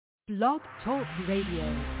Blog Talk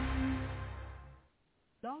Radio.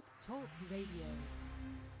 Blog Talk Radio.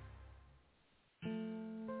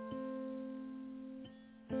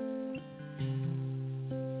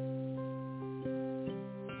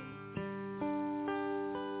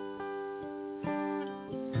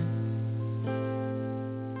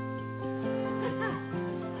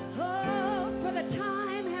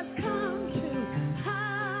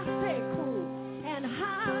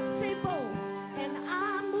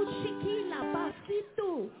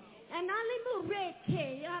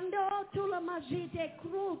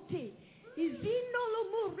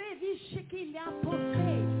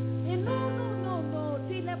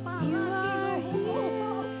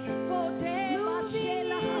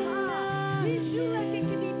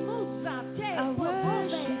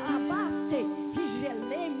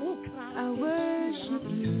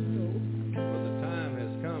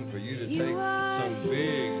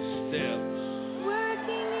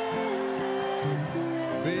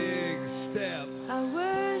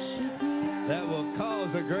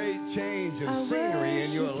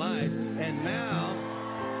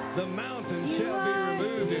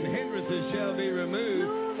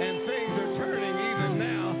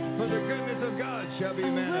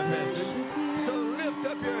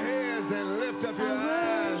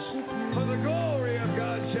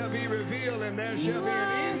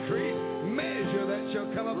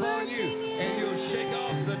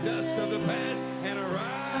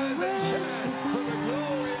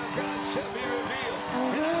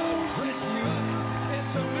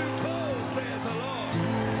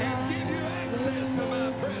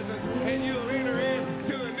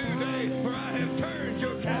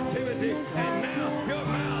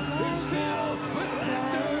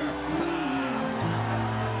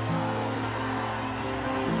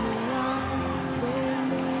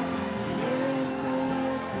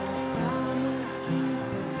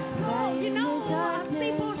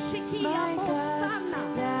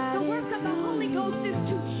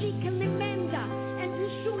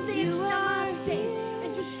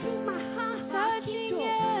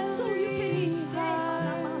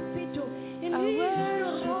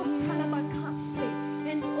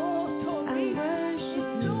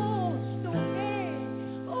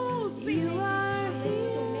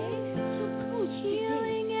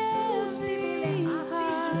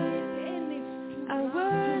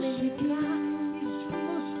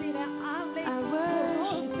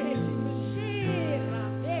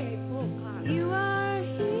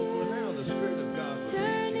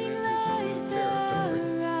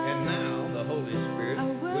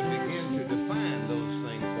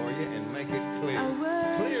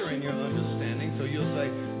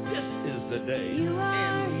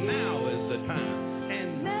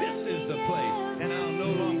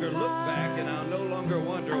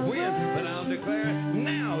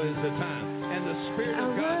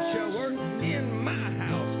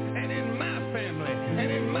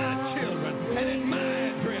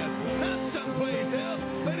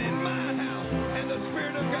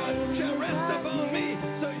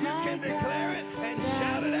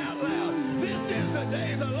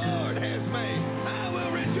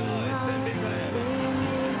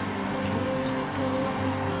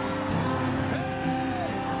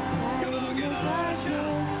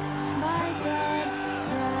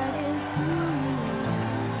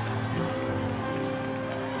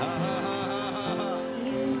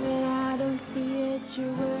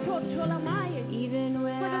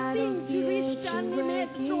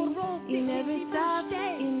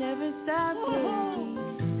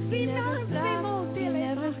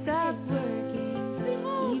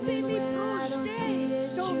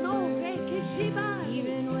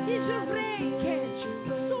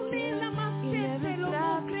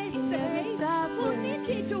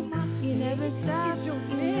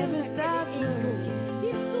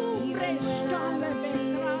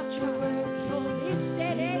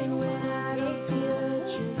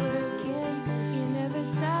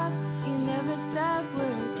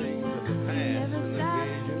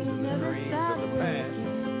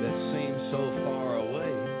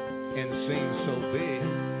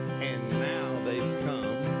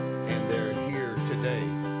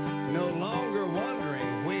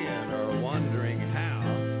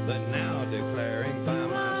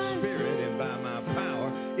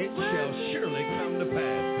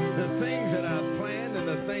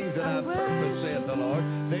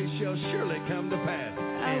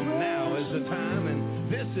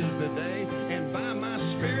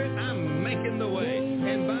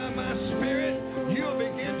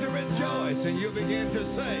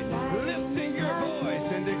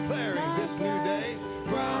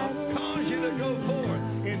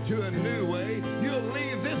 To a new way, you'll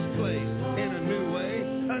leave this place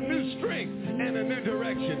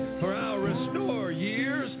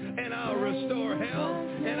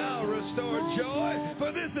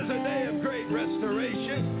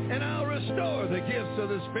and I'll restore the gifts of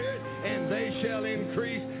the Spirit, and they shall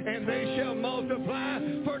increase, and they shall multiply,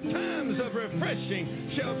 for times of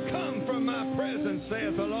refreshing shall come from my presence,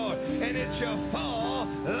 saith the Lord, and it shall fall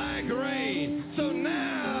like rain. So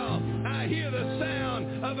now I hear the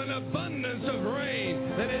sound of an abundance of rain,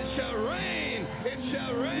 that it shall rain,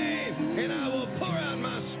 and I will pour out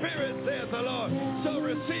my Spirit, saith the Lord. So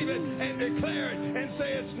receive it and declare it and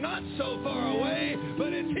say it's not so far away,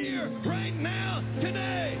 but it's here right now,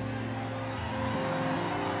 today.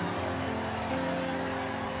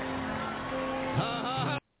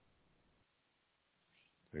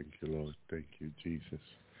 Thank you, Lord. Thank you, Jesus.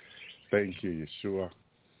 Thank you, Yeshua.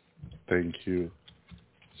 Thank you,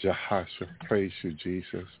 Jehoshua. Praise you,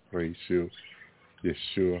 Jesus. Praise you,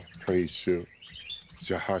 Yeshua. Praise you,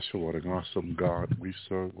 Jehoshua. What an awesome God we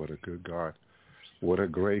serve. What a good God. What a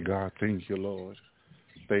great God. Thank you, Lord.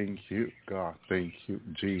 Thank you, God. Thank you,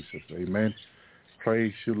 Jesus. Amen.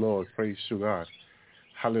 Praise you, Lord. Praise you, God.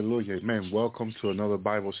 Hallelujah. Amen. Welcome to another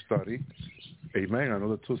Bible study. Amen.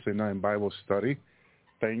 Another Tuesday night Bible study.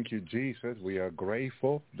 Thank you, Jesus. We are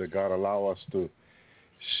grateful that God allow us to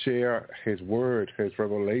share his word, his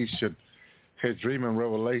revelation, his dream and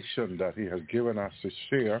revelation that he has given us to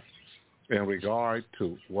share in regard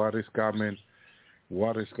to what is coming,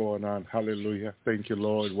 what is going on. Hallelujah. Thank you,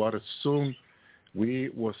 Lord. What is soon we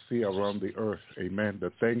will see around the earth. Amen.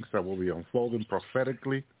 The things that will be unfolding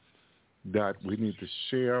prophetically that we need to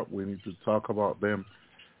share. We need to talk about them.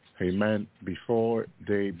 Amen. Before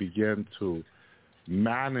they begin to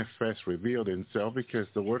manifest, reveal themselves, because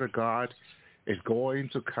the word of God is going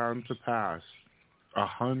to come to pass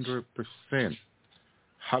 100%.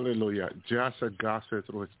 Hallelujah. Just as God said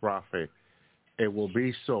through his prophet, it will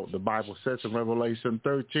be so. The Bible says in Revelation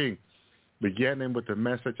 13, beginning with the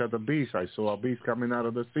message of the beast, I saw a beast coming out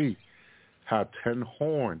of the sea, had 10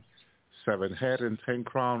 horns, 7 heads and 10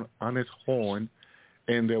 crowns on its horn,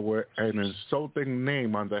 and there were an insulting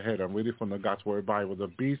name on the head. I'm reading from the God's Word Bible. The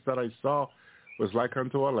beast that I saw was like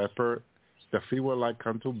unto a leopard, the feet were like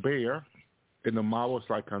unto bear, and the mouth was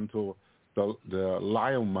like unto the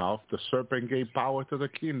lion mouth. The serpent gave power to the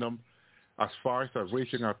kingdom as far as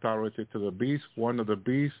reaching authority to the beast. One of the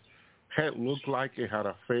beasts' head looked like it had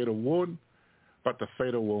a fatal wound, but the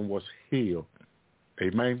fatal wound was healed.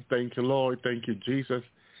 Amen. Thank you, Lord. Thank you, Jesus.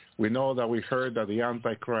 We know that we heard that the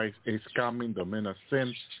Antichrist is coming, the man of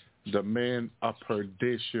sin, the man of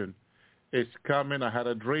perdition. It's coming. I had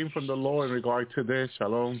a dream from the Lord in regard to this.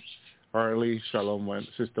 Shalom, Arlie. Shalom,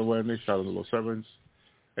 Sister Wendy. Shalom, little servants.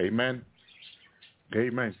 Amen.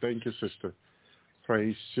 Amen. Thank you, sister.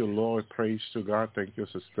 Praise you, Lord. Praise to God. Thank you,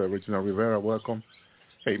 Sister Regina Rivera. Welcome.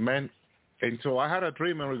 Amen. And so I had a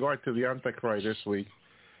dream in regard to the Antichrist this week.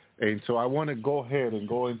 And so I want to go ahead and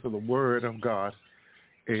go into the Word of God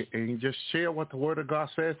and just share what the Word of God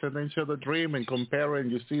says, and then share the dream and compare it.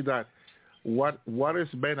 And you see that what has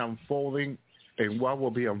been unfolding and what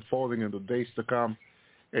will be unfolding in the days to come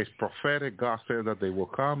is prophetic. God said that they will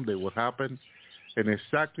come, they will happen. And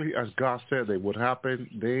exactly as God said they would happen,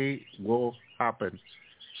 they will happen.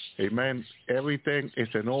 Amen. Everything is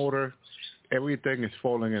in order. Everything is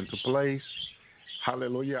falling into place.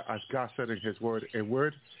 Hallelujah. As God said in his word. A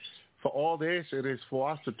word for all this, it is for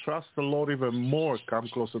us to trust the Lord even more, come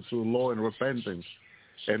closer to the Lord in repentance.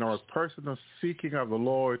 And our personal seeking of the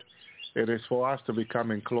Lord, it is for us to be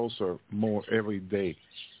coming closer more every day,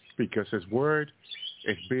 because his word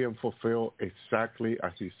is being fulfilled exactly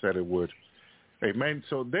as he said it would. Amen.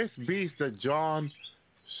 So this beast that John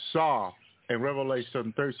saw in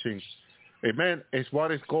Revelation 13, amen, is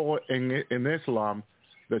what is called in Islam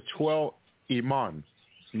the 12 Imam,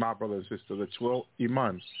 my brother and sister, the 12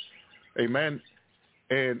 Imams. Amen.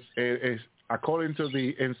 And it is, according to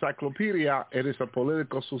the encyclopedia, it is a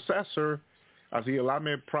political successor of the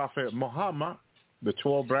Islamic prophet Muhammad, the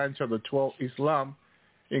 12 branch of the 12 Islam,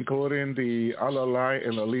 including the Al-Alai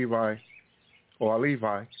and the Levi, or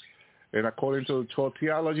Levi. And according to the 12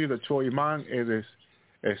 theology, the 12 Imam, it is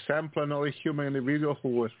exemplary human individual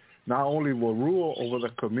who not only will rule over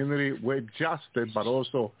the community with justice, but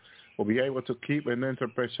also will be able to keep and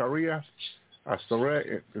interpret Sharia, as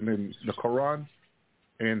in the Quran,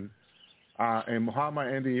 and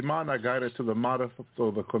Muhammad and the Imam are guided to the model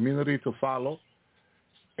for the community to follow.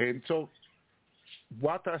 And so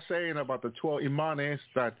what they're saying about the 12 Imam is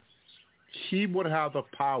that he would have the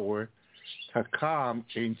power to come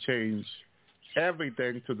and change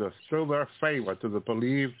everything through their favor, to the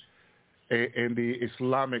belief in the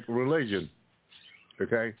Islamic religion.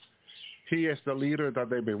 Okay? He is the leader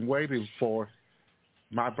that they've been waiting for,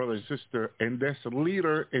 my brother and sister. And this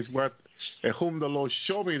leader is whom the Lord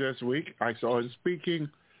showed me this week. I saw him speaking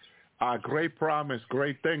a great promise,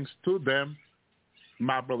 great things to them,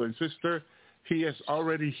 my brother and sister. He is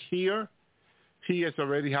already here. He is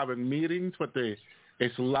already having meetings with the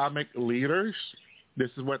Islamic leaders. This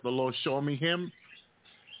is what the Lord showed me him.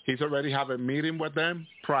 He's already having a meeting with them,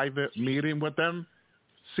 private meeting with them,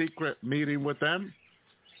 secret meeting with them.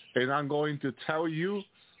 And I'm going to tell you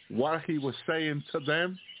what he was saying to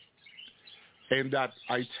them. And that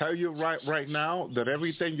I tell you right now that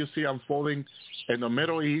everything you see unfolding in the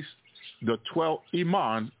Middle East, the 12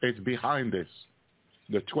 Imam is behind this.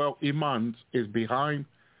 The 12 Imams is behind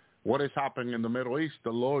what is happening in the Middle East.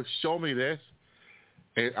 The Lord showed me this.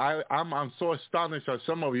 And I'm so astonished at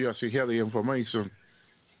some of you as you hear the information.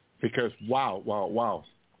 Because wow.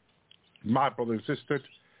 My brother and sister.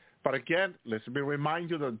 But again, let's be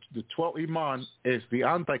reminded that the 12 Imam is the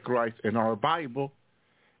Antichrist in our Bible.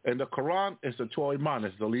 And the Quran is the 12 Imam.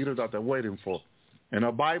 It's the leader that they're waiting for. In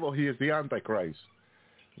the Bible, he is the Antichrist.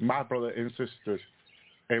 My brother and sisters.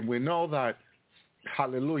 And we know that,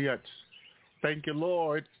 hallelujah, thank you,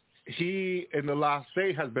 Lord, he in the last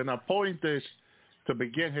day has been appointed to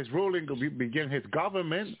begin his ruling, to begin his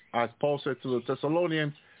government, as Paul said to the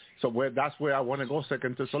Thessalonians. So that's where I want to go,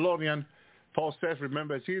 2 Thessalonians. Paul says,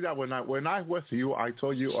 remember, see that when I was with you, I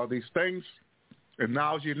told you all these things. And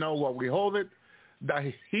now you know what we hold it, that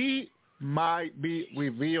he might be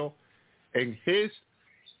revealed in his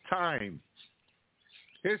time.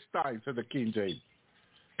 His time, said the King James.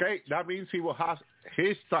 Okay, that means he will have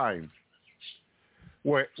his time,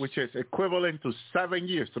 which is equivalent to 7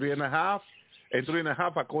 years, 3.5, and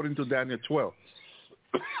 3.5 according to Daniel 12.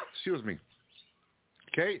 Excuse me.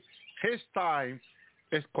 Okay, his time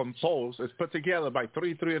is composed, is put together by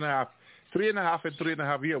 3.5 and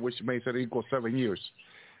 3.5 years, which makes it equal 7 years.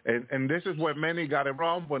 And this is where many got it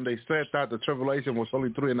wrong when they said that the tribulation was only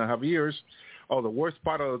 3.5 years, or the worst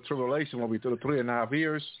part of the tribulation will be to the 3.5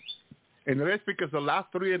 years. And it is because the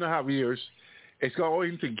last 3.5 years, it's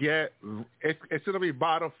going to it's going to be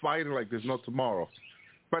battle fighting like there's no tomorrow.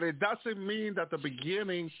 But it doesn't mean that the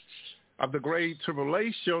beginning of the great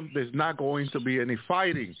tribulation, there's not going to be any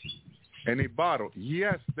fighting, any battle.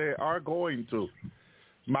 Yes, they are going to,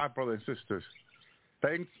 my brothers and sisters.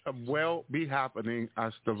 Things will be happening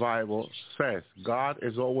as the Bible says. God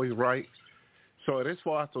is always right. So it is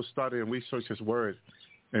for us to study and research his word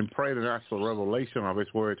and pray and ask for revelation of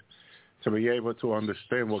his word to be able to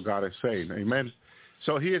understand what God is saying. Amen.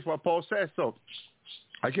 So here's what Paul says. So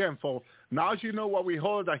again, for now you know what we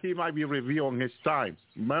hold, that he might be revealed in his time.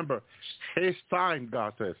 Remember, his time,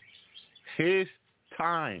 God says. His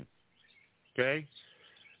time. Okay?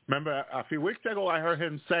 Remember, a few weeks ago I heard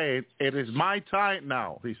him say, it is my time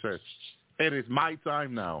now, he says. It is my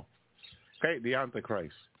time now. Okay, the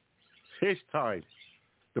Antichrist. His time.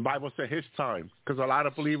 The Bible said his time. Because a lot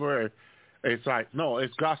of believers, it's like, no,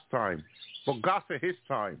 it's God's time. But God said his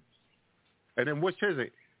time. And then which is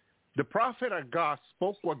it? The prophet of God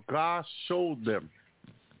spoke what God showed them,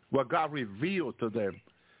 what God revealed to them.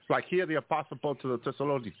 Like here, the Apostle Paul to the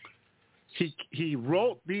Thessalonians. He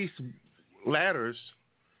wrote these letters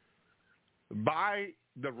by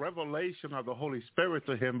the revelation of the Holy Spirit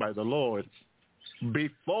to him by the Lord.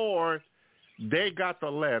 Before they got the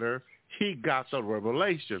letter, he got the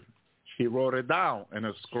revelation. He wrote it down in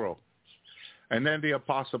a scroll. And then the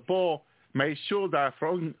Apostle Paul made sure that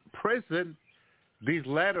from prison, these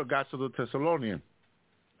letters got to the Thessalonians.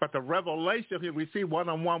 But the revelation he received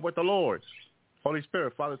one-on-one with the Lord. Holy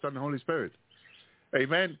Spirit, Father, Son, and Holy Spirit.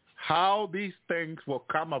 Amen. How these things will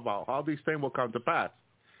come about, how these things will come to pass.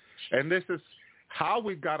 And this is how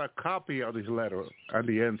we got a copy of this letter at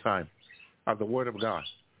the end time of the Word of God,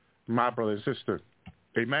 my brother and sister.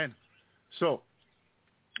 Amen. So,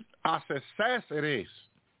 as it says it is,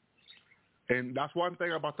 and that's one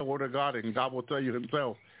thing about the Word of God, and God will tell you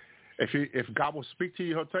himself, if God will speak to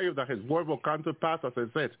you, he'll tell you that his word will come to pass as it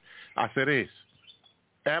says, as it is.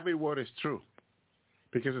 Every word is true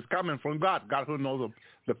because it's coming from God, God who knows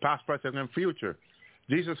the past, present, and future.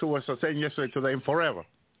 Jesus who was the same yesterday, today, and forever.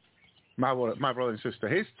 My brother and sister,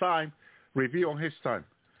 his time, review on his time.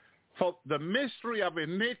 So the mystery of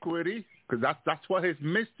iniquity, because that's what his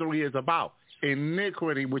mystery is about.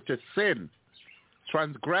 Iniquity, which is sin,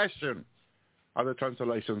 transgression, other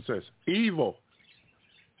translation says, evil.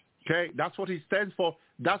 Okay, that's what he stands for.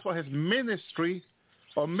 That's what his ministry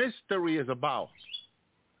or mystery is about.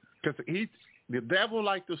 Because the devil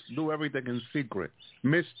likes to do everything in secret,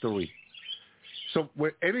 mystery. So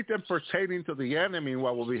with anything pertaining to the enemy,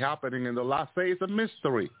 what will be happening in the last day is a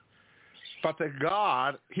mystery. But to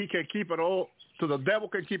God, he can keep it all, to the devil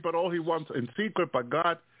can keep it all he wants in secret, but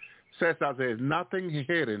God says that there is nothing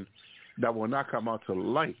hidden that will not come out to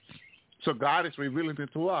light. So God is revealing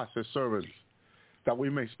it to us, his servants, that we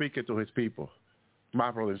may speak it to his people,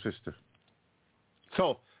 my brother and sister.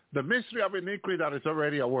 So the mystery of iniquity that is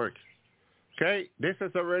already at work. Okay? He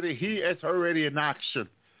is already in action.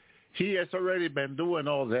 He has already been doing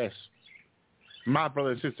all this, my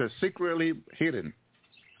brother and sister, secretly hidden.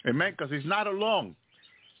 Amen? Because he's not alone.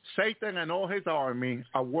 Satan and all his army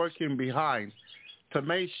are working behind to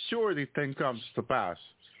make sure this thing comes to pass.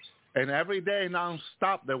 And every day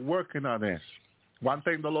non-stop, they're working on this. One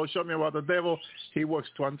thing the Lord showed me about the devil, he works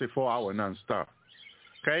 24 hours non-stop.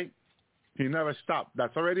 Okay? He never stopped.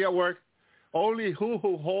 That's already at work. Only who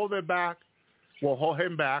hold it back will hold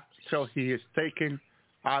him back till he is taken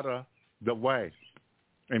out of the way.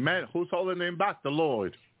 Amen. Who's holding him back? The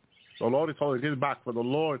Lord. The Lord is holding his back. For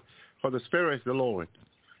the Spirit is the Lord.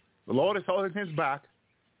 The Lord is holding his back,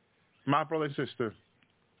 my brother and sister,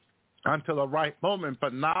 until the right moment.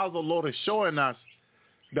 But now the Lord is showing us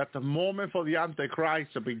that the moment for the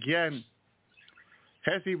Antichrist to begin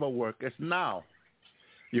his evil work is now.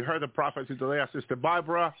 You heard the prophecy today, Sister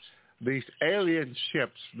Barbara, these alien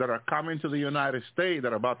ships that are coming to the United States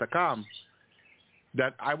that are about to come,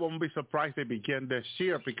 that I won't be surprised they begin this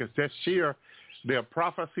year, because this year their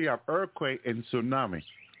prophecy of earthquake and tsunami,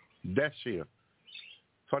 this year,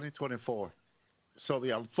 2024. So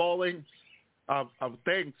the unfolding of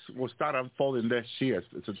things will start unfolding this year.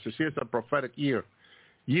 It's a prophetic year,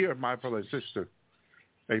 my brother and sister.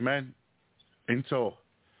 Amen. And so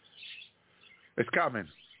it's coming.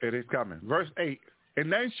 It is coming. Verse 8,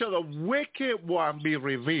 and then shall the wicked one be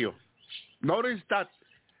revealed. Notice that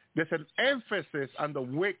there's an emphasis on the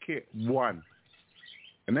wicked one.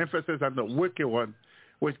 An emphasis on the wicked one,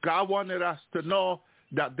 which God wanted us to know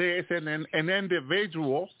that there is an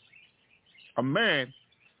individual, a man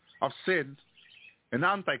of sin, an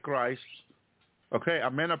antichrist, okay, a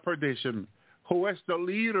man of perdition, who is the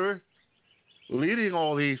leader leading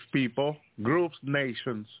all these people, groups,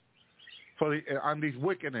 nations, on these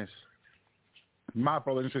wickedness, my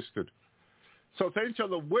brother and sister. So then shall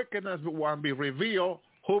the wickedness one be revealed,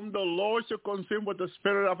 whom the Lord shall consume with the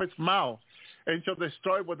spirit of his mouth, and shall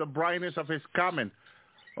destroy with the brightness of his coming.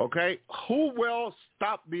 Okay? Who will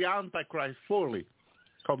stop the Antichrist fully,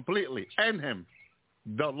 completely, and him?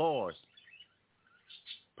 The Lord.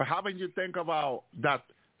 But haven't you think about that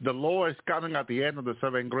the Lord is coming at the end of the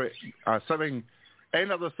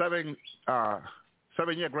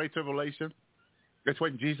seven-year Great Tribulation? It's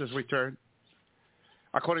when Jesus returned,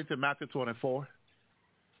 according to Matthew 24,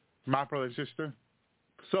 my brother and sister.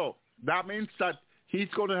 So that means that he's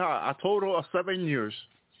going to have a total of 7 years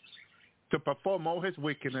to perform all his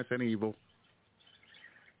wickedness and evil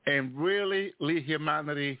and really lead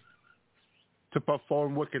humanity to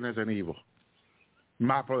perform wickedness and evil,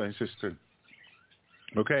 my brother and sister.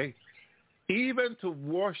 Okay? Even to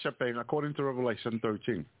worshiping, according to Revelation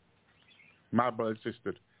 13, my brother and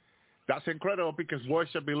sister. That's incredible, because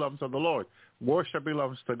worship belongs to the Lord. Worship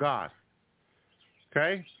belongs to God.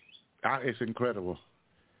 Okay? That is incredible.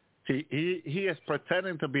 He is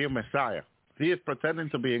pretending to be a Messiah. He is pretending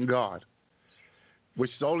to be in God,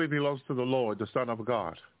 which only belongs to the Lord, the Son of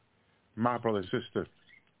God. My brother and sister.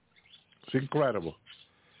 It's incredible.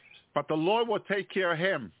 But the Lord will take care of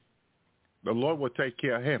him. The Lord will take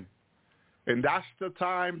care of him. And that's the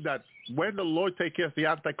time that when the Lord takes care of the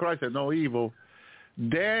Antichrist and no evil,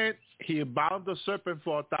 then he bound the serpent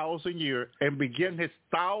for 1,000 years and begin his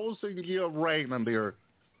 1,000-year reign on the earth.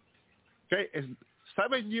 Okay?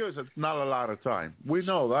 7 years is not a lot of time. We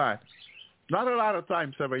know that. Not a lot of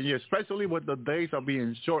time, 7 years, especially when the days are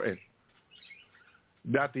being shortened,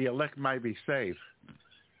 that the elect might be saved.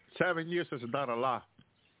 7 years is not a lot.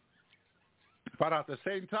 But at the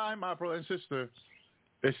same time, my brother and sister,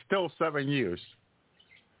 it's still 7 years.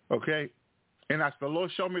 Okay? And as the Lord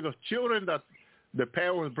showed me the children that the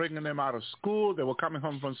parent was bringing them out of school, they were coming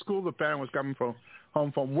home from school, the parent was coming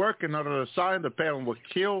home from work, and on the other side, the parent was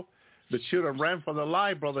killed. The children ran for their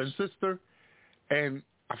life, brother and sister. And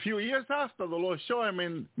a few years after, the Lord showed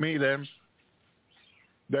me them,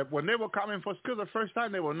 that when they were coming for school the first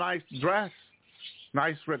time, they were nice dressed,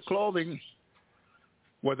 nice red clothing,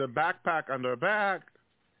 with a backpack on their back,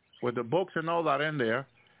 with the books and all that in there.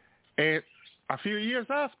 And a few years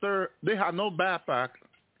after, they had no backpack,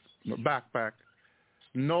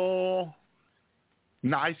 no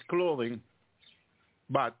nice clothing,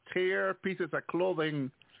 but tear pieces of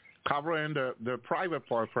clothing covering their private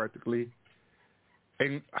part practically,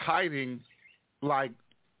 and hiding like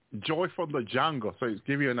Joy from the Jungle. So to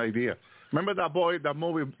give you an idea. Remember that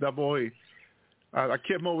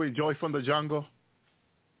kid movie, Joy from the Jungle?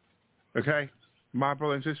 Okay? My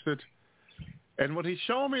brother and sister. And when he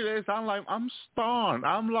showed me this, I'm stunned.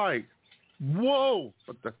 I'm like, Whoa!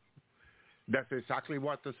 But that's exactly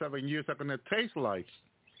what the 7 years are going to taste like.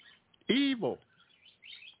 Evil.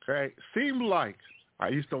 Okay? Seem like. I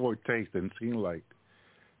used the word taste and seem like.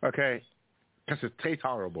 Okay? Because it tastes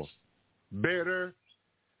horrible. Bitter.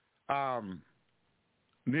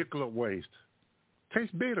 Nuclear waste.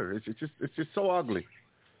 Tastes bitter. It's just so ugly.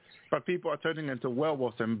 But people are turning into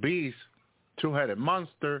werewolves and beasts, two-headed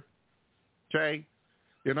monster. Okay?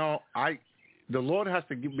 You know, the Lord has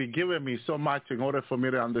to be giving me so much in order for me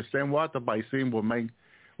to understand what the vaccine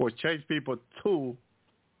will change people to,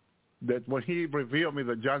 that when he revealed me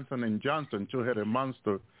the Johnson & Johnson two-headed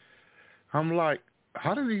monster, I'm like,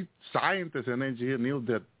 how did these scientists and engineers knew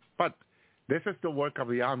that? But this is the work of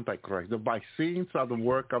the Antichrist. The vaccines are the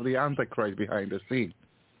work of the Antichrist behind the scene,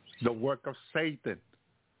 the work of Satan.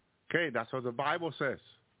 Okay, that's what the Bible says.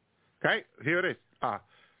 Okay, here it is.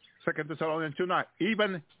 2 Thessalonians 2:9.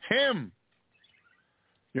 Even him.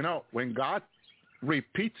 You know, when God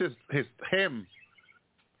repeats his him.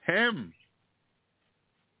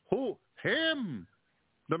 Who? Him.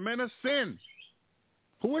 The man of sin.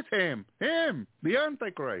 Who is him? Him. The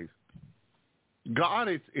Antichrist. God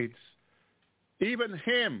is, it's even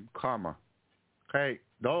him, comma. Okay,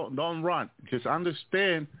 don't run. Just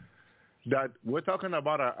understand that we're talking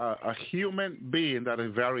about a human being that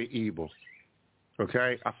is very evil.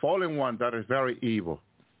 Okay, a fallen one that is very evil.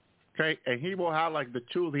 Okay, and he will have like the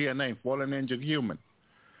true DNA, fallen angel human.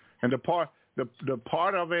 And the part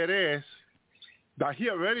of it is that he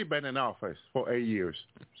already been in office for 8 years.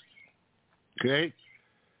 Okay,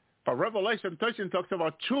 but Revelation 13 talks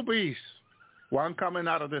about two beasts, one coming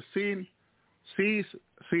out of the sea,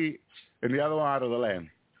 and the other one out of the land.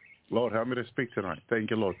 Lord, help me to speak tonight.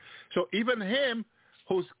 Thank you, Lord. So even him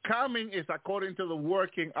who's coming is according to the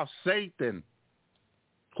working of Satan.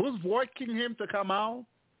 Who's working him to come out?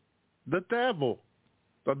 The devil.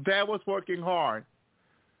 The devil's working hard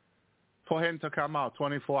for him to come out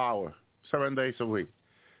 24 hours, 7 days a week,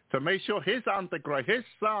 to make sure his Antichrist, his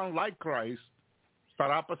son like Christ,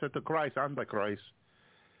 but opposite to Christ, Antichrist,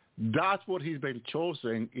 that's what he's been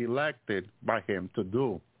chosen, elected by him to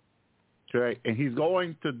do. Okay? And he's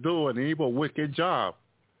going to do an evil, wicked job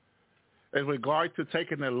in regard to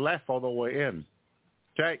taking the left all the way in.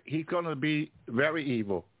 Okay? He's going to be very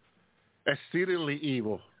evil, exceedingly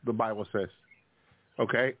evil, the Bible says.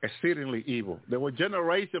 Okay? Exceedingly evil. There were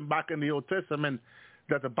generations back in the Old Testament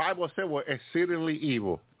that the Bible said were exceedingly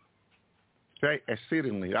evil. Okay?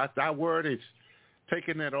 Exceedingly. That word is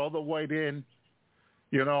taking it all the way in,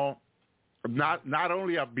 you know, not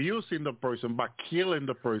only abusing the person, but killing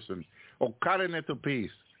the person or cutting it to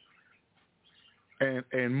pieces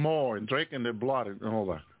and more, and drinking their blood and all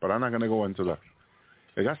that. But I'm not going to go into that.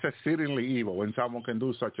 That's exceedingly evil when someone can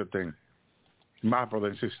do such a thing, my brother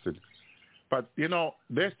and sister. But, you know,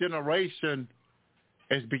 this generation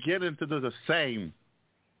is beginning to do the same.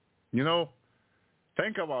 You know,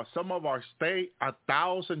 think about some of our state,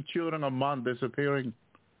 1,000 children a month disappearing.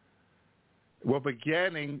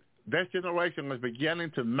 This generation is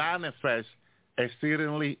beginning to manifest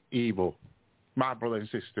exceedingly evil, my brother and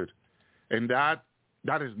sister. And that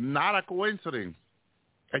is not a coincidence.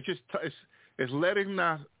 It's letting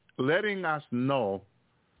us know,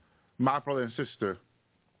 my brother and sister,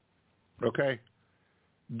 okay,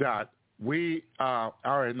 that we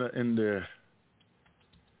are in the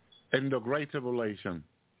great tribulation.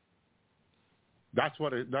 That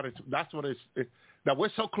we're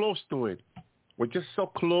so close to it. We're just so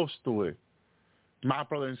close to it, my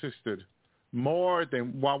brother and sister, more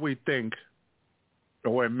than what we think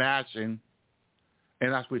or imagine.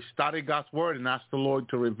 And as we study God's word and ask the Lord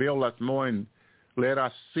to reveal us more and let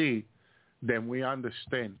us see, then we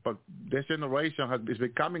understand. But this generation is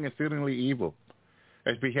becoming exceedingly evil.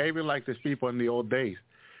 It's behaving like these people in the old days.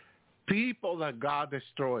 People that God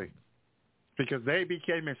destroyed because they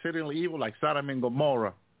became exceedingly evil, like Sodom and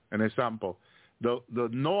Gomorrah, an example. The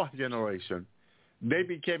Noah generation, they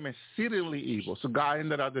became exceedingly evil. So God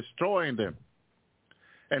ended up destroying them.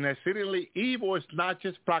 And exceedingly evil is not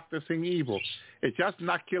just practicing evil. It's just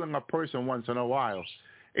not killing a person once in a while.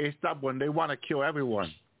 It's that when they want to kill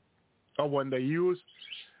everyone. Or when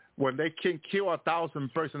they can kill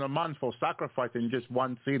 1,000 persons a month for sacrifice in just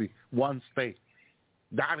one city, one state.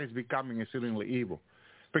 That is becoming exceedingly evil.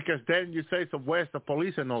 Because then you say, so where's the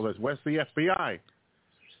police and all this? Where's the FBI?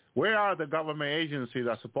 Where are the government agencies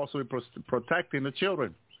that are supposed to be protecting the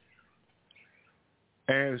children?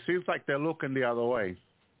 And it seems like they're looking the other way,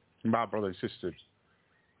 my brothers and sisters.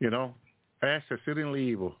 You know, that's exceedingly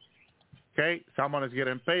evil. Okay? Someone is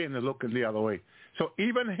getting paid and they're looking the other way. So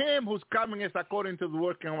even him who's coming is according to the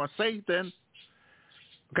working of Satan,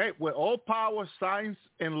 Okay, with all power, signs,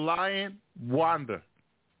 and lying wonder.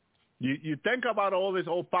 You think about all this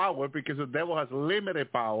old power because the devil has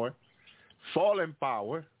limited power, fallen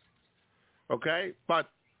power, okay? But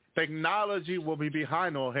technology will be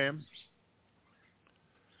behind all him.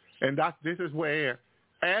 And this is where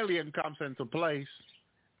alien comes into place,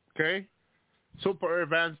 okay? Super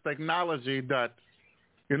advanced technology that,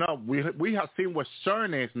 we have seen what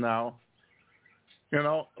CERN is now,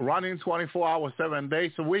 running 24 hours, 7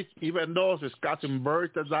 days a week, even though it's causing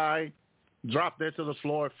birds to die, drop dead to the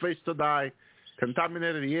floor, fish to die,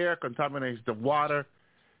 contaminated the air, contaminates the water,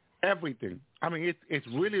 everything. I mean, it's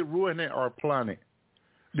really ruining our planet.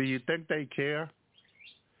 Do you think they care?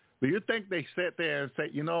 Do you think they sit there and say,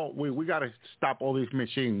 we got to stop all these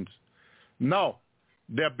machines? No,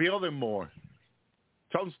 they're building more.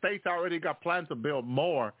 Some states already got plans to build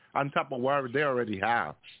more on top of whatever they already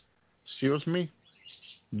have. Excuse me?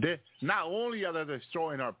 Not only are they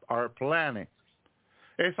destroying our planet,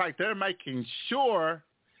 it's like they're making sure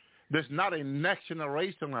there's not a next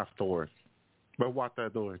generation afterwards, but what they're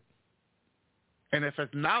doing. And if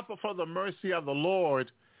it's not for the mercy of the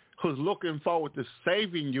Lord, who's looking forward to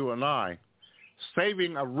saving you and I,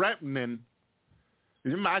 saving a remnant,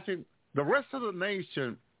 you imagine the rest of the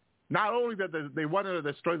nation, not only that they wanted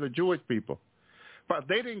to destroy the Jewish people, but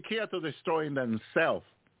they didn't care to destroy themselves.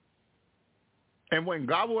 And when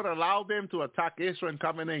God would allow them to attack Israel and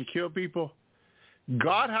come in and kill people,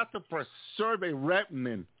 God had to preserve a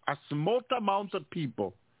remnant, a small amount of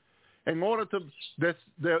people, in order that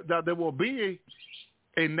there will be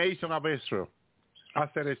a nation of Israel, as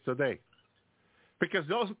it is today. Because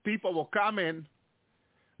those people will come in,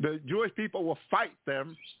 the Jewish people will fight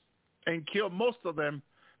them and kill most of them,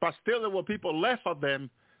 but still there were people left of them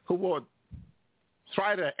who would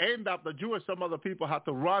try to end up the Jewish. Some other people had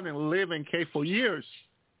to run and live in caves for years.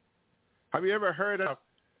 Have you ever heard of,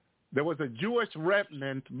 there was a Jewish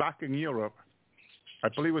remnant back in Europe, I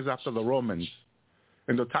believe it was after the Romans,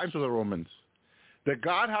 in the times of the Romans, that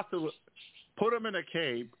God had to put them in a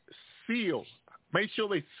cave, seal, make sure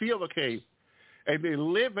they seal the cave, and they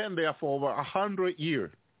live in there for over 100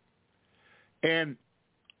 years. And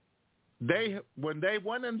when they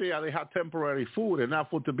went in there, they had temporary food, enough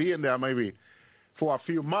food to be in there maybe for a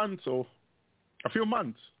few months.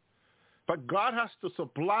 But God has to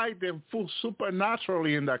supply them food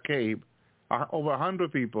supernaturally in that cave, over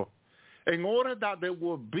 100 people, in order that there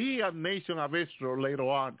will be a nation of Israel later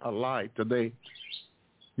on alive today,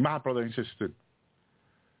 my brother and sister.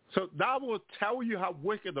 So that will tell you how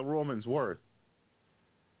wicked the Romans were.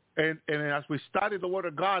 And as we study the Word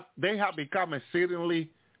of God, they have become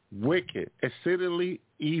exceedingly wicked, exceedingly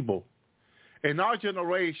evil. And our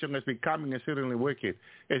generation is becoming exceedingly wicked.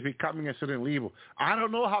 It's becoming exceedingly evil. I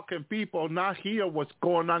don't know how can people not hear what's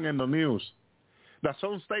going on in the news. That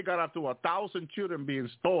some state got up to 1,000 children being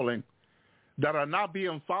stolen that are not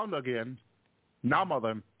being found again, none of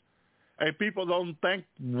them. And people don't think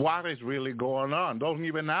what is really going on. Don't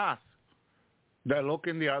even ask. They're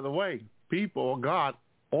looking the other way. People, God,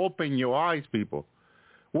 open your eyes, people.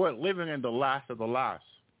 We're living in the last of the last.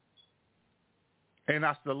 And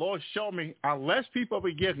as the Lord showed me, unless people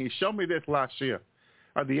begin, he showed me this last year,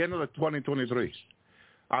 at the end of the 2023,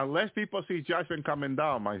 unless people see judgment coming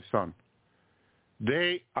down, my son,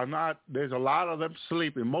 they are not, there's a lot of them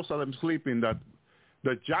sleeping, most of them sleeping, that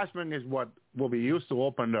the judgment is what will be used to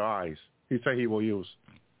open their eyes. He said he will use.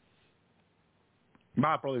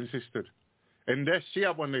 My brother and sister. And this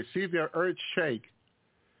year, when they see their earth shake,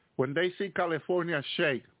 when they see California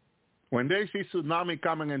shake, when they see tsunami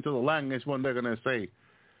coming into the land, is when they're going to say,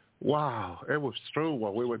 wow, it was true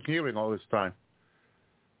what we were hearing all this time.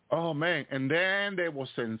 Oh, man. And then they will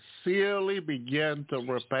sincerely begin to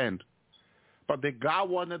repent. But God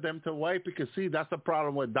wanted them to wait because, see, that's the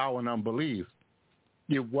problem with doubt and unbelief.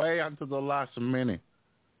 You wait until the last minute.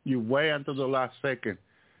 You wait until the last second.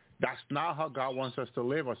 That's not how God wants us to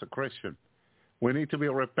live as a Christian. We need to be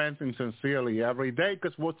repenting sincerely every day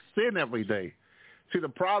because we'll sin every day. See, the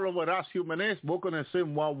problem with us humans is we're going to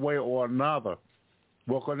sin one way or another.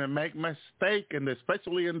 We're going to make mistakes,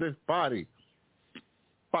 especially in this body.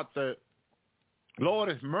 But the Lord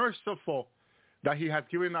is merciful that he has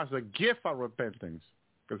given us a gift of repentance,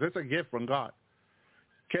 because it's a gift from God.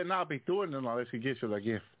 Cannot be doing it unless he gives you the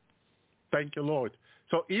gift. Thank you, Lord.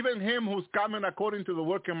 So even him who's coming according to the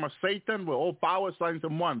working of Satan with all power, signs,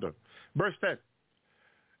 and wonder. Verse 10.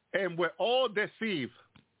 And we're all deceived.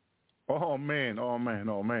 Oh, man, oh, man,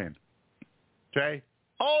 oh, man. Okay?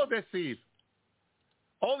 All deceived.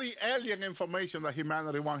 All the alien information that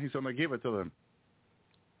humanity wants, he's going to give it to them.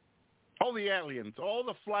 All the aliens, all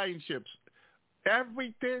the flying ships,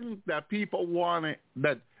 everything that people wanted,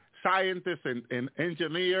 that scientists and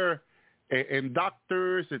engineers and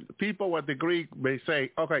doctors and people with degree, they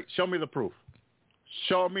say, okay, show me the proof.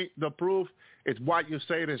 Show me the proof. It's what you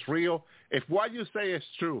say is real. If what you say is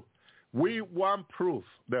true, we want proof,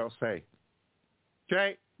 they'll say.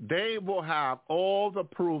 Okay? They will have all the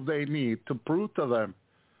proof they need to prove to them,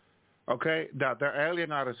 okay, that they're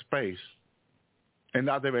alien out of space and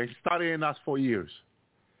that they've been studying us for years.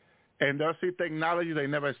 And they'll see technology they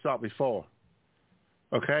never saw before.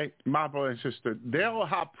 Okay? My brother and sister, they'll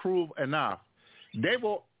have proof enough. They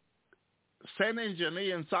will send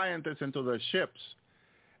engineers and scientists into their ships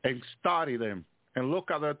and study them and look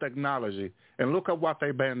at their technology and look at what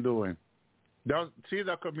they've been doing. They'll see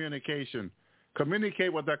their communication,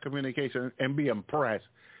 communicate with their communication and be impressed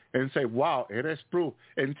and say, wow, it is proof.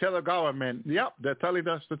 And tell the government, yep, they're telling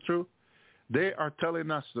us the truth. They are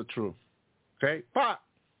telling us the truth. Okay? But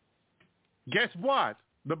guess what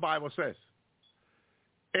the Bible says?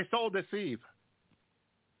 It's all deceive.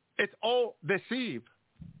 It's all deceive.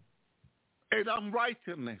 And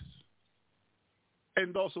unrighteousness.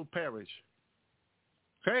 And those who perish.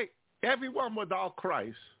 Okay? Everyone without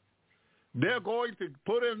Christ, they're going to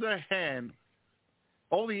put in their hand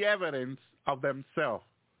all the evidence of themselves,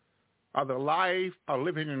 of their life, of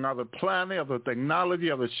living in another planet, of the technology,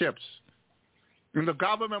 of the ships. And the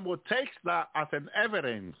government will take that as an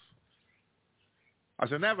evidence.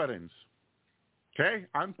 As an evidence. Okay?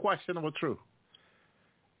 Unquestionable truth.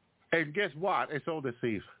 And guess what? It's all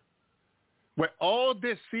deceit. We're all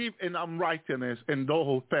deceived in unrighteousness in those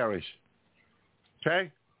who perish.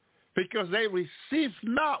 Okay? Because they receive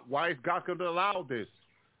not. Why is God going to allow this?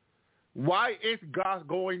 Why is God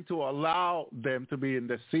going to allow them to be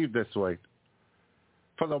deceived this way?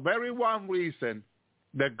 For the very one reason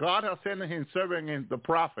that God has sent his servant in the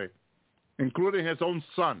prophet, including his own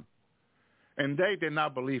son, and they did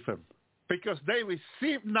not believe him. Because they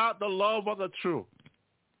received not the love of the truth.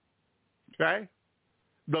 Okay?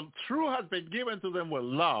 The truth has been given to them with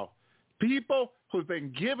love. People who've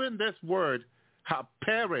been given this word have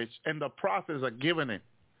perished in the process of giving it.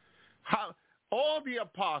 All the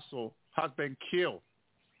apostles have been killed.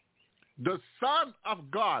 The Son of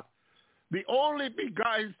God, the only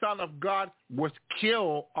begotten Son of God, was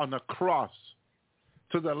killed on the cross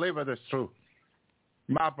to deliver this truth.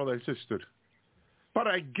 My brother and sister. But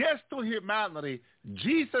I guess to humanity,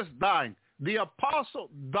 Jesus dying, the apostle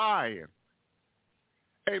dying,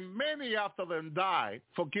 and many after them died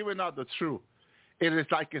for giving out the truth. It is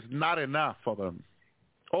like it's not enough for them.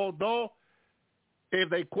 Although, if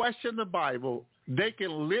they question the Bible, they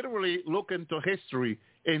can literally look into history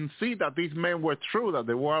and see that these men were true, that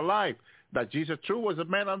they were alive, that Jesus true was a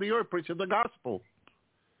man on the earth preaching the gospel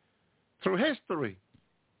through history.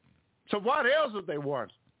 So what else do they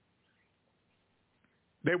want?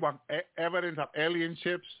 They want evidence of alien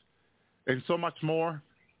ships and so much more.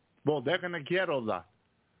 Well, they're going to get all that.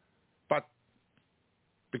 But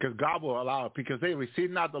because God will allow it, because they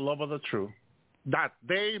receive not the love of the truth, that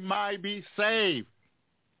they might be saved.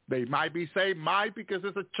 They might be saved, because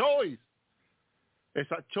it's a choice.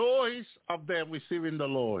 It's a choice of them receiving the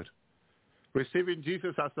Lord. Receiving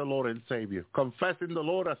Jesus as the Lord and Savior. Confessing the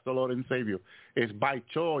Lord as the Lord and Savior. It's by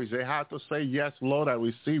choice. They have to say, yes, Lord, I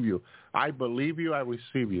receive you. I believe you, I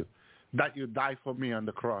receive you. That you died for me on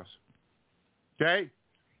the cross. Okay?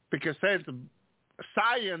 Because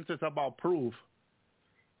science is about proof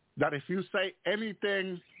that if you say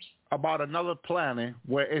anything about another planet,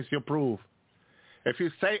 where is your proof? If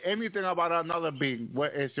you say anything about another being,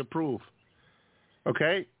 where is your proof?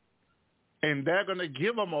 Okay? And they're going to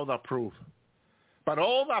give them all that proof. But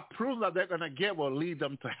all that proof that they're going to get will lead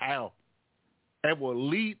them to hell. It will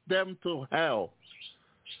lead them to hell.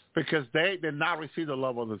 Because they did not receive the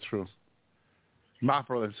love of the truth. My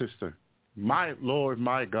brother and sister, my Lord,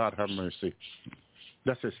 my God, have mercy.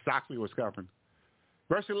 That's exactly what's happening.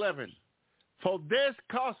 Verse 11. For this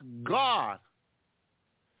cause God,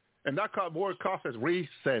 and that word cause is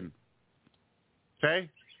reason. Okay?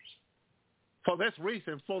 For this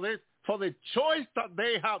reason, for the choice that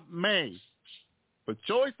they have made. The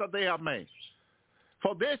choice that they have made.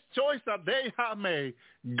 For this choice that they have made,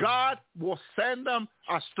 God will send them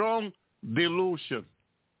a strong delusion.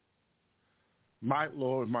 My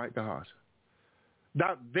Lord, my God.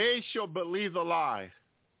 That they shall believe the lie.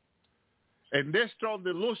 And this strong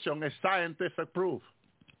delusion is scientific proof.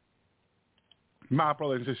 My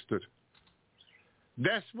brother and sister.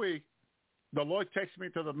 This week, the Lord takes me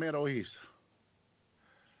to the Middle East.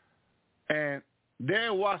 And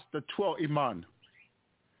there was the 12th Imam.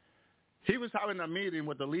 He was having a meeting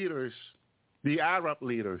with the leaders, the Arab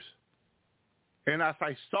leaders. And as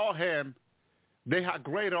I saw him, they had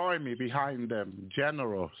great army behind them,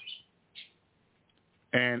 generals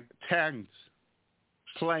and tanks,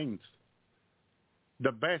 planes,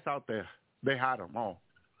 the best out there. They had them all.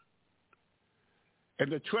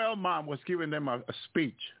 And the 12 man was giving them a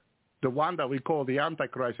speech, the one that we call the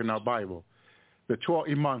Antichrist in our Bible, the 12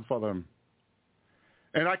 imam for them.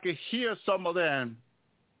 And I could hear some of them,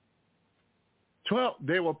 12,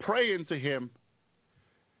 they were praying to him,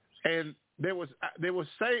 and they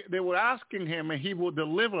were asking him, and he would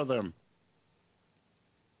deliver them.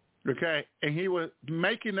 Okay, and he was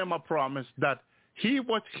making them a promise that he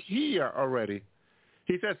was here already.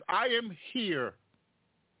 He says, I am here,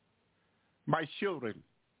 my children,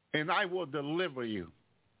 and I will deliver you,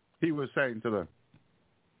 he was saying to them.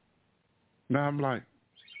 Now I'm like,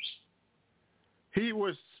 he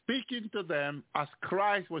was speaking to them as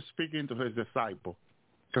Christ was speaking to his disciple.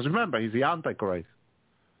 Because remember, he's the Antichrist.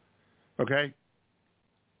 Okay?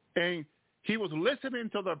 And he was listening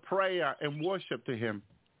to their prayer and worship to him.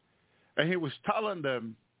 And he was telling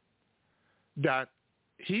them that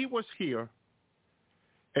he was here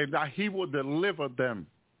and that he would deliver them.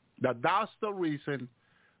 That's the reason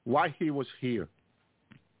why he was here.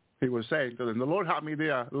 He was saying to them, the Lord had me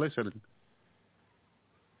there listening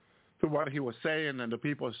to what he was saying, and the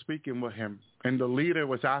people were speaking with him. And the leader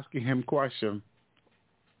was asking him questions.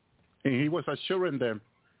 And he was assuring them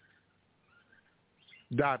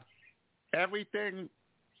that everything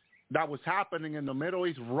that was happening in the Middle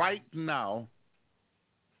East right now,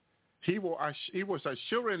 he was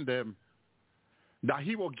assuring them that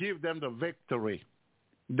he will give them the victory.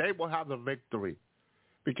 They will have the victory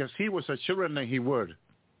because he was assuring them he would.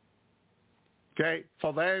 Okay?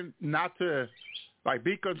 For them not to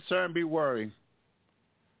be concerned, be worried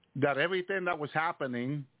that everything that was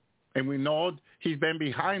happening, and we know he's been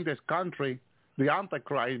behind this country, the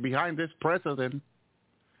Antichrist, behind this president,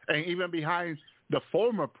 and even behind the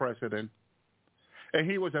former president, and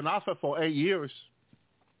he was in office for 8 years.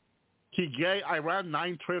 He gave Iran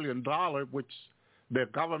 $9 trillion, which the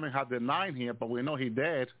government had denied him, but we know he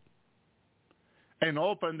did, and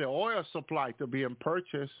opened the oil supply to being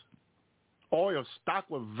purchased. Oil stock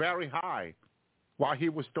was very high while he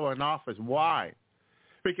was still in office. Why?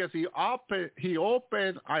 Because he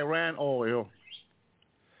opened Iran oil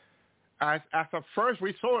as a first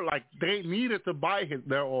resort, like they needed to buy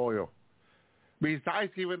their oil.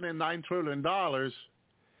 Besides giving them $9 trillion,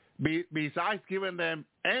 besides giving them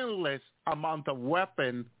endless amount of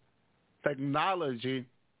weapon, technology,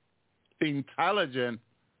 intelligence,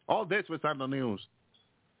 all this was on the news.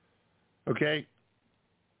 Okay?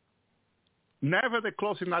 Never the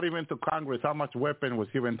closing, not even to Congress, how much weapon was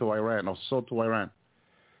given to Iran or sold to Iran.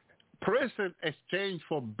 President exchanged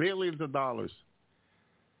for billions of dollars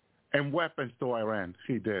and weapons to Iran.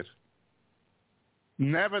 He did.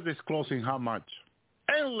 Never disclosing how much.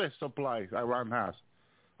 Endless supplies Iran has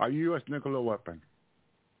a U.S. nuclear weapon.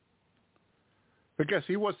 Because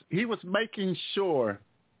he was making sure,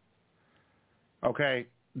 okay,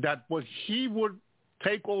 that when he would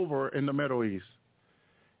take over in the Middle East,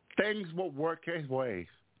 things would work his ways.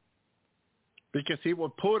 Because he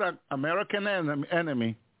would put an American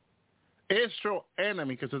enemy, Israel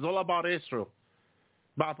enemy, because it's all about Israel,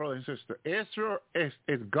 my brother and sister. Israel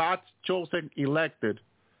is God's chosen, elected,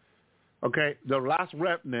 okay, the last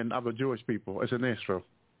remnant of the Jewish people is in Israel.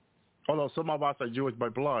 Although some of us are Jewish by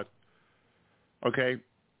blood, okay?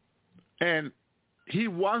 And he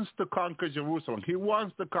wants to conquer Jerusalem. He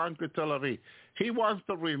wants to conquer Tel Aviv. He wants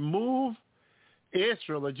to remove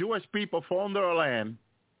Israel, the Jewish people, from their land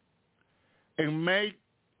and make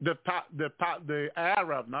the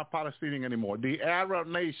Arab, not Palestinian anymore, the Arab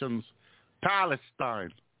nations,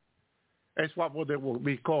 Palestine. That's what they will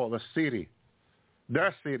be called, the city.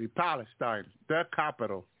 Their city, Palestine, their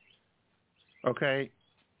capital. Okay?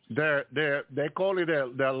 They call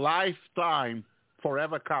it their lifetime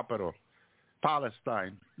forever capital,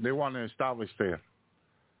 Palestine. They want to establish there.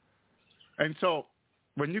 And so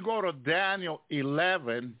when you go to Daniel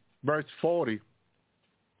 11, verse 40,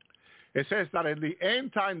 it says that in the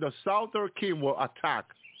end time, the southern king will attack.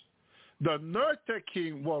 The northern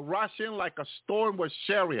king will rush in like a storm with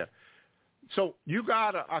chariot. So you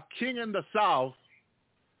got a king in the south,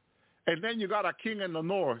 and then you got a king in the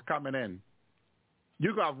north coming in.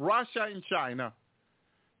 You got Russia and China.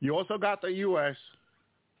 You also got the U.S.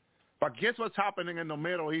 But guess what's happening in the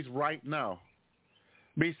Middle East right now?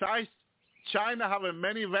 Besides China having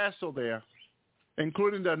many vessels there,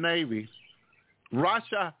 including the Navy,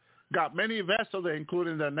 Russia got many vessels there,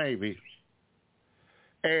 including the Navy.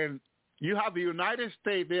 And you have the United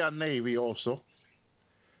States, their Navy also,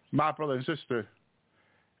 my brother and sister.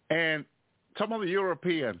 And some of the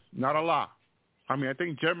Europeans, not a lot. I mean, I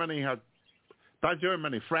think Germany had, not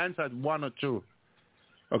Germany, France had one or two.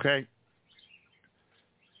 Okay?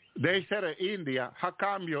 They said in India, how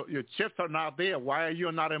come your chips are not there? Why are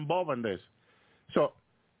you not involved in this? So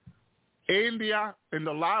India, in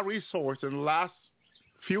the last resource, in the last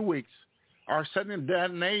few weeks, are sending their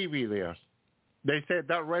Navy there. They said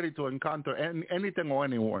they're ready to encounter anything or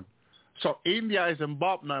anyone. So India is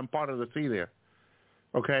involved now in part of the sea there.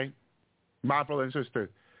 Okay? My brother and sister.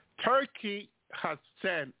 Turkey has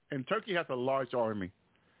sent, and Turkey has a large army,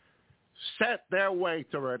 set their weight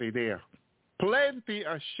already there. Plenty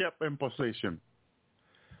of ship in position.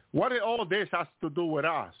 What all this has to do with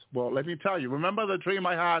us? Well, let me tell you. Remember the dream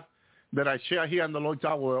I had that I shared here in the Lord's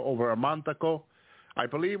Hour over a month ago? I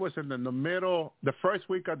believe it was in the middle, the first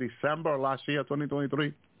week of December last year,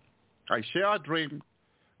 2023. I shared a dream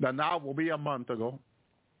that now will be a month ago.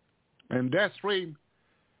 And that dream,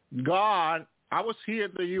 God, I was here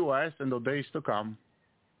in the U.S. in the days to come,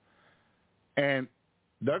 and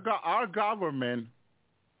our government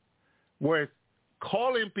was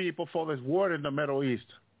calling people for this war in the Middle East.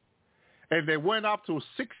 And they went up to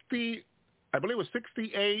 68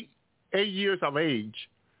 years of age,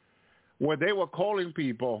 where they were calling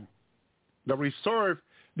people, the reserve,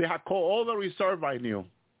 they had called all the reserve I knew.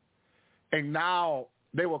 And now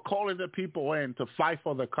they were calling the people in to fight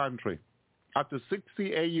for the country up to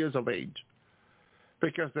 68 years of age,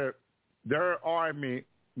 because their army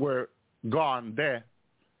were gone there.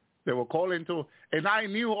 They were calling to, and I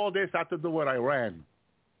knew all this had to do with Iran,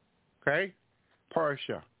 okay,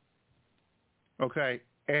 Persia, okay,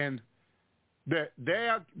 and they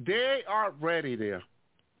are ready there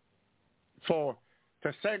to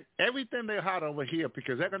send everything they had over here,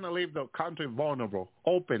 because they're going to leave the country vulnerable,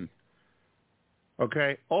 open,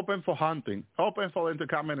 okay, open for hunting, open for them to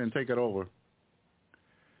come in and take it over.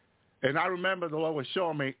 And I remember the Lord was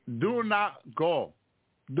showing me, do not go.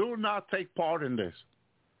 Do not take part in this.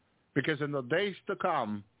 Because in the days to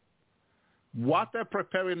come, what they're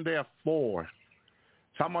preparing there for,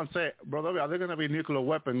 someone said, Brother, are there going to be nuclear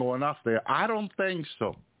weapons going off there? I don't think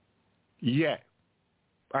so yet.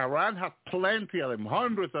 Iran has plenty of them,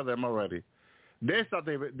 hundreds of them already. This that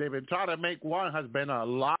they've been trying to make one has been a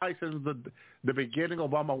lie since the beginning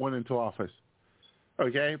Obama went into office.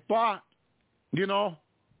 Okay? But, you know,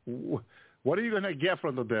 what are you going to get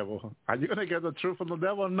from the devil? Are you going to get the truth from the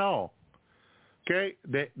devil? No. Okay?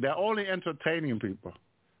 They're only entertaining people.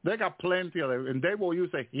 They got plenty of them, and they will use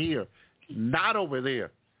it here, not over there,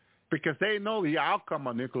 because they know the outcome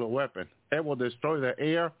of nuclear weapon. It will destroy the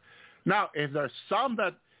air. Now, if there's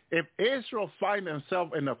if Israel finds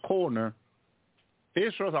themselves in a corner,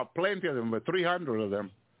 Israel have plenty of them, with 300 of them,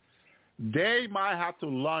 they might have to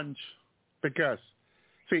launch, because,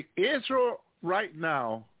 see, Israel right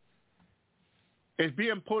now is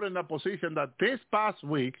being put in a position that this past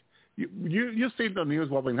week, you've seen the news,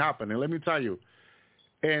 what's been happening. Let me tell you.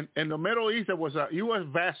 In the Middle East, there was a U.S.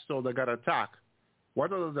 vessel that got attacked.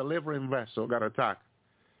 One of the delivering vessels got attacked.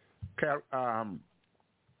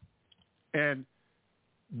 And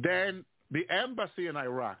then the embassy in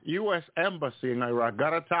Iraq, U.S. embassy in Iraq,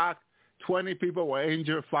 got attacked. 20 people were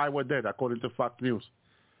injured, 5 were dead, according to Fox News,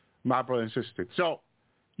 my brother and sister. So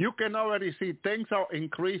you can already see things are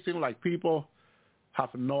increasing like people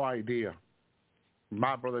have no idea,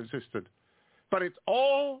 my brother and sister. But it's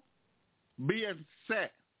all being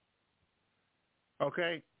set,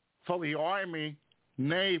 okay, for the Army,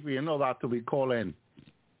 Navy, and all that to be called in.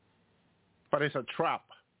 But it's a trap.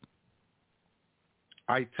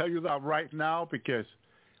 I tell you that right now, because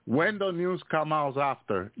when the news comes out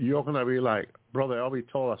after, you're going to be like, Brother Elby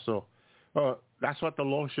told us so. That's what the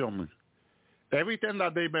Lord showed me. Everything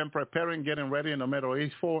that they've been preparing, getting ready in the Middle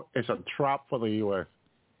East for, is a trap for the U.S.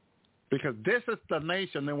 Because this is the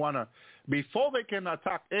nation they want to, before they can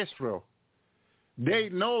attack Israel, they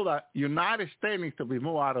know that United States needs to be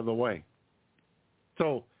moved out of the way.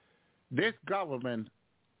 So this government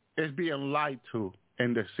is being lied to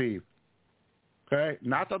and deceived. Okay?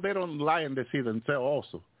 Not that they don't lie and deceive themselves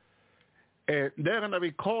also. They're going to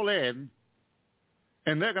be called in,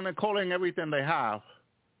 and they're going to call in everything they have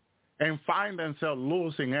and find themselves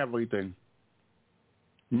losing everything,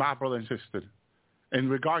 my brother and sister. In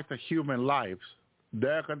regard to human lives,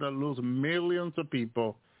 they're going to lose millions of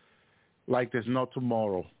people like there's no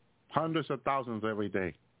tomorrow, hundreds of thousands every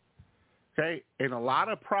day. Okay? And a lot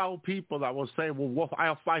of proud people that will say, well,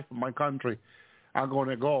 I'll fight for my country, are going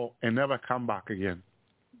to go and never come back again.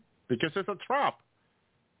 Because it's a trap.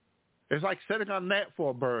 It's like setting a net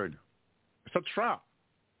for a bird. It's a trap.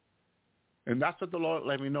 And that's what the Lord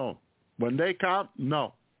let me know. When they come,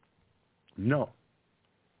 no.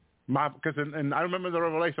 Because and I remember the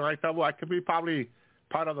revelation. I thought, well, I could be probably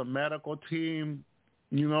part of the medical team,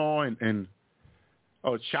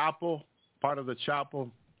 or chapel, part of the chapel.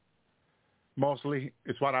 Mostly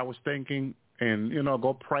is what I was thinking, and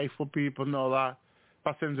go pray for people and all that.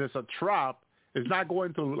 But since it's a trap, it's not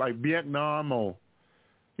going to like Vietnam or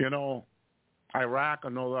Iraq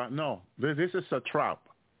and all that. No, this is a trap.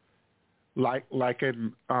 Like it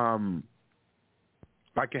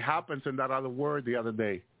happens in that other word the other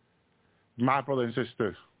day, my brothers and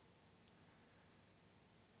sisters.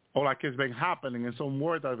 Or like it's been happening in some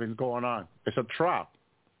word that has been going on. It's a trap,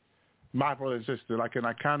 my brothers and sisters. Like in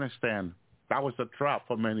Afghanistan, that was a trap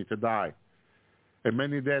for many to die, and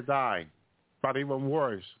many did die. But even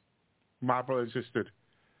worse, my brothers and sisters,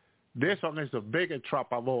 this one is the bigger trap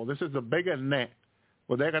of all. This is the bigger net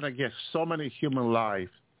where they're going to get so many human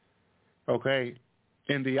lives. Okay?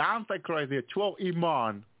 In the Antichrist, the 12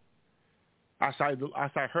 Iman, as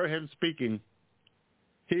I heard him speaking,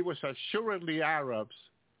 he was assuring the Arabs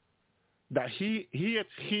that he is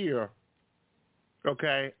here,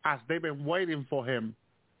 okay, as they've been waiting for him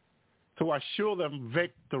to assure them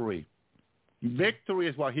victory. Victory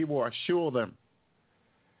is what he will assure them.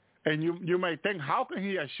 And you may think, how can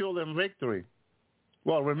he assure them victory?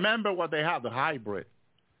 Well, remember what they have, the hybrid.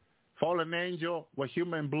 Fallen angel with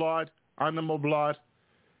human blood, animal blood.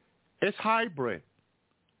 It's hybrid.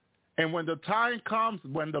 And when the time comes,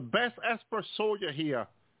 when the best expert soldier here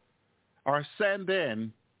are sent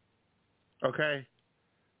in, okay,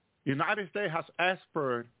 United States has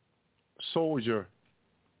expert soldier,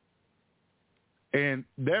 and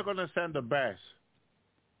they're going to send the best.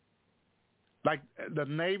 Like the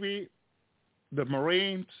Navy, the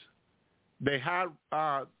Marines, they have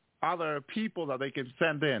other people that they can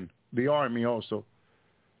send in, the Army also.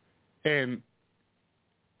 And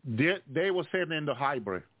they will send in the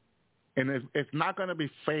hybrid. And it's not going to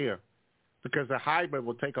be fair because the hybrid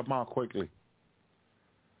will take them out quickly.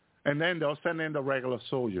 And then they'll send in the regular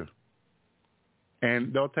soldier.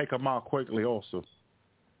 And they'll take them out quickly also.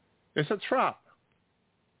 It's a trap.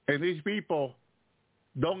 And these people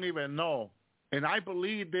don't even know. And I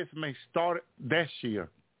believe this may start this year.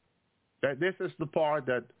 That this is the part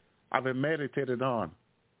that I've been meditated on.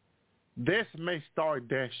 This may start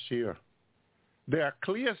this year. There are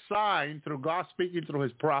clear signs through God speaking through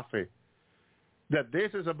his prophet that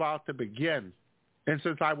this is about to begin. And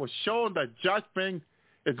since I was shown that judgment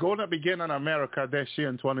is going to begin in America this year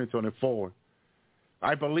in 2024,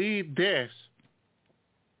 I believe this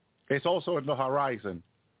is also in the horizon.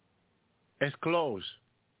 It's close,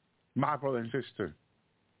 my brother and sister.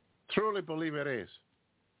 Truly believe it is.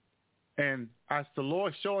 And as the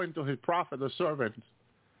Lord showing to his prophet, the servant,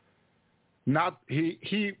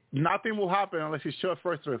 nothing will happen unless he shows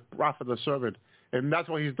first to his prophet, the servant. And that's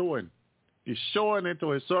what he's doing. He's showing it to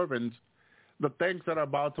his servants the things that are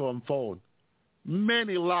about to unfold.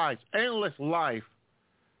 Many lives, endless life,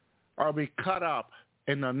 are be cut up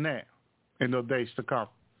in the net in the days to come.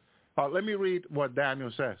 Let me read what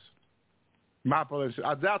Daniel says. My brothers,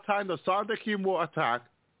 at that time the southern king will attack.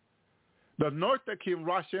 The northern king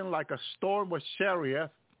rush in like a storm with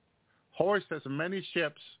chariots, horses, and many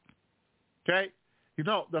ships. Okay? You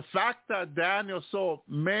know, the fact that Daniel saw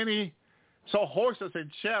horses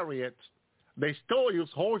and chariots, they still use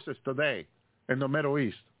horses today in the Middle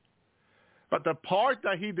East. But the part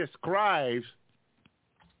that he describes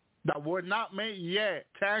that were not made yet,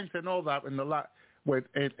 tanks and all that,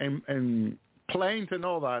 and planes and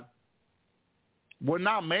all that, were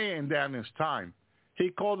not made in Daniel's time. He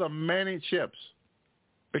called them many ships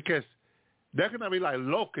because they're going to be like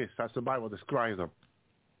locusts, as the Bible describes them.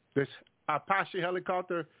 This Apache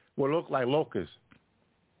helicopter will look like locusts.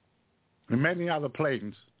 And many other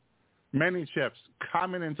planes, many ships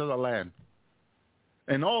coming into the land.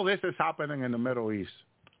 And all this is happening in the Middle East.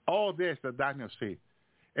 All this that Daniel sees.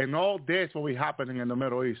 And all this will be happening in the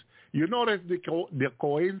Middle East. You notice the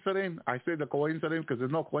coincidence? I say the coincidence because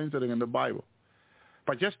there's no coincidence in the Bible.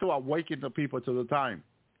 But just to awaken the people to the time.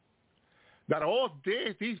 That all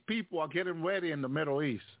this, these people are getting ready in the Middle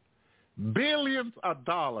East. Billions of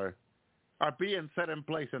dollars are being set in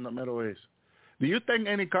place in the Middle East. Do you think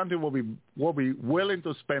any country will be willing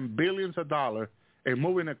to spend billions of dollars in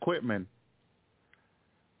moving equipment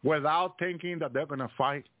without thinking that they're going to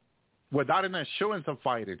fight, without an assurance of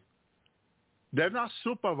fighting? They're not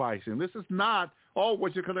supervising. This is not, we're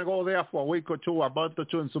just going to go there for a week or two, a month or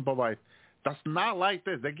two and supervise. That's not like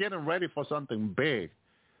this. They're getting ready for something big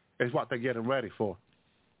is what they're getting ready for.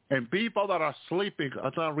 And people that are sleeping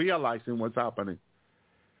are not realizing what's happening.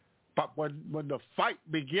 But when the fight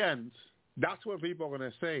begins, that's what people are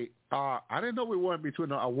going to say. I didn't know we weren't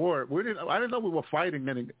between a war. I didn't know we were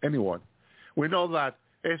fighting anyone. We know that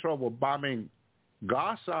Israel was bombing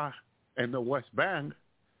Gaza and the West Bank,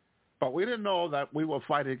 but we didn't know that we were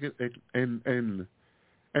fighting in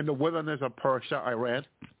the wilderness of Persia, Iran.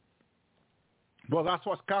 Well, that's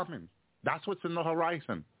what's coming. That's what's in the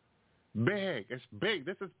horizon. Big. It's big.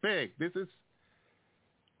 This is big. This is,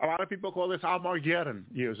 a lot of people call this Armageddon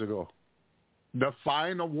years ago. The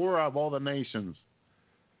final war of all the nations.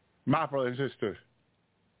 My brother and sister.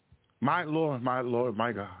 My Lord, my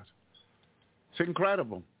God. It's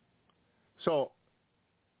incredible. So,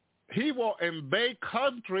 he will invade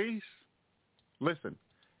countries. Listen,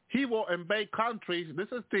 he will invade countries. This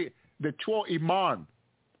is the Chor Iman,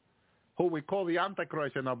 who we call the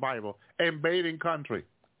Antichrist in the Bible, invading country.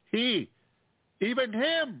 Even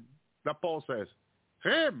him, the Paul says,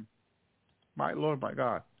 him, my Lord, my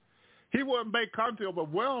God. He will invade country,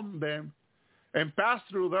 overwhelm them, and pass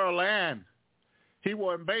through their land. He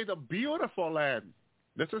will invade a beautiful land.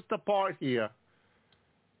 This is the part here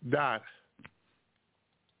that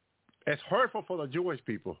is hurtful for the Jewish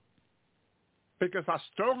people. Because as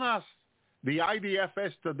strong as the IDF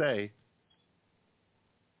is today,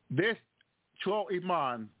 this Chol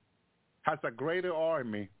Iman has a greater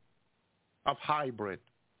army of hybrid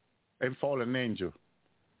and fallen angel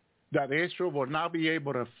that Israel will not be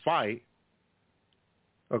able to fight.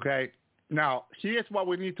 Okay? Now, here's what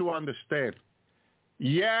we need to understand.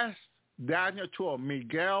 Yes, Daniel 12,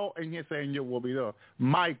 Miguel and his angel will be there.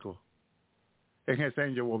 Michael and his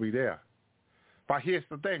angel will be there. But here's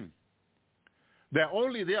the thing. They're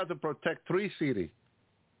only there to protect 3 cities.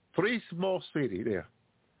 3 small cities there.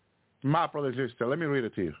 My brother and sister, let me read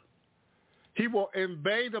it to you. He will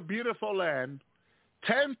invade the beautiful land.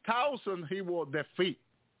 10,000 he will defeat.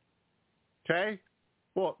 Okay?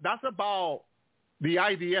 Well, that's about the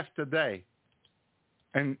IDF today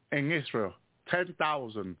in Israel.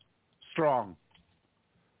 10,000 strong.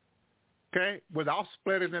 Okay? Without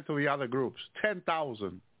splitting into the other groups.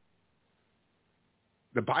 10,000.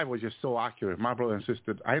 The Bible is just so accurate. My brother and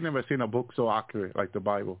sister, I never seen a book so accurate like the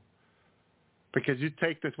Bible. Because you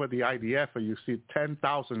take this with the IDF and you see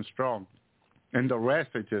 10,000 strong. And the rest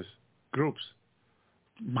are just groups.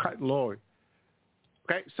 My Lord.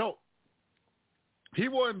 Okay, so he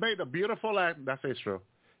will invade the beautiful land, that's Israel.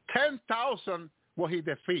 10,000 will he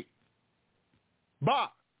defeat.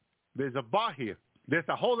 But there's a but here. There's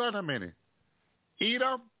a whole other minute.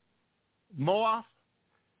 Edom, Moab,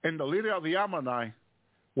 and the leader of the Ammonite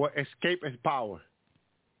will escape his power.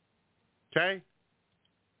 Okay?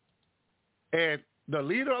 And the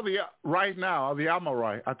leader of the right now of the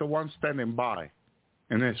Amorite are the ones standing by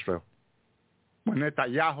in Israel. When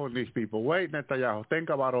Netanyahu and these people, wait, Netanyahu, think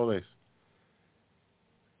about all this.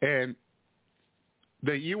 And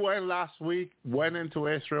the UN last week went into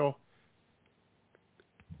Israel,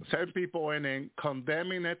 sent people in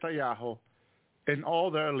condemning Netanyahu and all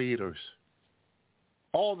their leaders.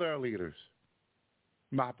 All their leaders,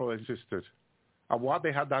 my brothers and sisters, of what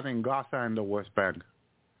they had done in Gaza and the West Bank,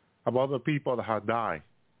 about the people that had died.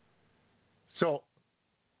 So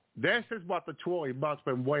this is what the Troy has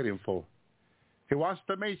been waiting for. He wants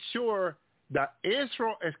to make sure that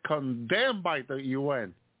Israel is condemned by the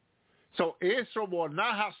UN. So Israel will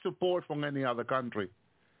not have support from any other country.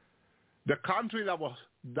 The country that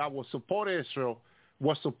will support Israel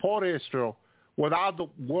will support Israel without the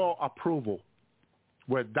world approval.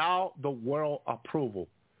 Without the world approval.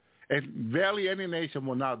 And barely any nation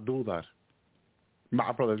will not do that.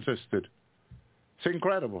 My brother and sister. It's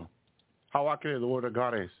incredible how accurate the word of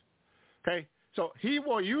God is. Okay? So he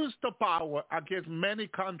will use the power against many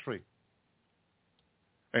countries.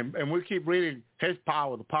 And we keep reading his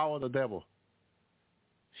power, the power of the devil.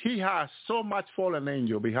 He has so much fallen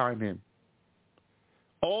angel behind him.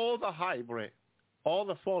 All the hybrid, all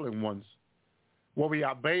the fallen ones will be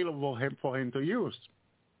available for him to use.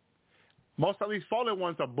 Most of these fallen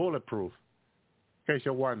ones are bulletproof, in case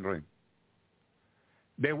you're wondering.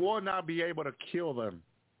 They will not be able to kill them.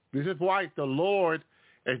 This is why the Lord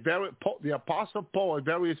is the Apostle Paul is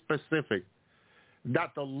very specific,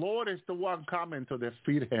 that the Lord is the one coming to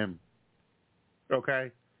defeat him.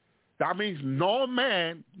 Okay? That means no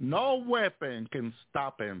man, no weapon can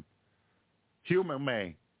stop him. Human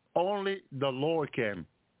may. Only the Lord can.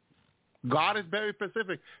 God is very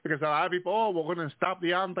specific because a lot of people, we're going to stop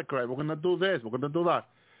the Antichrist. We're going to do this. We're going to do that.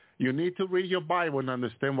 You need to read your Bible and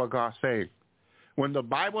understand what God's saying. When the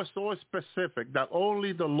Bible is so specific that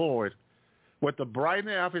only the Lord, with the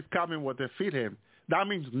brightness of his coming, will defeat him, that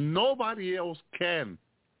means nobody else can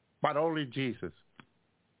but only Jesus.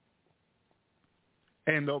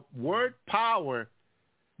 And the word power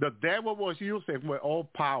the devil was using with all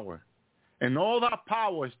power. And all that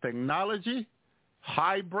power is technology,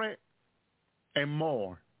 hybrid, and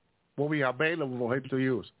more will be available for him to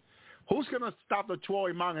use. Who's going to stop the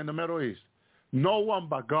Troy man in the Middle East? No one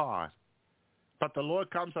but God. But the Lord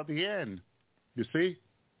comes at the end, you see?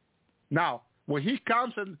 Now, when he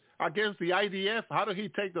comes in against the IDF, how did he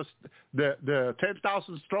take the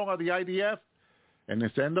 10,000 strong of the IDF? And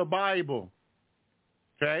it's in the Bible,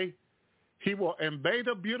 okay? He will invade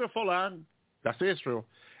a beautiful land, that's Israel,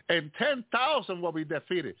 and 10,000 will be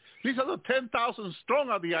defeated. These are the 10,000 strong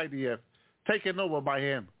of the IDF taken over by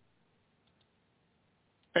him.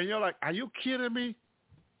 And you're like, are you kidding me?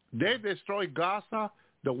 They destroyed Gaza,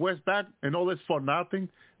 the West Bank, and all this for nothing.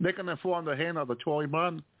 They're going to fall on the hand of the Troy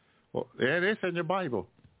man. Well, it is in your Bible.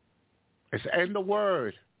 It's in the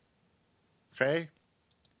Word. Okay?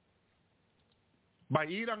 By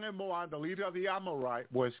Edom and Moab, the leader of the Amorite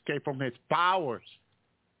will escape from his powers.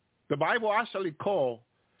 The Bible actually called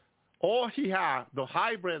all he had, the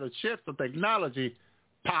hybrid, the ships, the technology,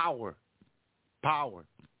 power. Power.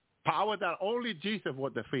 Power that only Jesus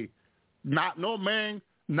would defeat. Not no man,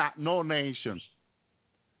 not no nation.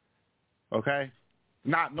 Okay?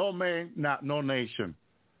 Not no man, not no nation.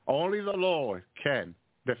 Only the Lord can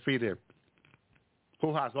defeat him,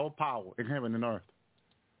 who has all power in heaven and earth,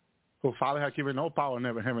 who Father has given all power in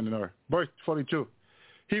heaven and earth. Verse 42.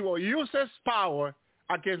 He will use his power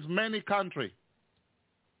against many countries.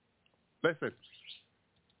 Listen,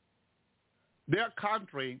 their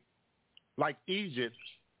country, like Egypt,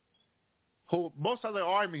 who most of their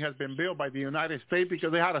army has been built by the United States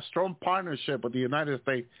because they had a strong partnership with the United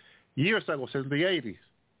States years ago, since the 80s.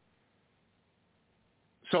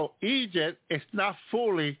 So Egypt is not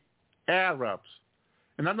fully Arabs.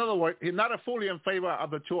 In other words, he's not fully in favor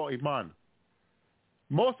of the two Iman.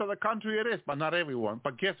 Most of the country it is, but not everyone.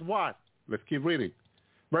 But guess what? Let's keep reading.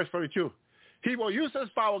 Verse 42. He will use his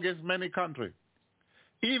power against many countries.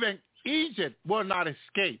 Even Egypt will not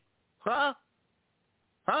escape. Huh?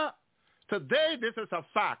 Today, this is a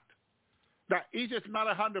fact that Egypt's not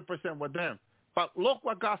 100% with them. But look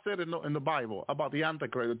what God said in the Bible about the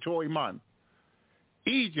Antichrist, the Troy man.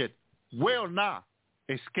 Egypt will not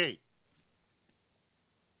escape.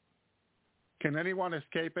 Can anyone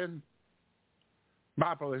escape him?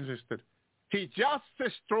 My brother and sister. He just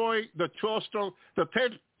destroyed the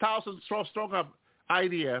 10,000 strong of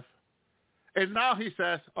IDF. And now he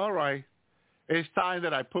says, all right, it's time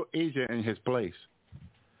that I put Egypt in his place.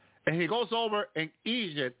 And he goes over, and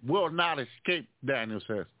Egypt will not escape, Daniel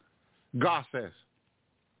says. God says,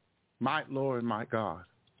 my Lord and my God,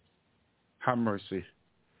 have mercy.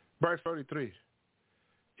 Verse 33.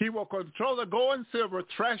 He will control the gold and silver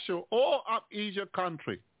treasure all of Egypt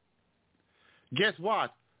country. Guess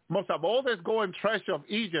what? Most of all this gold and treasure of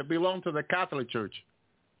Egypt belong to the Catholic Church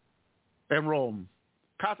in Rome.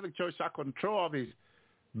 Catholic Church has control of these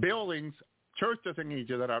buildings, churches in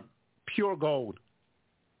Egypt that are pure gold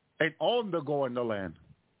and own the gold in the land.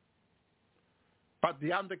 But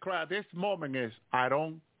the Antichrist at this moment is, I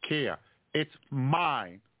don't care. It's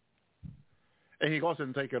mine. And he goes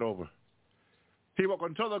and take it over. He will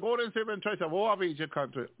control the gold and silver and treasure of all of Egypt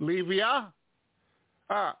country. Libya?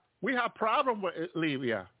 We have problem with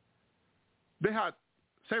Libya. They had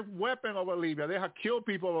sent weapons over Libya. They had killed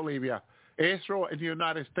people over Libya. Israel and the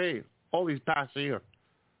United States all these past years.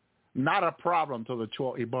 Not a problem to the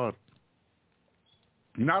Chor Ibad.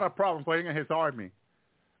 Not a problem for him and his army,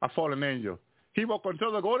 a fallen angel. He will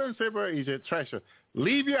control the gold and silver Egypt treasure.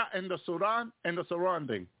 Libya and the Sudan and the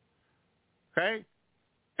surrounding. Okay?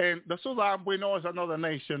 And the Sudan, we know, is another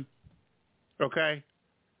nation. Okay?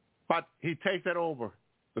 But he takes it over.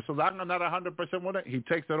 The Sudan are not 100% with it. He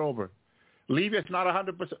takes it over. Libya is not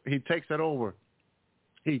 100%. He takes it over.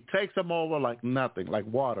 He takes them over like nothing, like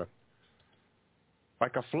water.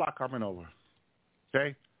 Like a flock coming over.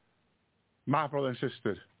 Okay? My brother and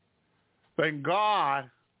sister. Then God,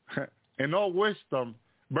 in all wisdom,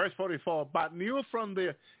 verse 44, but news from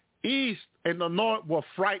the east and the north will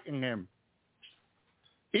frighten him.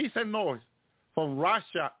 East and north, from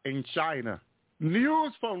Russia and China.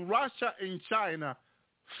 News from Russia and China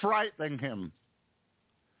frighten him.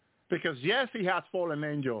 Because yes, he has fallen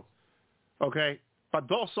angel, okay, but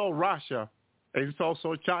also Russia and it's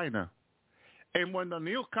also China. And when the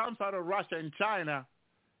news comes out of Russia and China,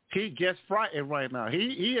 he gets frightened right now.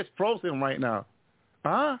 He is frozen right now.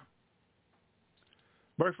 Huh?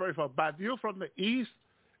 Verse 44, but news from the east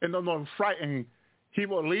and the north frightening, he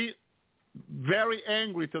will lead very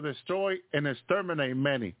angry to destroy and exterminate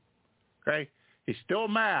many. Okay? He's still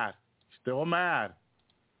mad. Still mad.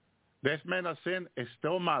 This man of sin is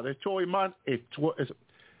still mad. This choice man is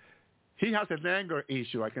He has an anger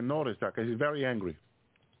issue. I can notice that because he's very angry.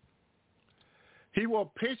 He will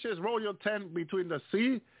pitch his royal tent between the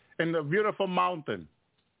sea and the beautiful mountain.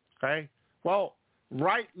 Okay? Well,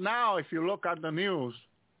 right now, if you look at the news,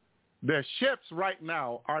 the ships right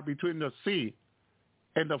now are between the sea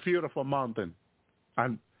and the beautiful mountain.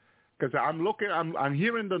 And because I'm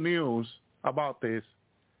hearing the news about this,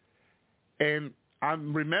 and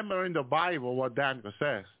I'm remembering the Bible, what Daniel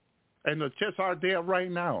says. And the ships are there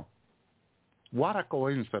right now. What a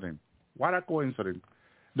coincidence. What a coincidence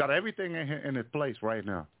that everything in its place right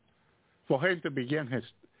now for him to begin his.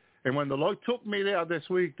 And when the Lord took me there this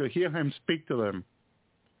week to hear him speak to them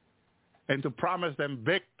and to promise them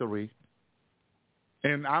victory,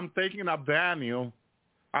 and I'm thinking of Daniel,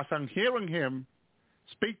 as I'm hearing him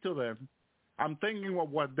speak to them, I'm thinking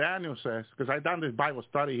of what Daniel says, because I've done this Bible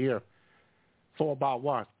study here for about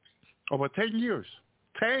what? Over 10 years.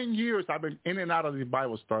 10 years I've been in and out of this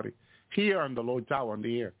Bible study here on the Lord's Tower on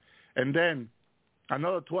the air. And then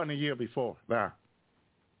another 20 years before that.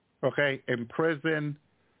 Okay, in prison,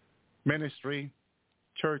 ministry,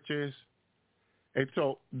 churches. And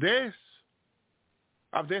so this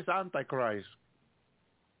Antichrist,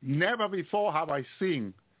 never before have I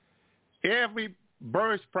seen every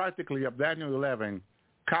verse practically of Daniel 11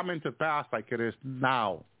 coming to pass like it is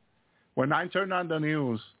now. When I turn on the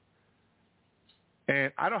news,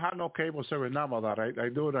 and I don't have no cable service number that I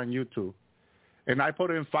do it on YouTube, and I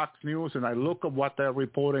put in Fox News and I look at what they're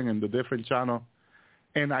reporting in the different channel,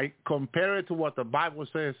 and I compare it to what the Bible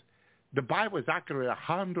says. The Bible is accurate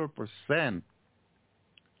 100%.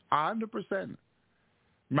 100%.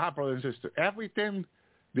 My brother and sister, everything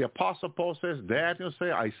the Apostle Paul says, Daniel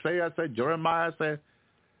said, Isaiah said, Jeremiah said,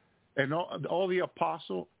 and all the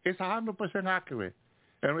apostles, it's 100% accurate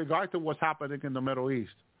in regard to what's happening in the Middle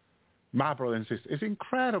East. My brother and sister, it's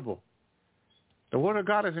incredible. The Word of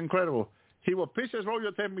God is incredible. He will pitch his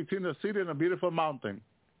royal tent between the city and a beautiful mountain.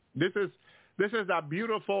 This is that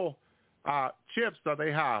beautiful ships that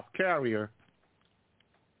they have, carrier,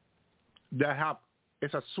 that have,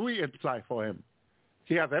 it's a suite inside for him.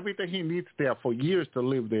 He has everything he needs there for years to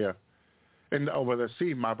live there and over the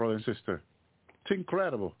sea, my brother and sister. It's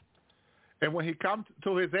incredible. And when he comes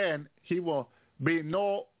to his end, he will be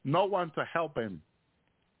no one to help him.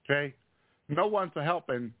 Okay? No one to help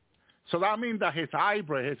him. So that means that his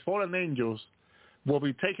hybrid, his fallen angels, will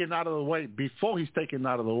be taken out of the way before he's taken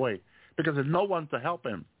out of the way, because there's no one to help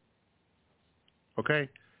him. Okay?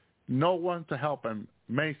 No one to help him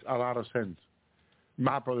makes a lot of sense,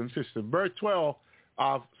 my brother and sister. Verse 12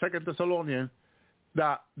 of 2 Thessalonians,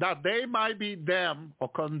 that they might be damned or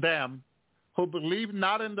condemned who believe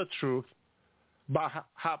not in the truth, but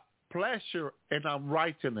have pleasure in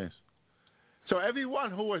unrighteousness. So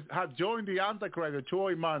everyone who has joined the Antichrist, the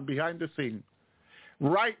Troy man behind the scene,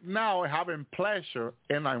 right now having pleasure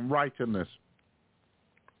in unrighteousness,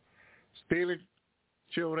 stealing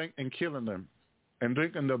children and killing them and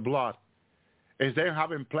drinking their blood, is they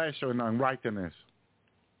having pleasure in unrighteousness.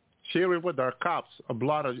 Sharing with their cups of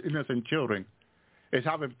blood of innocent children is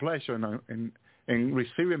having pleasure in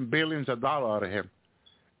receiving billions of dollars out of him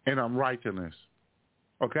in unrighteousness.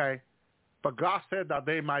 Okay? But God said that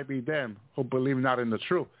they might be them who believe not in the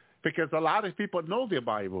truth. Because a lot of people know the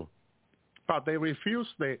Bible, but they refuse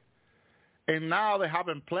it. And now they're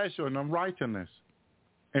having pleasure in unrighteousness.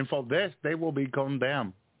 And for this, they will be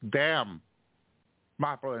condemned. Damn,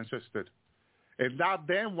 my brother and sister. And that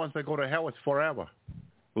damn, once they go to hell, it's forever.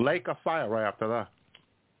 Lake of fire right after that.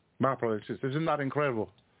 My brother and sister, isn't that incredible?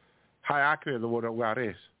 How accurate the Word of God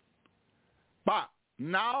is. But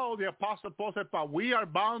now the Apostle Paul said, but we are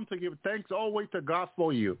bound to give thanks always to God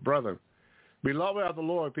for you, brother, beloved of the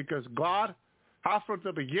Lord, because God has from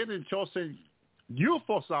the beginning chosen you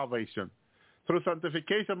for salvation through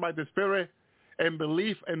sanctification by the Spirit and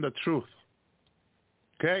belief in the truth.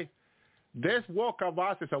 Okay? This walk of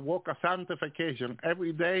us is a walk of sanctification.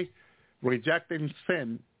 Every day rejecting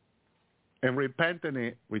sin and repenting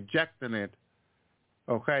it, rejecting it.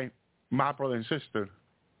 Okay? My brother and sister.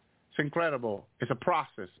 It's incredible. It's a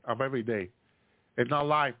process of every day. It's not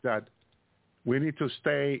life that we need to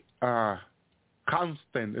stay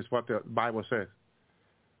constant, is what the Bible says.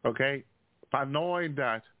 Okay? By knowing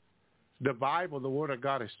that the Bible, the Word of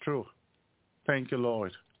God, is true. Thank you,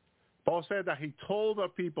 Lord. Paul said that he told the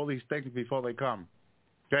people these things before they come.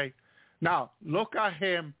 Okay? Now, look at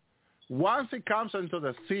him. Once he comes into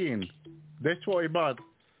the scene, this toy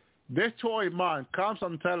man comes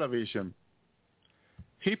on television.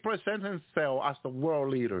 He presents himself as the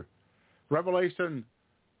world leader. Revelation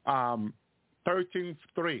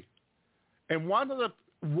 13:3. And one of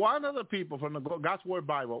the people from the God's Word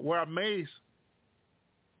Bible were amazed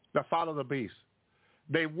that follow the beast.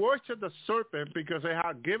 They worship the serpent because they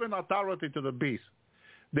have given authority to the beast.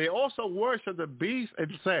 They also worship the beast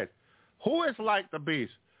and said, who is like the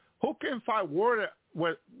beast? Who can fight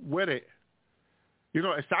with it? You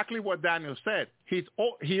know, exactly what Daniel said.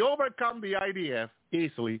 He overcome the IDF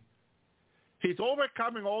easily. He's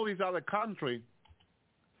overcoming all these other countries.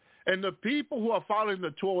 And the people who are following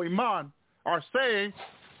the 12 Imam are saying,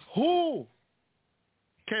 who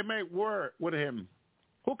can make war with him?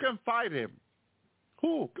 Who can fight him?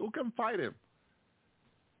 Who can fight him?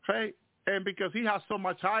 Okay? And because he has so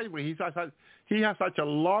much hybrid, he has such a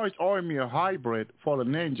large army of hybrid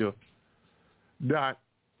fallen angel that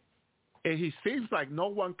he seems like no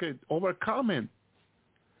one could overcome him,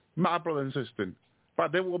 my brother and sister.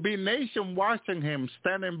 But there will be nations watching him,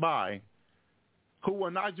 standing by, who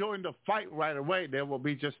will not join the fight right away. They will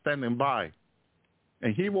be just standing by.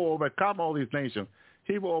 And he will overcome all these nations.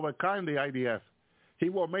 He will overcome the IDF. He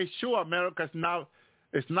will make sure America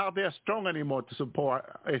is not there strong anymore to support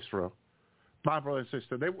Israel. My brother and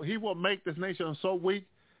sister, he will make this nation so weak.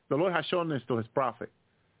 The Lord has shown this to his prophet.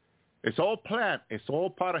 It's all planned. It's all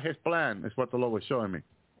part of his plan, is what the Lord was showing me.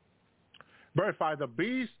 Verse 5, the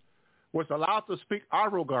beast was allowed to speak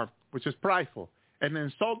arrogant, which is prideful, and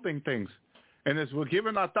insulting things. And it was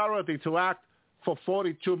given authority to act for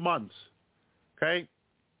 42 months. Okay?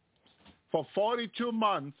 For 42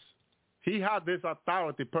 months, he had this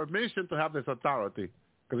authority, permission to have this authority,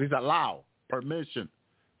 because he's allowed permission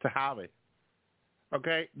to have it.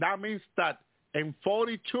 Okay? That means that in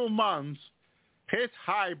 42 months, his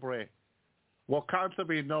hybrid will come to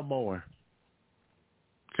be no more.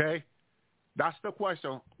 Okay? That's the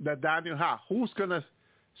question that Daniel has. Who's going to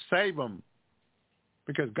save him?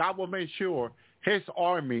 Because God will make sure his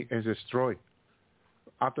army is destroyed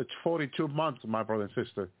after 42 months, my brother and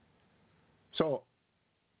sister. So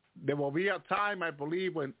there will be a time, I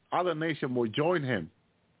believe, when other nations will join him.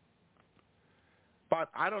 But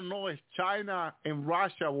I don't know if China and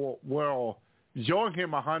Russia will join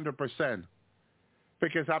him 100%.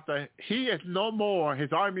 Because after he is no more,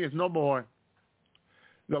 his army is no more,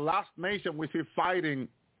 the last nation we see fighting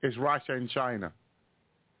is Russia and China.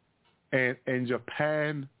 And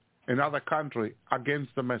Japan and other countries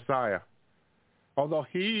against the Messiah. Although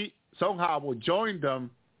he somehow will join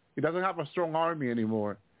them, he doesn't have a strong army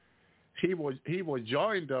anymore. He will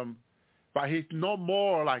join them, but he's no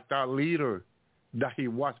more like that leader that he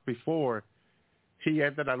was before he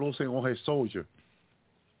ended up losing all his soldiers.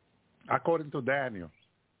 According to Daniel,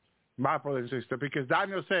 my brother and sister, because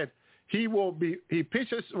Daniel said he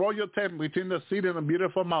pitches royal tent between the city and the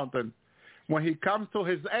beautiful mountain. When he comes to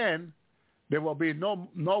his end, there will be no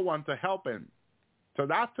one to help him. So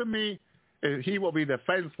that to me, he will be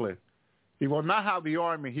defenseless. He will not have the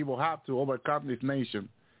army. He will have to overcome this nation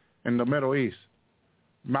in the Middle East.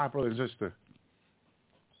 My brother and sister.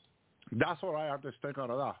 That's what I understand out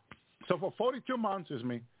of that. So for 42 months,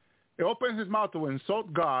 he opens his mouth to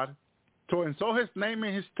insult God, to insult his name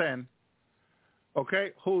in his tent,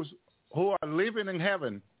 okay, who are living in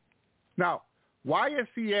heaven. Now, why is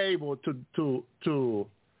he able to do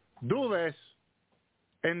this?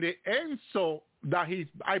 And the insult that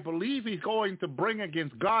I believe he's going to bring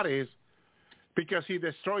against God is because he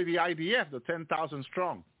destroyed the IDF, the 10,000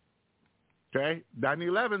 strong. Okay?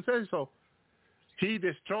 Daniel 11 says so. He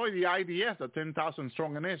destroyed the IDF, the 10,000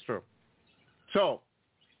 strong in Israel. So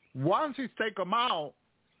once he's taken them out,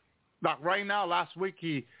 like right now, last week,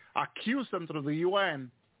 he accused them through the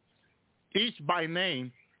UN, each by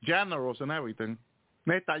name, generals and everything.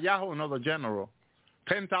 Netanyahu, another general,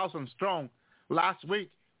 10,000 strong. Last week,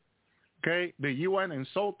 okay, the UN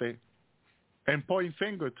insulted and point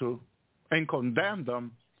finger to and condemned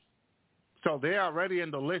them. So they are already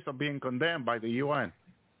in the list of being condemned by the UN,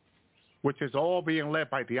 which is all being led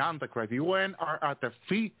by the Antichrist. The UN are at the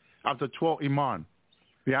feet of the 12 Imam,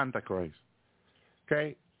 the Antichrist.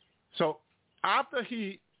 Okay? So after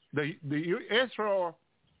the Israel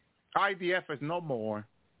IDF is no more,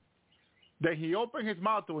 then he opened his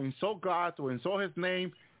mouth to insult God, to insult his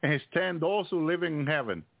name, and his 10, those who live in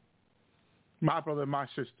heaven. My brother, my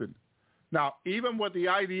sister. Now, even with the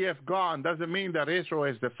IDF gone, doesn't mean that Israel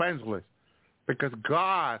is defenseless, because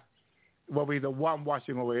God will be the one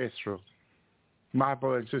watching over Israel. My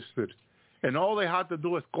brother and sister. And all they have to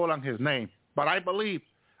do is call on his name. But I believe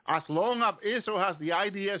as long as Israel has the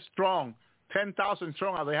IDF strong, 10,000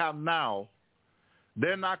 strong as they have now,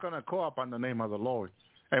 they're not going to call upon the name of the Lord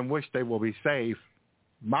and wish they will be saved,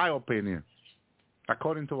 my opinion,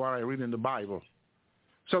 according to what I read in the Bible.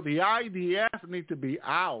 So the IDF need to be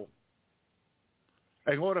out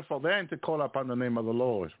in order for them to call upon the name of the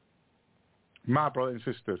Lord, my brother and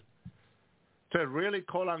sister. to really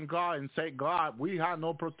call on God and say, God, we have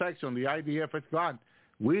no protection. The IDF is gone.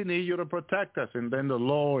 We need you to protect us. And then the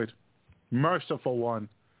Lord, merciful one,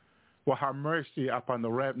 will have mercy upon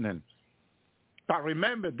the remnant. But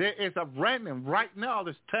remember, there is a remnant right now.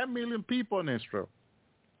 There's 10 million people in Israel.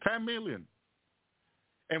 10 million.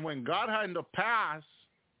 And when God had in the past,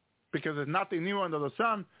 because there's nothing new under the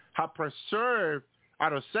sun, had preserved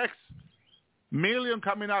out of 6 million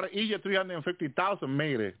coming out of Egypt, 350,000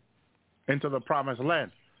 made it into the promised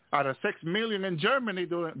land. Out of 6 million in Germany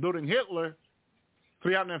during Hitler,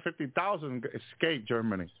 350,000 escaped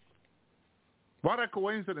Germany. What a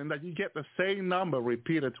coincidence that you get the same number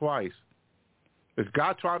repeated twice. Is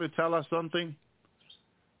God trying to tell us something?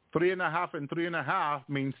 3.5 and 3.5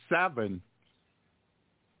 means 7.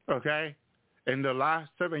 Okay? In the last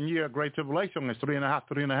 7 year Great Tribulation is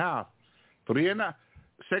 3.5, 3.5.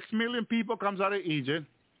 6 million people comes out of Egypt.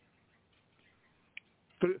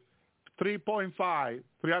 3.5,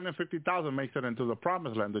 350,000 makes it into the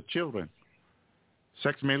promised land, the children.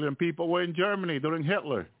 6 million people were in Germany during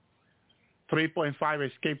Hitler.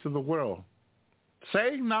 3.5 escaped to the world.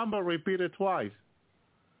 Same number repeated twice.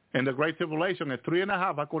 And the Great Tribulation is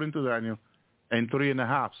 3.5, according to Daniel, and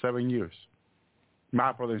 3.5, 7 years.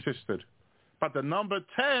 My brother and sister. But the number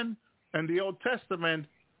 10 in the Old Testament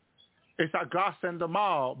is that God sent them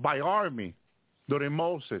out by army during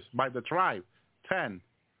Moses, by the tribe, 10.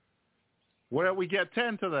 Where do we get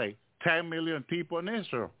 10 today? 10 million people in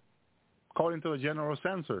Israel, according to the General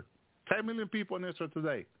Census. 10 million people in Israel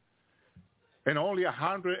today. And only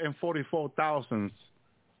 144,000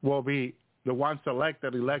 will be the ones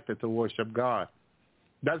elected to worship God.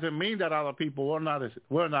 Doesn't mean that other people will not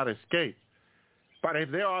escape. But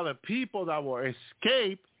if there are the people that will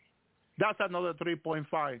escape, that's another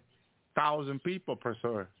 3.5 thousand people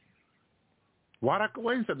preserved. What a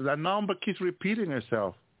coincidence. That number keeps repeating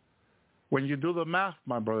itself. When you do the math,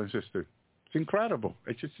 my brother and sister, it's incredible.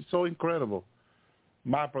 It's just so incredible.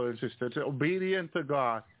 My brother and sister, it's obedient to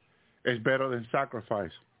God is better than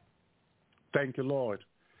sacrifice. Thank you, Lord.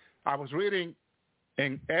 I was reading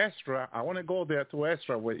in Ezra. I want to go there to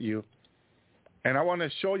Ezra with you. And I want to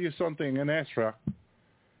show you something in Ezra.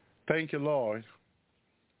 Thank you, Lord.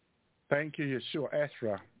 Thank you, Yeshua.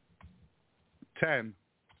 Ezra 10.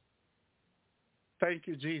 Thank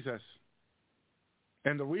you, Jesus.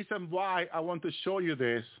 And the reason why I want to show you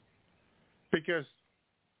this, because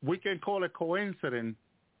we can call it coincidence,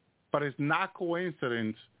 but it's not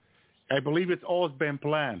coincidence. I believe it's always been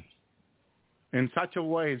planned in such a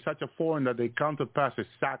way, in such a form that they come to pass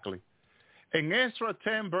exactly. In Ezra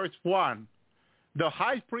 10, verse 1, the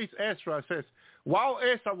high priest Ezra says, while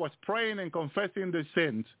Ezra was praying and confessing the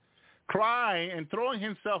sins, crying and throwing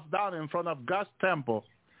himself down in front of God's temple,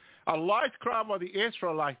 a large crowd of the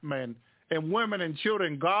Israelite men and women and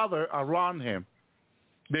children gathered around him.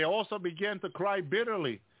 They also began to cry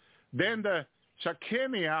bitterly. Then the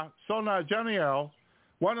Shechaniah, son of Janiel,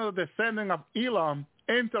 one of the descendants of Elam,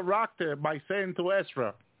 interrupted by saying to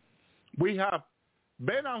Ezra, we have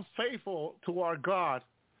been unfaithful to our God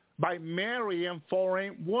by marrying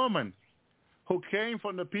foreign women who came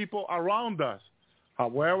from the people around us.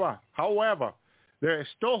 However, there is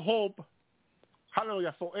still hope,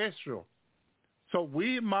 hallelujah, for Israel. So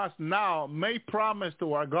we must now make promise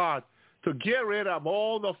to our God to get rid of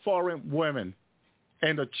all the foreign women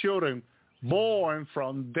and the children born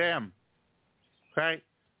from them. Okay?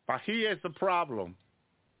 But here's the problem.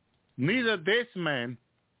 Neither this man,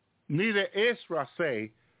 neither Israel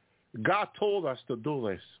say, God told us to do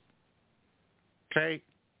this. Okay?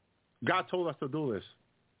 God told us to do this.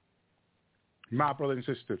 My brother and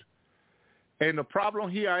sister. And the problem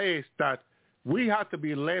here is that we have to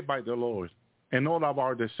be led by the Lord in all of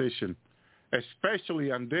our decisions,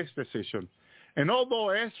 especially on this decision. And although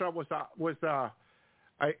Ezra was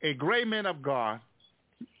a great man of God,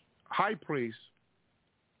 high priest,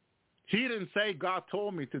 he didn't say, God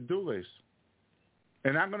told me to do this.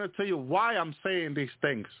 And I'm going to tell you why I'm saying these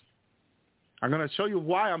things. I'm going to show you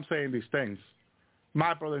why I'm saying these things,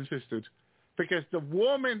 my brothers and sisters. Because the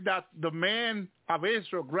woman that the man of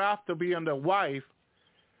Israel grabbed to be their wife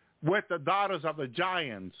with the daughters of the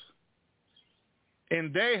giants,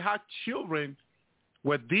 and they had children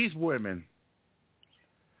with these women.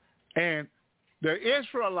 And the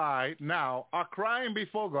Israelites now are crying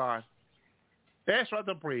before God, Ezra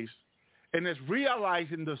the priest, and is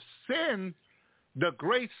realizing the sin, the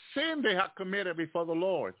great sin they had committed before the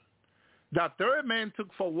Lord. That their men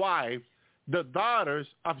took for wife the daughters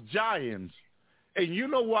of giants. And you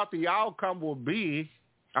know what the outcome will be,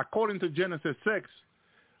 according to Genesis 6,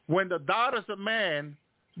 when the daughters of man,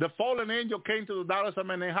 the fallen angel came to the daughters of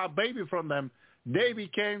men and had a baby from them, they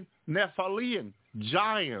became Nephilim,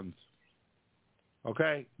 giants.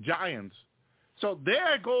 Okay, giants. So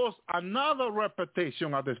there goes another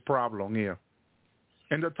repetition of this problem here.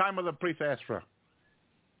 In the time of the priest Ezra,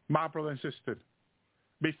 my brother and sister,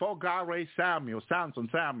 before God raised Samson,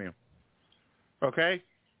 okay,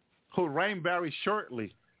 who reigned very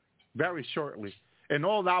shortly. And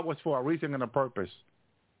all that was for a reason and a purpose.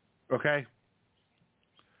 Okay?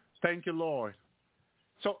 Thank you, Lord.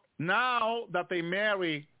 So now that they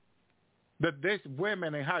marry these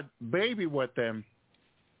women and had baby with them,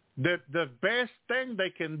 the best thing they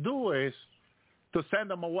can do is to send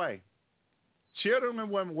them away. Children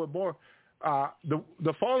and women were born,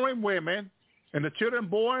 the foreign women and the children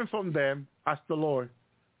born from them, as the Lord,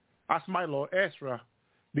 as my Lord, Ezra.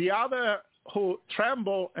 The other who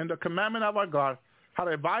tremble in the commandment of our God had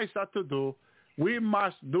advised us to do, we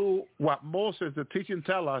must do what Moses, the teaching,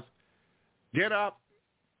 tell us, get up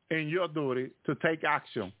in your duty to take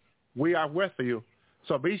action. We are with you,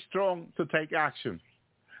 so be strong to take action.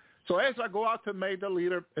 So Ezra go out to make the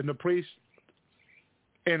leader and the priest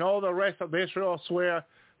and all the rest of Israel swear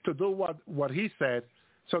to do what he said.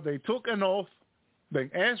 So they took an oath. Then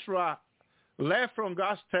Ezra left from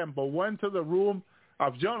God's temple, went to the room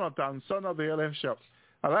of Jonathan, son of the Elisha.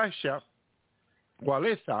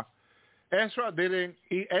 Ezra didn't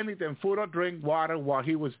eat anything, food or drink, water, while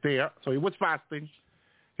he was there. So he was fasting.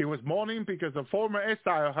 He was mourning because the former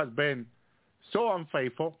exile has been so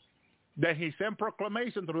unfaithful. Then he sent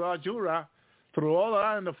proclamation throughout Judah, through all the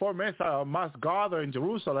land, the former exile must gather in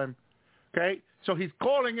Jerusalem. Okay? So he's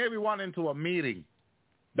calling everyone into a meeting.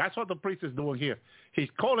 That's what the priest is doing here. He's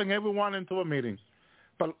calling everyone into a meeting.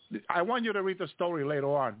 But I want you to read the story later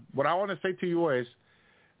on. What I want to say to you is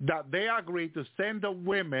that they agreed to send the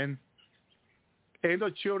women and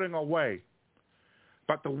the children away.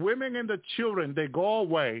 But the women and the children, they go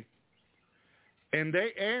away, and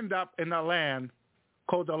they end up in a land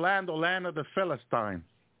called the land of the Philistine.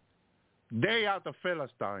 They are the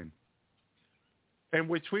Philistine, in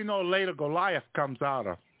which we know later Goliath comes out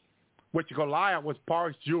of, which Goliath was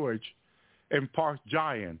part Jewish and part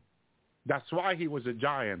giant. That's why he was a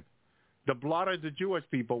giant. The blood of the Jewish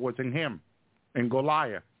people was in him, in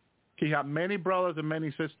Goliath. He had many brothers and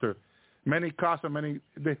many sisters, many cousins,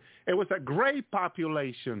 it was a great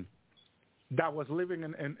population that was living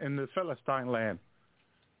in the Philistine land.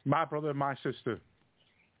 My brother and my sister.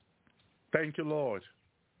 Thank you, Lord.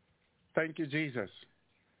 Thank you, Jesus.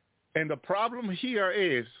 And the problem here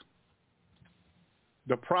is,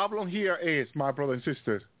 my brother and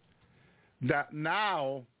sister, that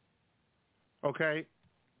now, okay,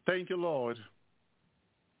 thank you, Lord.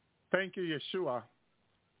 Thank you, Yeshua.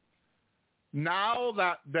 Now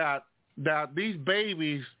that these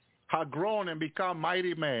babies have grown and become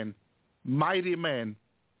mighty men,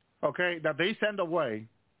 okay, that they send away,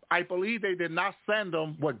 I believe they did not send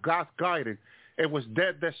them with God's guidance. It was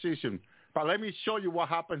their decision. But let me show you what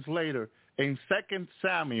happens later in 2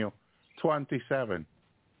 Samuel 27.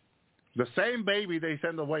 The same baby they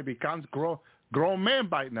send away becomes grown men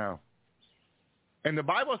by now. And the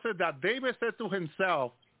Bible said that David said to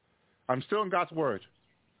himself, I'm still in God's word.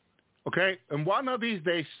 Okay? And one of these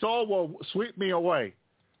days, Saul will sweep me away.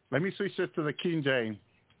 Let me switch this to the King James.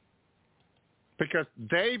 Because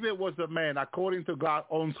David was a man according to God's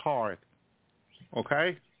own heart.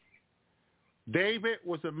 Okay? David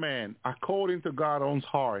was a man according to God's own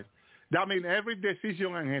heart. That means every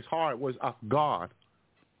decision in his heart was of God.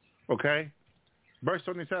 Okay? Verse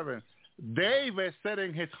 27. David said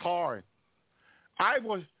in his heart, I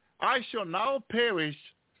shall now perish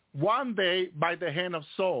one day by the hand of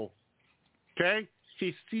Saul. Okay?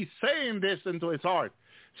 He's saying this into his heart.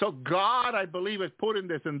 So God, I believe, is putting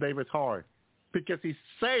this in David's heart. Because he's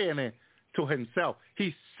saying it to himself.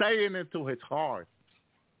 He's saying it to his heart.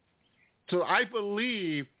 So I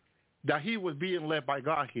believe that he was being led by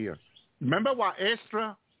God here. Remember what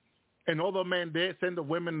Ezra and all the men did, send the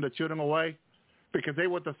women and the children away? Because they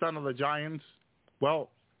were the son of the giants.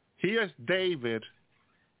 Well, here's David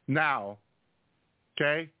now.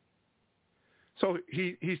 Okay? So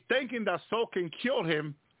he's thinking that Saul can kill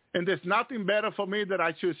him, and there's nothing better for me that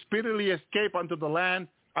I should speedily escape unto the land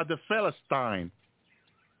of the Philistine.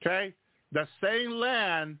 Okay? The same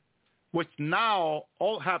land which now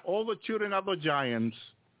have all the children of the giants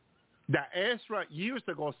that Ezra years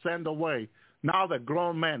ago sent away. Now the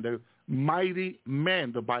grown men, the mighty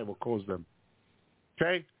men, the Bible calls them.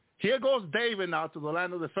 Okay? Here goes David now to the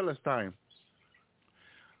land of the Philistine.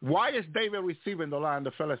 Why is David receiving the land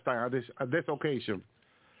of the Philistine at this occasion?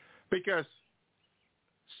 Because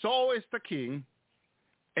Saul is the king,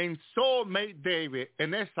 and Saul made David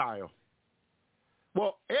an exile.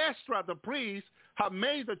 Well, Ezra, the priest, had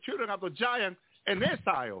made the children of the giant an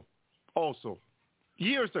exile also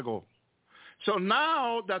years ago. So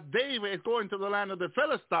now that David is going to the land of the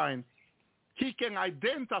Philistines, he can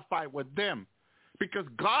identify with them because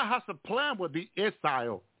God has a plan with the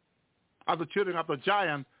exile of the children of the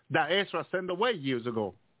giant that Ezra sent away years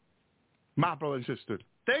ago. My brother and sister.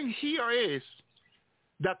 Thing here is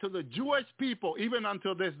that to the Jewish people, even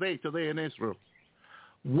until this day, today in Israel,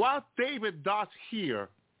 what David does here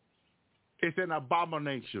is an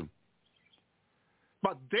abomination.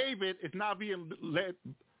 But David is not being led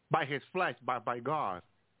by his flesh, but by God.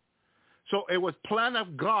 So it was plan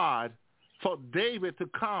of God for David to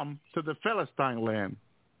come to the Philistine land.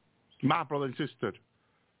 My brother and sister,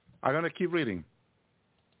 I'm going to keep reading.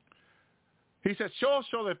 He said, so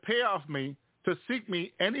shall they pay of me to seek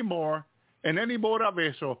me any more in any border of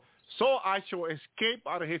Israel, so I shall escape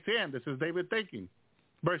out of his hand. This is David thinking.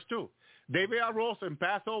 Verse 2, David arose and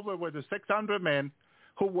passed over with the 600 men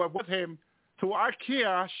who were with him to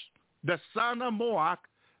Achish, the son of Moach,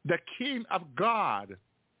 the king of God.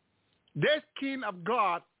 This king of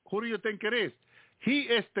God, who do you think it is? He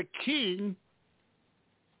is the king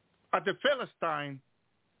of the Philistine,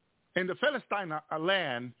 in the Philistine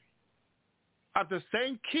land, of the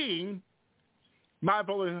same king, my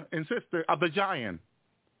brother and sister, of the giant.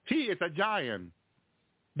 He is a giant.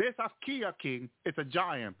 This Achish king is a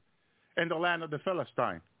giant in the land of the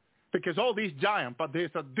Philistine. Because all these giants, but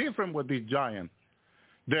there's a difference with these giants.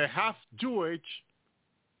 They're half Jewish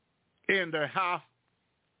and they're half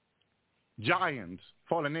giants,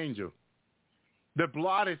 fallen angel. The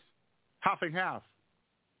blood is half and half.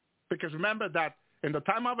 Because remember that in the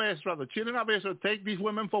time of Ezra, the children of Israel take these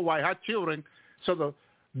women for wife, had children, so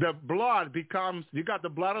the blood becomes, you got the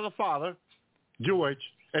blood of the father, Jewish,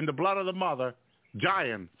 and the blood of the mother,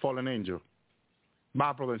 giant, fallen angel.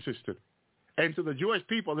 My brother and sister. And to the Jewish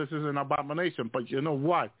people, this is an abomination. But you know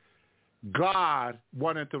what? God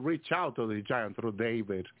wanted to reach out to the giant through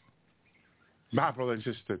David. My brother and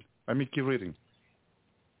sister. Let me keep reading.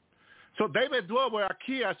 So David dwelt with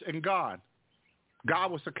Achish and God.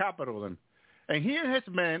 God was the capital of them. And he and his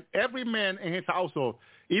men, every man in his household,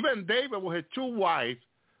 even David with his two wives,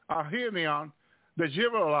 Ahinoam, the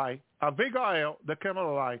Jezreelite, Abigail, the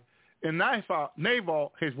Carmelite, and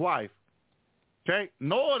Nabal, his wife. Okay,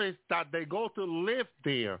 notice that they go to live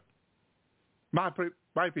there. My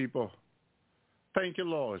people, thank you,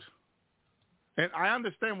 Lord. And I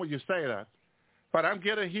understand what you say that, but I'm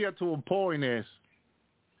getting here to a point is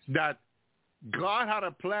that God had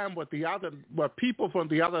a plan with people from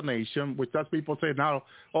the other nation, which that's people say now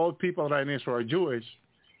all people that are in Israel are Jewish,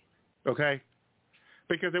 okay?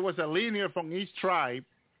 Because there was a lineage from each tribe.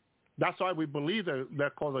 That's why we believe they're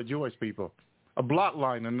called the Jewish people, a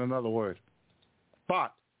bloodline in another word.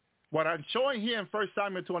 But what I'm showing here in 1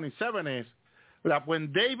 Samuel 27 is that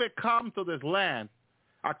when David comes to this land,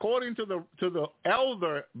 according to the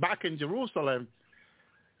elder back in Jerusalem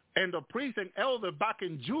and the priest and elder back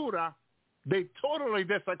in Judah, they totally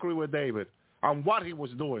disagree with David on what he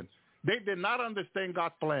was doing. They did not understand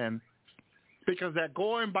God's plan because they're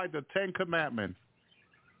going by the Ten Commandments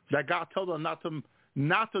that God told them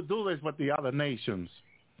not to do this with the other nations.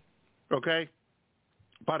 Okay?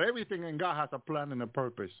 But everything in God has a plan and a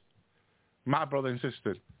purpose, my brother and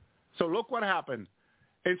sister. So look what happened.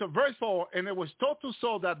 And so verse 4, and it was told to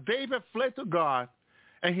Saul that David fled to God,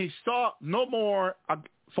 and he saw no more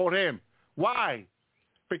for him. Why?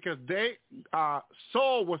 Because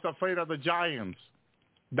Saul was afraid of the giants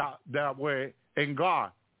that were in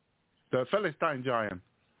God, the Philistine giant,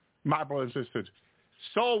 my brother and sister.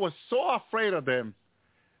 Saul was so afraid of them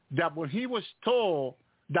that when he was told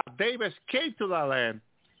that David escaped to that land,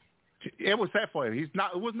 it was set for him. He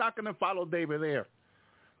was not going to follow David there,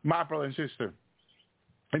 my brother and sister.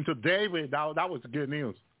 And to David, that was good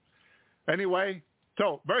news. Anyway,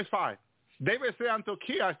 so verse 5. David said unto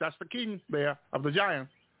Achish, that's the king there of the giant,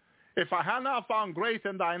 if I have not found grace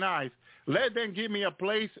in thine eyes, let them give me a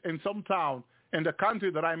place in some town in the country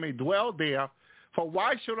that I may dwell there. For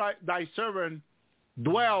why should thy servant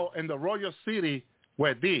dwell in the royal city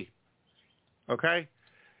with thee? Okay?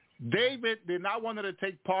 David did not want to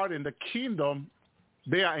take part in the kingdom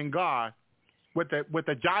there in God with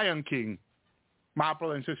the giant king, my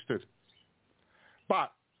brother and sister.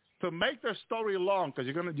 But to make the story long, because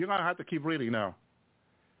you're gonna have to keep reading now.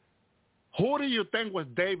 Who do you think was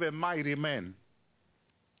David's mighty men,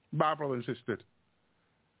 my brother and sister?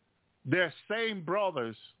 They're same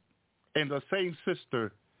brothers and the same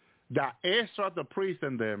sister that Ezra the priest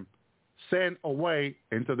and them sent away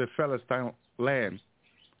into the Philistine land.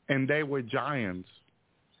 And they were giants.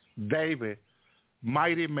 David,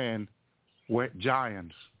 mighty men, with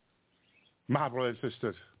giants. My brothers and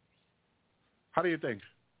sisters, how do you think?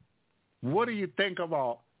 What do you think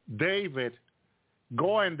about David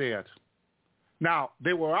going there? Now,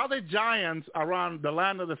 there were other giants around the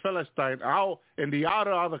land of the Philistines, out in the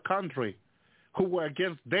other country, who were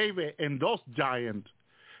against David and those giants,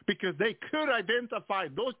 because they could identify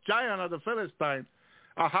those giants of the Philistines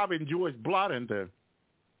are having Jewish blood in them,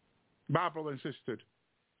 my brothers and sisters.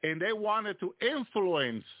 And they wanted to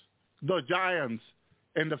influence the giants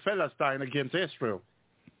in the Philistines against Israel,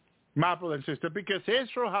 my brothers and sisters, because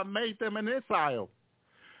Israel had made them an exile.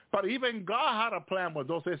 But even God had a plan with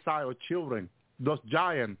those exiled children, those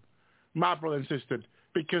giants, my brothers and sisters,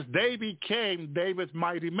 because they became David's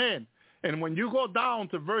mighty men. And when you go down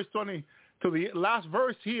to verse 20, to the last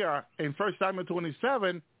verse here in 1 Samuel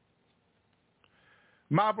 27,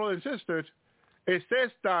 my brothers and sisters, it says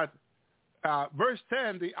that verse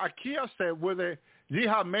 10, the Achiah said, whether ye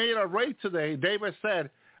have made a raid today, David said,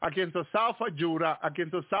 against the south of Judah,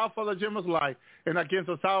 against the south of the Jebusite, and against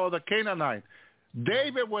the south of the Canaanite.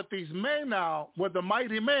 David, with these men now, with the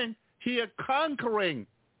mighty men, he is conquering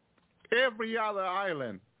every other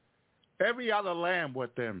island, every other land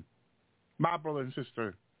with them, my brother and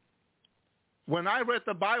sister. When I read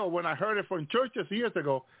the Bible, when I heard it from churches years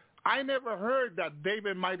ago, I never heard that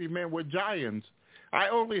David mighty men were giants. I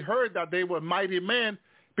only heard that they were mighty men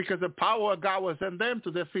because the power of God was in them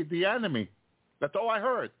to defeat the enemy. That's all I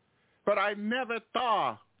heard. But I never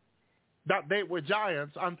thought that they were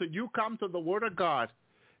giants until you come to the Word of God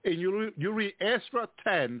and you read Ezra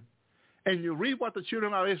 10 and you read what the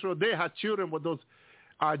children of Israel, they had children with those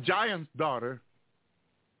giants' daughter.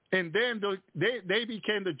 And then they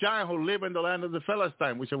became the giant who lived in the land of the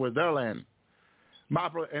Philistines, which was their land.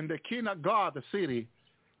 And the king of God, the city,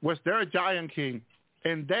 was their giant king.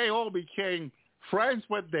 And they all became friends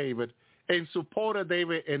with David and supported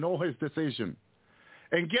David in all his decisions.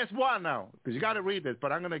 And guess what now? Because you got to read this,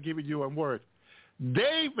 but I'm going to give you a word.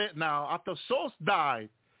 David now, after Saul died,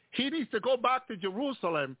 he needs to go back to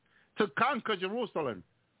Jerusalem to conquer Jerusalem.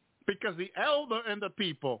 Because the elder and the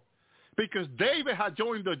people, because David had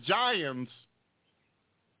joined the giants,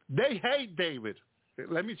 they hate David.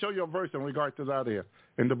 Let me show you a verse in regard to that here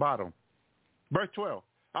in the bottom. Verse 12.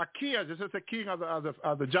 Achiah, this is the king of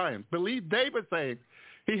the giants, believed David, saying,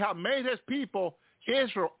 he had made his people,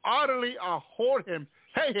 Israel, utterly abhor him,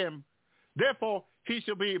 hate him, therefore he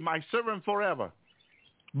shall be my servant forever.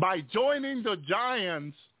 By joining the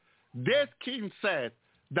giants, this king said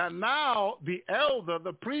that now the elder,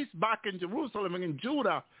 the priest back in Jerusalem and in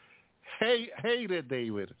Judah, hated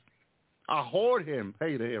David, abhorred him,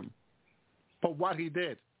 hated him for what he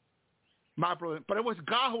did. My brother, but it was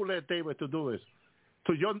God who led David to do this,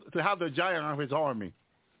 to have the giant of his army.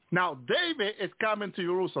 Now David is coming to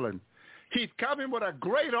Jerusalem. He's coming with a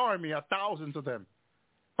great army, thousands of them.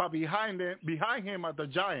 But behind him are the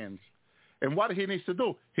giants. And what he needs to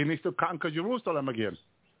do? He needs to conquer Jerusalem again.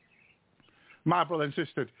 My brothers and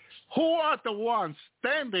sisters, who are the ones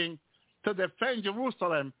standing to defend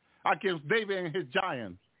Jerusalem against David and his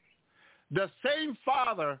giants? The same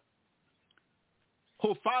father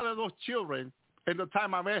who fathered those children in the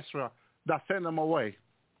time of Ezra that sent them away.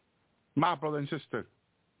 My brothers and sisters,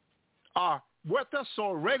 are with the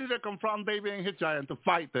sword ready to confront David and his giant to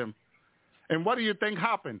fight them. And what do you think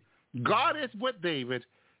happened? God is with David.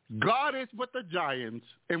 God is with the giants.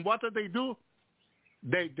 And what do?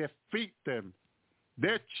 They defeat them.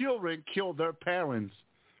 Their children kill their parents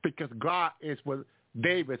because God is with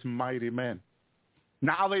David's mighty men.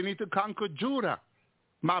 Now they need to conquer Judah.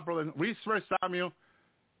 My brother, read 1 Samuel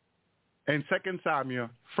and 2 Samuel,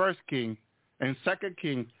 1 King and 2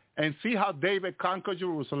 King, and see how David conquered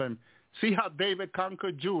Jerusalem. See how David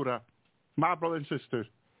conquered Judah, my brothers and sisters,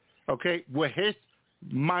 okay, with his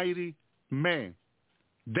mighty men.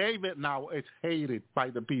 David now is hated by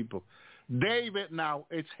the people. David now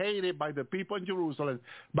is hated by the people in Jerusalem,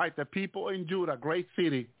 by the people in Judah, great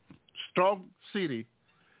city, strong city,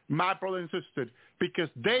 my brothers and sisters, because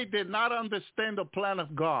they did not understand the plan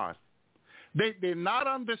of God. They did not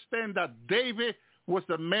understand that David was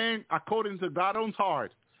the man according to God's own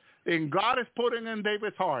heart. And God is putting in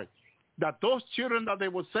David's heart that those children that they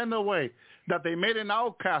would send away, that they made an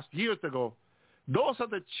outcast years ago, those are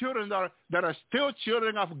the children that are still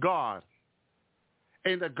children of God.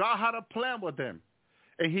 And that God had a plan with them.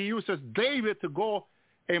 And he uses David to go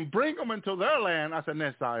and bring them into their land as an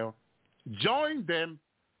exile, join them,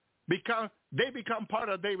 because they become part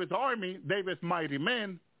of David's army, David's mighty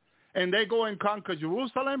men, and they go and conquer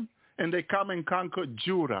Jerusalem, and they come and conquer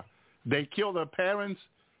Judah. They kill their parents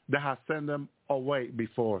that have sent them away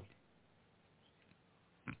before.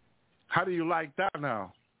 How do you like that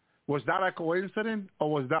now? Was that a coincidence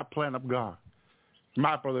or was that plan of God?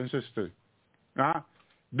 My brother and sister.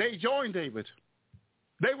 They joined David.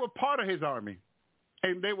 They were part of his army,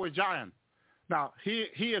 and they were giants. Now, he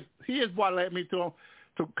is what led me to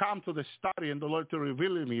come to the study and the Lord to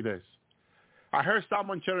reveal me this. I heard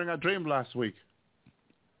someone sharing a dream last week.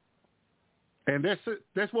 And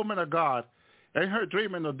this woman of God, in her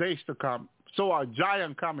dream in the days to come, saw a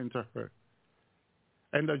giant coming to her.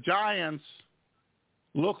 And the giants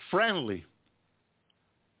looked friendly.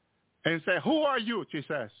 And said, "Who are you?" she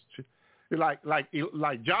says. Like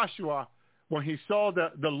Joshua, when he saw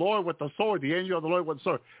the Lord with the sword, the angel of the Lord with the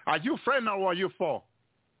sword. Are you friend or are you foe?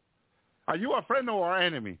 Are you a friend or an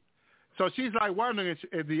enemy? So she's like wondering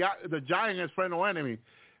if the giant is friend or enemy.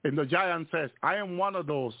 And the giant says, "I am one of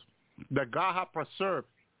those that God has preserved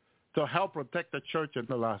to help protect the church in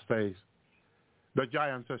the last days." The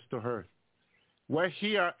giant says to her, "We're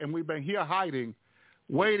here and we've been here hiding,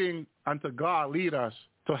 waiting until God lead us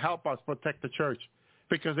to help us protect the church.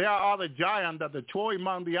 Because there are other giants that the choice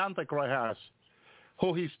man, the Antichrist, has,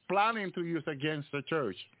 who he's planning to use against the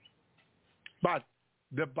church. But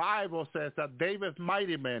the Bible says that David's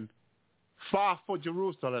mighty men fought for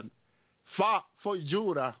Jerusalem, fought for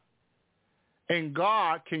Judah, and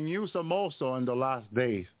God can use them also in the last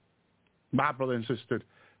days." My brother and sister,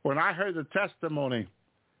 when I heard the testimony,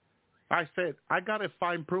 I said, I got to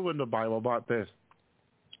find proof in the Bible about this.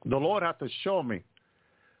 The Lord had to show me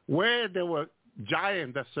where there were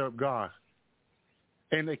giants that served God.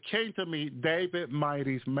 And it came to me, David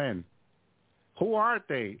Mighty's men. Who are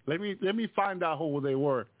they? Let me find out who they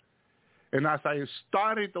were. And as I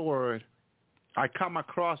studied the word, I come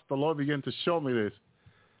across, the Lord began to show me this.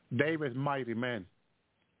 David's mighty men.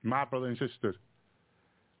 My brother and sister.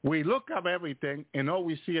 We look at everything and all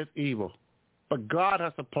we see is evil. But God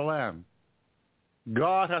has a plan.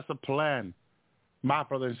 God has a plan. My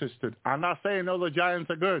brother and sister. I'm not saying all the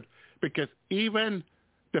giants are good, because even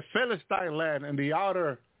the Philistine land and the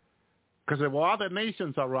outer, because there were other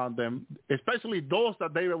nations around them, especially those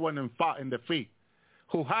that David went and fought and defeat,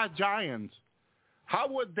 who had giants. How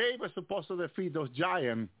was David supposed to defeat those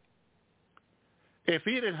giants if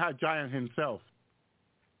he didn't have giants himself?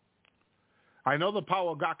 I know the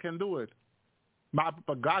power of God can do it,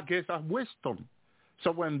 but God gives us wisdom.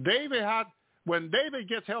 So when David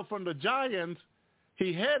gets help from the giants,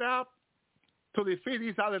 he head up to defeat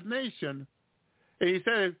these other nations. And he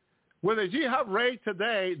said, "Whether ye have raid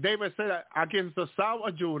today," David said, "against the south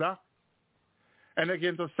of Judah, and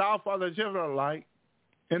against the south of the Israelite,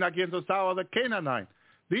 and against the south of the Canaanite."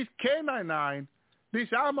 These Canaanite,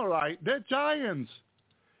 these Amorite, they're giants.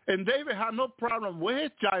 And David had no problem with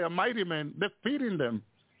his giant mighty men defeating them.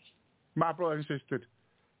 My brother and sister,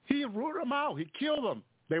 he rooted them out. He killed them.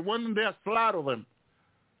 They went in there, slaughtered them.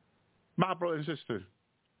 My brother and sister,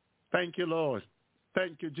 thank you, Lord.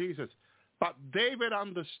 Thank you, Jesus. But David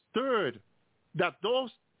understood that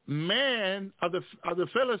those men of the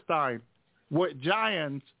Philistines were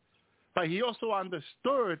giants, but he also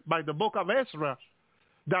understood by the book of Ezra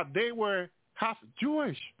that they were half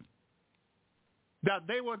Jewish, that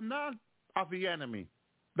they were not of the enemy,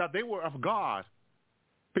 that they were of God.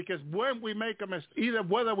 Because when we make a mistake, either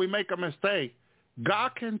whether we make a mistake,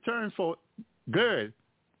 God can turn for good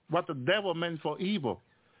what the devil meant for evil.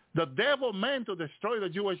 The devil meant to destroy the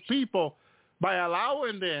Jewish people by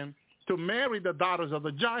allowing them to marry the daughters of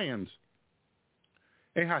the giants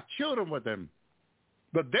and have children with them.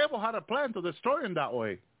 The devil had a plan to destroy them that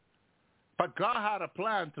way. But God had a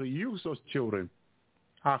plan to use those children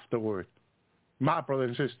afterward. My brother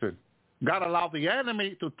and sister, God allowed the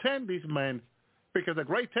enemy to tempt these men, because the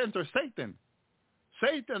great tempter is Satan.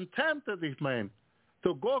 Satan tempted these men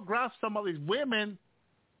to go grab some of these women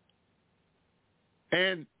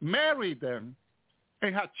and marry them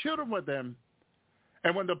and have children with them.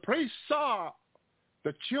 And when the priest saw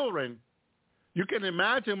the children, you can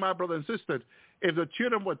imagine, my brother and sister, if the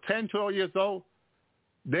children were 10, 12 years old,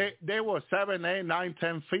 they were 7, 8, 9,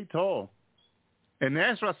 10 feet tall. And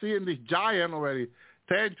Ezra seeing this giant already,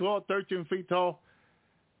 10, 12, 13 feet tall,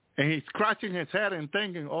 and he's scratching his head and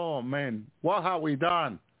thinking, "Oh, man, what have we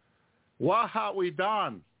done? What have we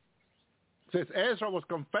done?" Says Ezra was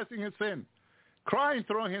confessing his sin, crying,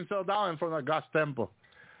 throwing himself down in front of God's temple.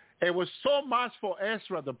 It was so much for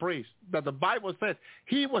Ezra the priest that the Bible says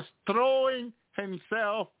he was throwing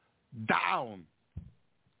himself down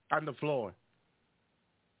on the floor.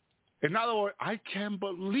 In other words, I can't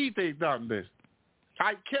believe they've done this.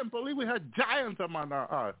 I can't believe we had giants among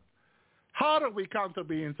our earth. How did we come to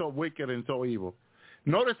being so wicked and so evil?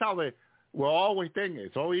 Notice how they were always thinking,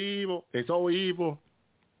 it's so evil, it's so evil.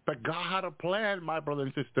 But God had a plan, my brother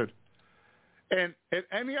and sister. And if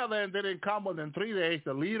any of them didn't come within 3 days,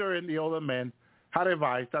 the leader and the other men had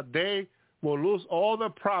advised that they will lose all the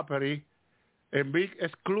property and be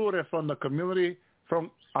excluded from the community from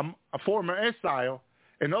a former exile.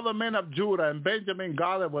 And other men of Judah and Benjamin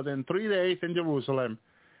gathered within 3 days in Jerusalem.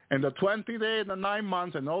 And the 20th day in the 9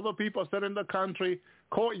 months, and all the people sat in the country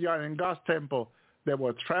courtyard in God's temple. They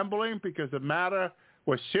were trembling because the matter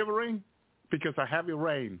was shivering because of heavy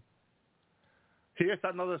rain. Here's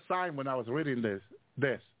another sign when I was reading this.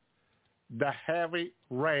 The heavy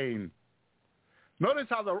rain. Notice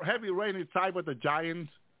how the heavy rain is tied with the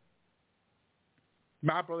giants,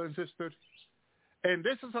 my brothers and sisters. And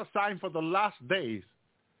this is a sign for the last days.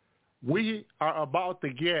 We are about to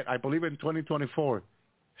get, I believe in 2024,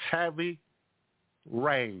 heavy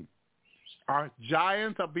rain. Our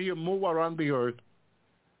giants are being moved around the earth.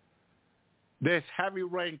 There's heavy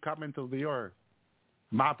rain coming to the earth.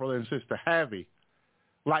 My brother and sister, heavy,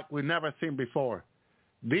 like we never seen before.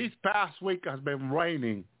 This past week has been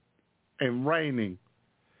raining and raining.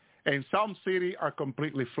 And some cities are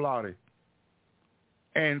completely flooded.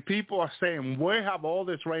 And people are saying, where have all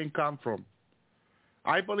this rain come from?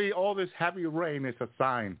 I believe all this heavy rain is a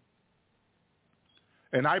sign.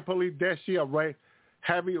 And I believe this year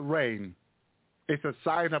heavy rain is a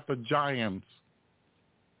sign of the giants.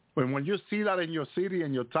 When you see that in your city,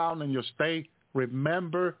 in your town, in your state,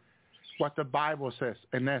 remember what the Bible says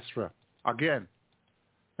in Ezra. Again,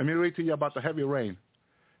 let me read to you about the heavy rain.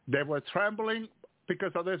 They were trembling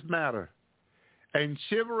because of this matter and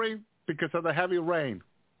shivering because of the heavy rain.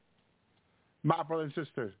 My brothers and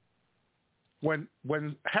sisters,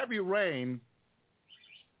 when heavy rain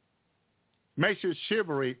makes you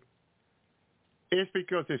shivery, it's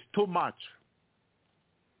because it's too much.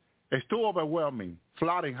 It's too overwhelming.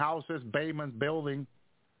 Flooding houses, basements, buildings,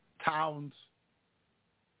 towns.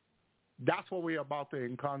 That's what we're about to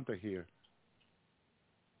encounter here.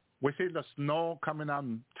 We see the snow coming out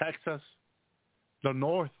in Texas, the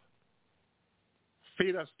north,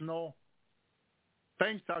 feet of snow.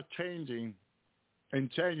 Things are changing and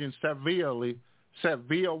changing severely,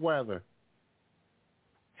 severe weather.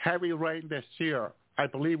 Heavy rain this year, I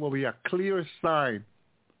believe, will be a clear sign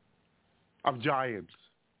of giants,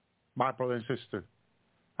 my brother and sister,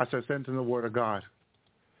 as I sent in the word of God.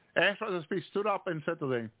 Ezra the speaker stood up and said to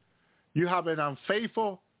them, you have been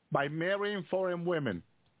unfaithful by marrying foreign women.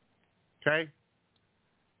 Okay?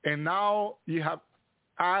 And now you have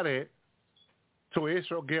added to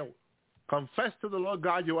Israel guilt. Confess to the Lord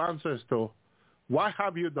God your ancestors. What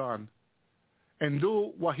have you done? And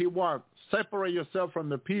do what he wants. Separate yourself from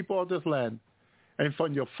the people of this land and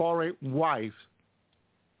from your foreign wives.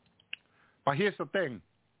 But here's the thing.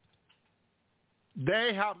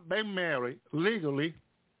 They have been married legally.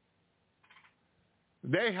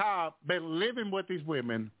 They have been living with these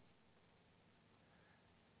women.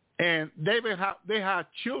 And they had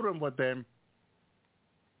children with them.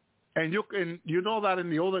 And you know that in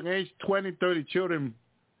the olden age, 20, 30 children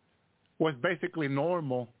was basically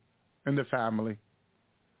normal in the family.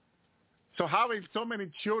 So having so many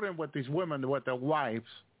children with these women, with their wives,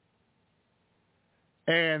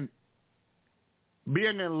 and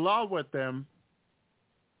being in love with them,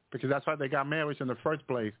 because that's why they got married in the first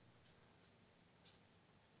place,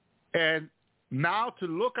 and now to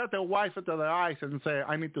look at their wife into their eyes and say,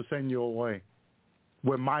 I need to send you away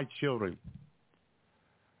with my children.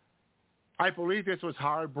 I believe this was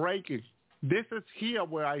heartbreaking. This is here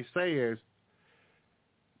where I say is,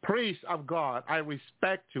 priest of God, I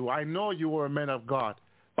respect you. I know you were a man of God.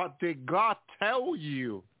 But did God tell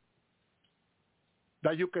you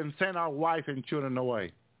that you can send our wife and children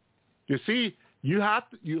away? You see, you have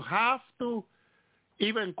to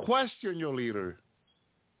even question your leader.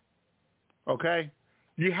 Okay?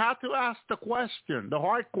 You have to ask the question, the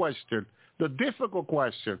hard question, the difficult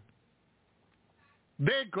question.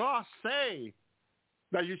 Did God say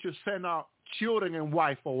that you should send our children and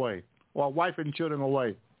wife away, or wife and children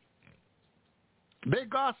away? Did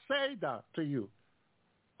God say that to you?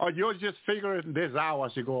 Or you're just figuring this out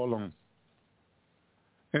as you go along?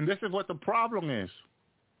 And this is what the problem is,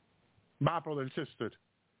 my brother and sister.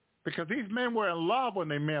 Because these men were in love when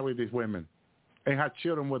they married these women and had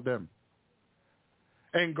children with them.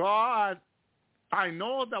 And God, I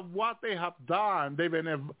know that what they have done, they've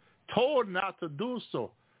been told not to do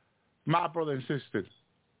so, my brother and sister.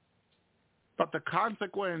 But the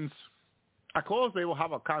consequence, of course they will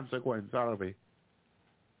have a consequence out of it,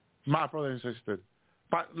 my brother and sister.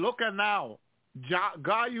 But look at now,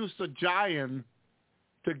 God used a giant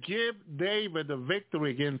to give David the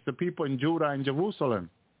victory against the people in Judah and Jerusalem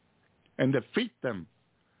and defeat them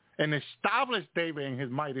and establish David and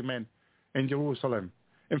his mighty men in Jerusalem.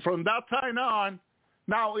 And from that time on,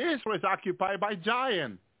 now Israel is occupied by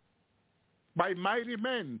giants, by mighty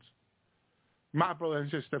men, my brother and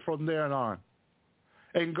sister, from there on.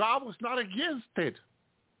 And God was not against it.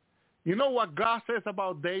 You know what God says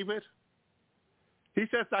about David? He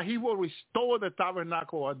says that he will restore the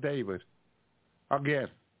tabernacle of David again.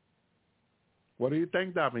 What do you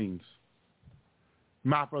think that means,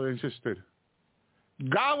 my brother and sister?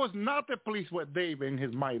 God was not pleased with David and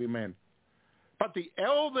his mighty men. But the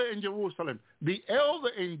elder in Jerusalem, the elder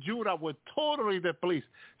in Judah were totally displeased.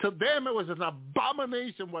 To them it was an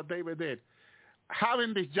abomination what David did,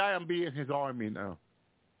 having this giant be in his army now.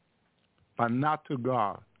 But not to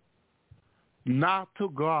God. Not to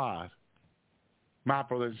God, my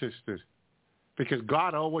brothers and sisters. Because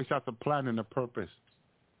God always has a plan and a purpose.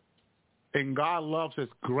 And God's love is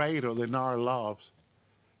greater than our loves.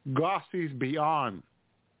 God sees beyond,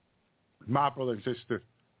 my brother and sister.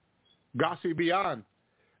 God sees beyond.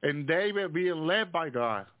 And David, being led by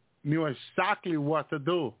God, knew exactly what to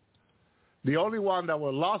do. The only one that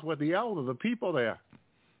was lost was the elder, the people there.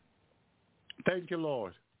 Thank you,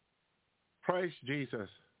 Lord. Praise Jesus.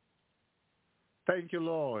 Thank you,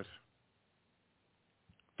 Lord.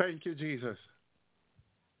 Thank you, Jesus.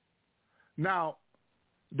 Now,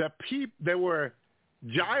 there were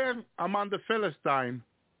giants among the Philistines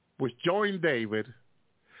which joined David,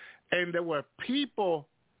 and there were people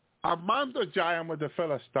among the giants with the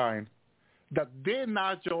Philistines that did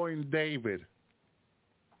not join David.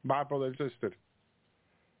 My brother and sister.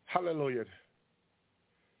 Hallelujah.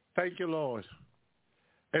 Thank you, Lord.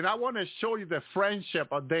 And I want to show you the friendship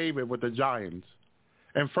of David with the giants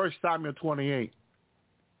in 1 Samuel 28.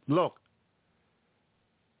 Look,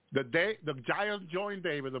 the giants joined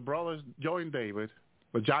David, the brothers joined David,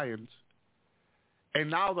 the giants. And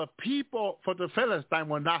now the people for the Philistines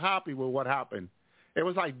were not happy with what happened. It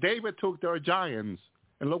was like David took their giants.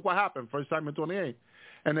 And look what happened, 1 Samuel 28.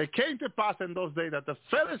 And it came to pass in those days that the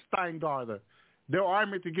Philistines gathered their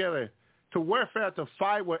army together to warfare to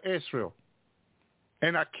fight with Israel.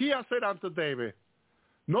 And Achish said unto David,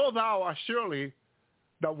 know thou surely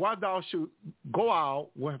that what thou should go out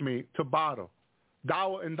with me to battle,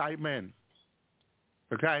 thou and thy men.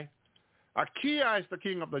 Okay? Achish is the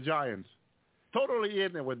king of the giants, totally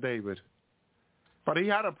in it with David. But he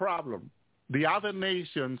had a problem. The other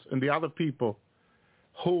nations and the other people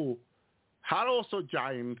who had also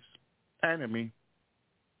giants, enemy,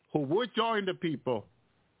 who would join the people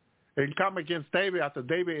and come against David after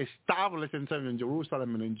David established himself in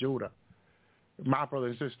Jerusalem and in Judah. My brother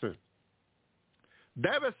and sister.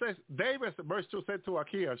 David, verse 2 said to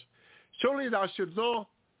Achish, surely thou shouldst know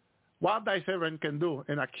what thy servant can do.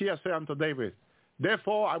 And Achish said unto David,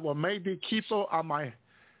 therefore I will make thee keeper of my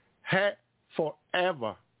head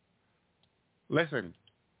forever. Listen,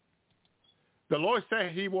 the Lord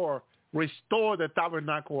said he will restore the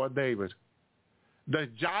tabernacle of David. The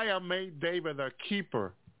giant made David a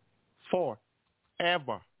keeper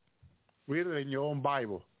forever. Read it in your own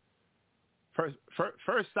Bible.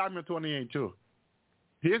 First Samuel 28 too.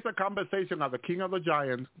 Here's the conversation of the king of the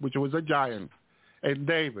giants, which was a giant, and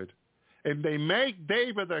David. And they make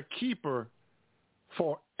David a keeper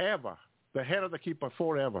forever. The head of the keeper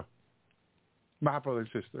forever. My brother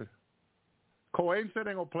and sister.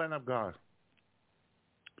 Coincidence or plan of God.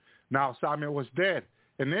 Now Samuel was dead,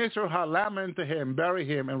 and Israel had lamented him, buried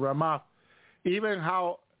him in Ramah, even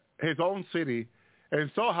how his own city, and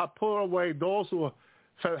so had put away those who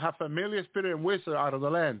have familiar spirit and wisdom out of the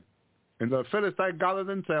land. And the Philistines gathered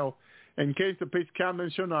themselves and came to pitch camp in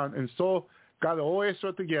Shunan, and so gathered all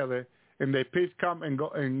Israel together, and they pitched camp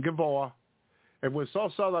in Gilboa. It was so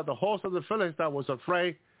that the host of the Philistines was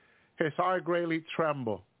afraid, his heart greatly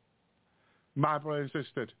trembled. My brother and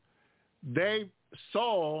sister,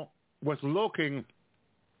 Saul was looking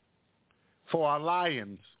for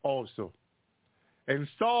alliance also. And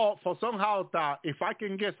Saul, for somehow thought, if I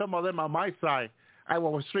can get some of them on my side, I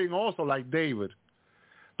will string also like David.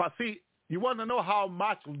 But see, you want to know how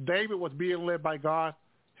much David was being led by God?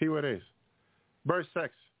 Here it is. Verse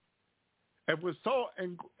 6. It was Saul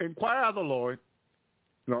inquired of the Lord.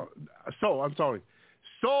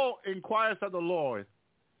 Saul inquires of the Lord,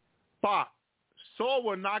 but Saul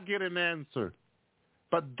will not get an answer.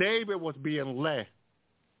 But David was being led.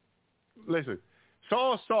 Listen,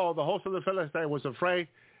 Saul saw the host of the Philistines was afraid,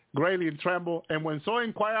 greatly and trembled. And when Saul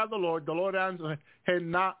inquired of the Lord answered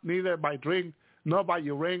him not, neither by drink, nor by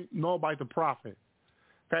your ring, nor by the prophet.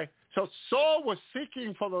 Okay? So Saul was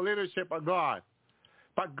seeking for the leadership of God.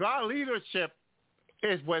 But God's leadership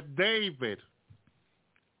is with David.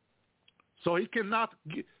 So he cannot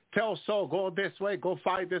tell Saul, go this way, go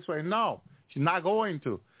fight this way. No, he's not going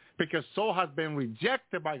to. because Saul has been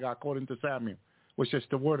rejected by God, according to Samuel, which is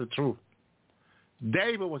the word of truth.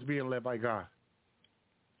 David was being led by God.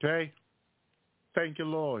 Okay? Thank you,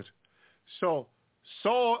 Lord. So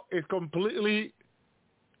Saul is completely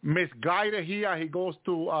misguided here. He goes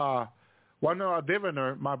to one of our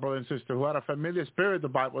diviner, my brother and sister, who had a familiar spirit, the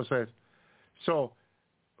Bible says. So,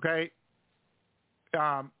 okay,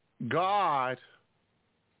 God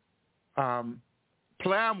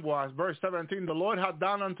plan was, verse 17, the Lord had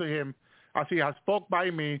done unto him as he has spoke by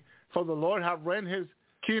me, for the Lord had rent his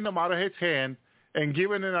kingdom out of his hand and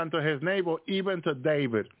given it unto his neighbor, even to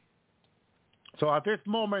David. So at this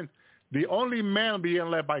moment, the only man being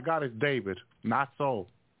led by God is David, not Saul.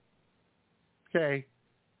 Okay?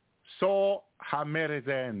 Saul had met his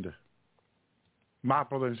end. My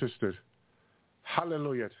brothers and sisters.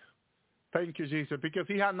 Hallelujah. Thank you, Jesus. Because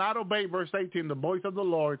he had not obeyed, verse 18, the voice of the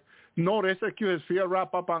Lord, nor execute his fear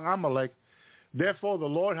wrap up on Amalek. Therefore, the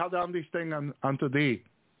Lord hath done this thing unto thee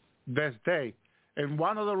this day. And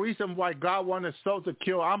one of the reasons why God wanted Saul to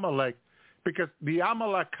kill Amalek, because the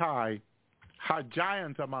Amalekite had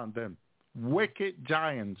giants among them, wicked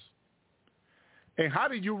giants. And how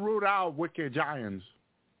did you root out wicked giants?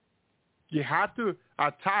 You had to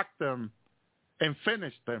attack them and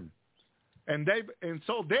finish them. And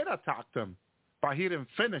so they attacked them, but he didn't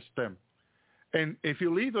finish them. And if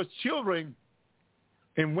you leave those children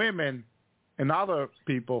and women and other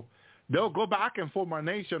people, they'll go back and form a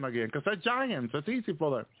nation again because they're giants. It's easy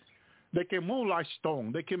for them. They can move like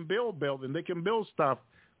stone. They can build buildings. They can build stuff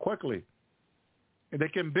quickly. And they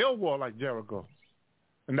can build wall like Jericho.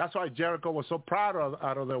 And that's why Jericho was so proud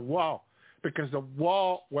out of the wall, because the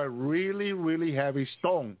wall were really, really heavy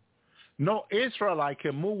stone. No Israelite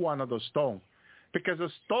can move one of those stones because the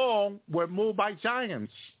stone were moved by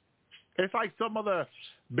giants. It's like some of the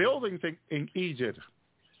buildings in Egypt,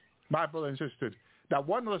 my brother and sister, that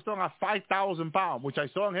one of the stones has 5,000 pounds, which I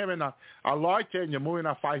saw him in a large engine moving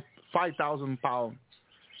a 5,000 pound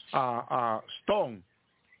stone.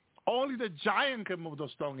 Only the giant can move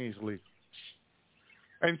those stones easily.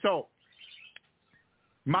 And so,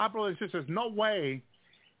 my brothers and sisters, no way,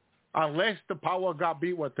 unless the power of God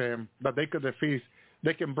be with them, that they could defeat,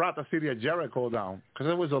 they can bring the city of Jericho down,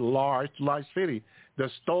 because it was a large city. The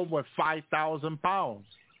stone was 5,000 pounds,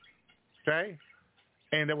 okay?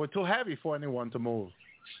 And they were too heavy for anyone to move.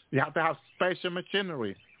 You have to have special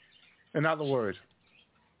machinery, in other words.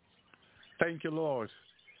 Thank you, Lord.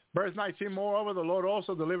 Verse 19, moreover, the Lord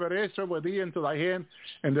also delivered Israel with thee into thy hand,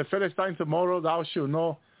 and the Philistine tomorrow thou shalt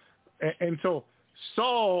know. And so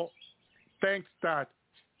Saul thinks that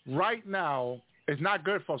right now is not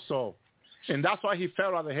good for Saul. And that's why he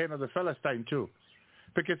fell at the hand of the Philistine too.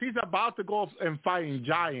 Because he's about to go and fight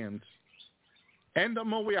giants. In the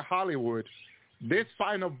movie of Hollywood, this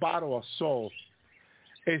final battle of Saul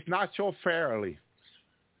is not shown fairly.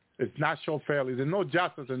 It's not shown fairly. There's no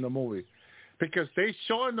justice in the movie. Because they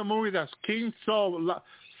show in the movie that King Saul's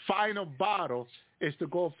final battle is to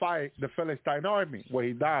go fight the Philistine army, where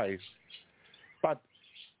he dies. But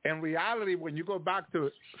in reality, when you go back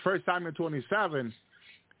to 1 Samuel 27,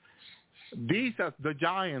 these are the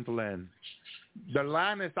giant land. The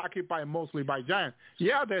land is occupied mostly by giants.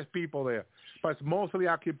 Yeah, there's people there, but it's mostly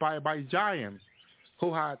occupied by giants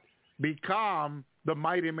who had become the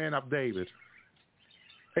mighty men of David.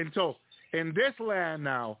 And so in this land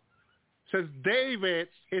now, since David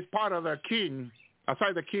is part of the king,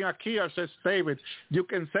 aside the king Achish says, David, you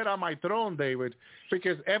can sit on my throne, David,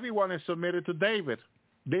 because everyone is submitted to David.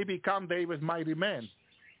 They become David's mighty men.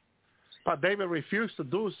 But David refused to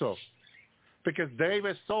do so because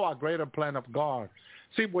David saw a greater plan of God.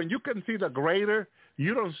 See, when you can see the greater,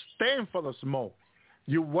 you don't stand for the smoke.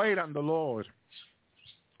 You wait on the Lord.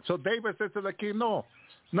 So David says to the king, no,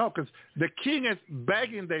 because the king is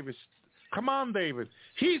begging David, come on, David.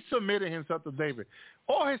 He submitted himself to David.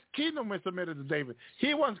 All his kingdom is submitted to David.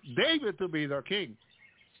 He wants David to be their king.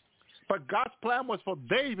 But God's plan was for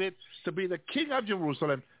David to be the king of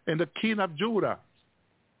Jerusalem and the king of Judah,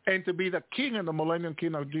 and to be the king and the millennium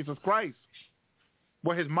king of Jesus Christ,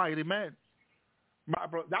 with his mighty men.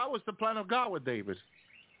 That was the plan of God with David,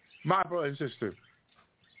 my brother and sister.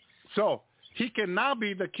 So he cannot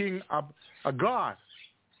be the king of a God,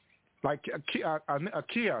 like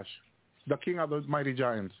Achish, the king of the mighty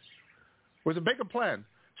giants. It was a bigger plan.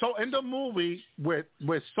 So in the movie where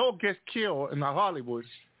Saul gets killed in Hollywood,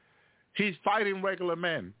 he's fighting regular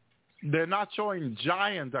men. They're not showing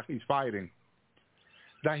giants that he's fighting,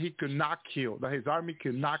 that he could not kill, that his army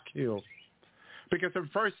could not kill. Because in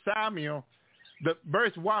 1 Samuel, the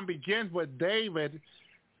verse 1 begins with David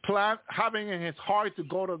having in his heart to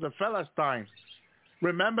go to the Philistines.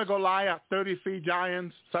 Remember Goliath, 30 feet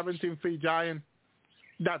giant, 17 feet giant,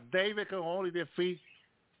 that David could only defeat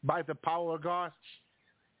by the power of God?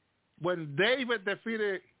 When David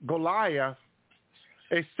defeated Goliath,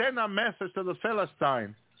 it sent a message to the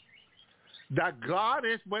Philistines that God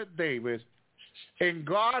is with David, and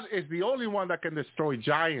God is the only one that can destroy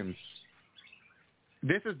giants.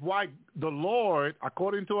 This is why the Lord,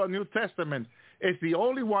 according to our New Testament, is the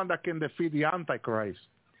only one that can defeat the Antichrist,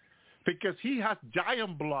 because he has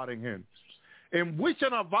giant blood in him. And which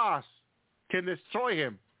one of us can destroy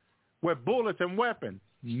him with bullets and weapons?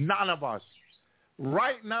 None of us.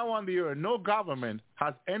 Right now on the earth, no government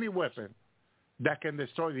has any weapon that can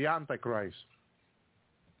destroy the Antichrist.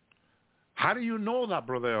 How do you know that,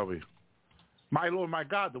 Brother Elvi? My Lord, my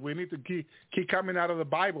God, we need to keep coming out of the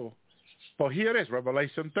Bible. But here it is,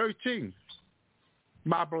 Revelation 13.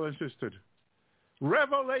 My brother and sister.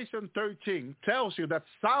 Revelation 13 tells you that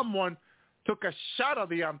someone took a shot at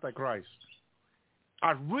the Antichrist.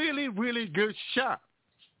 A really, really good shot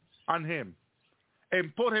on him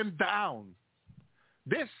and put him down.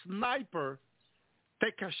 This sniper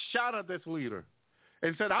took a shot at this leader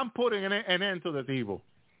and said, I'm putting an end to this evil,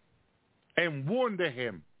 and wounded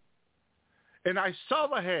him. And I saw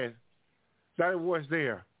the head that was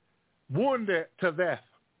there, wounded to death.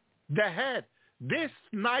 The head. This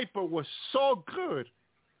sniper was so good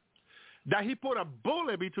that he put a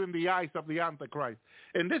bullet between the eyes of the Antichrist.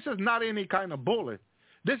 And this is not any kind of bullet.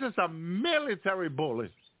 This is a military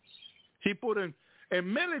bullet. He put in,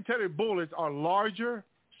 and military bullets are larger,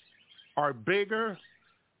 are bigger,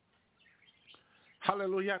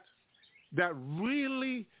 hallelujah, that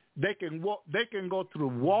really they can go through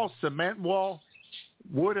walls, cement wall,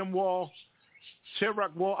 wooden wall,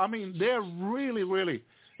 shellac wall. I mean, they're really, really,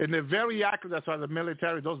 and they're very accurate. That's why the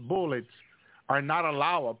military, those bullets are not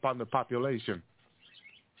allowed upon the population.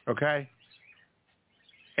 Okay?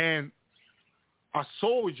 And a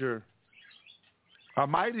soldier, a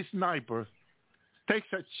mighty sniper, takes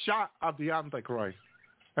a shot at the Antichrist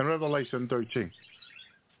in Revelation 13.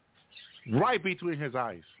 Right between his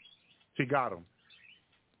eyes. He got him.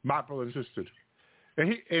 My brother and sister.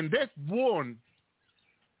 And this wound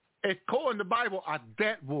is called in the Bible a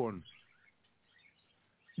dead wound.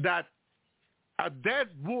 That a dead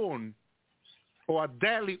wound or a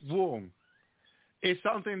deadly wound is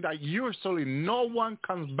something that usually no one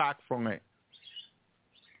comes back from it.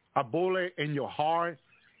 A bullet in your heart,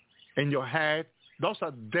 in your head, those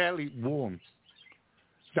are deadly wounds.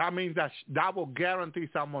 That means that will guarantee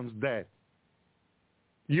someone's death.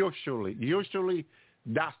 Usually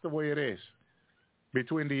that's the way it is.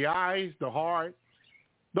 Between the eyes, the heart,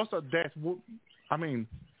 those are death. I mean,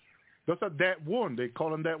 those are dead wound. They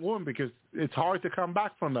call them dead wound because it's hard to come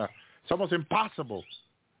back from that. It's almost impossible.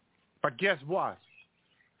 But guess what?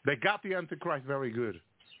 They got the Antichrist very good.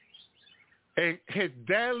 And his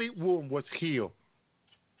deadly wound was healed.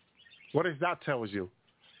 What does that tell you?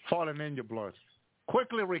 Falling in your blood.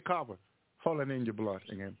 Quickly recover. Falling in your blood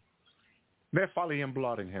in him. They're falling in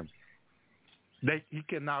blood in him. He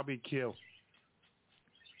cannot be killed.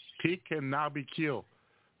 He cannot be killed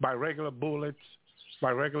by regular bullets,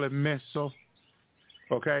 by regular missiles,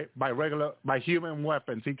 okay, by human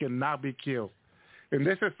weapons. He cannot be killed. And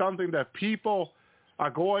this is something that people are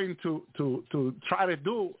going to try to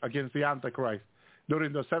do against the Antichrist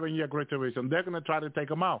during the 7-year Great Tribulation. They're going to try to take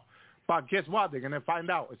him out. But guess what? They're going to find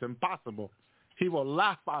out it's impossible. He will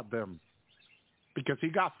laugh at them because he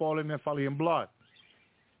got fallen in blood.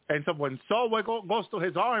 And so when Saul goes to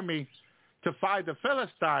his army to fight the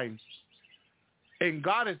Philistines, and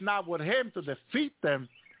God is not with him to defeat them,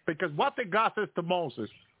 because what did God says to Moses?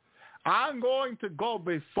 I'm going to go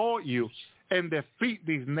before you and defeat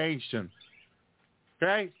these nations.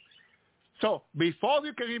 Okay? So before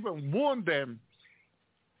you can even wound them,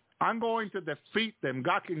 I'm going to defeat them.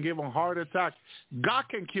 God can give them heart attacks. God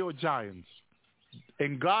can kill giants.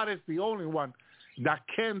 And God is the only one that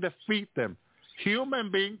can defeat them.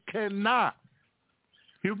 Human being cannot.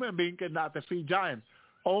 Human being cannot defeat giants.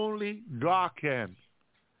 Only God can.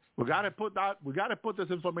 We got to put this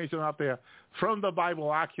information out there from the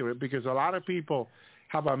Bible accurate, because a lot of people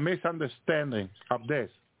have a misunderstanding of this.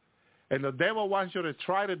 And the devil wants you to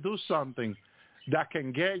try to do something that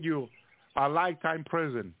can get you a lifetime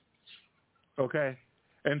prison. Okay?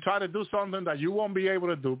 And try to do something that you won't be able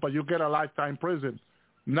to do, but you get a lifetime prison.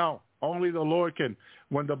 No, only the Lord can.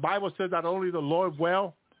 When the Bible says that only the Lord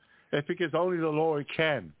will, it's because only the Lord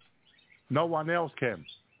can. No one else can.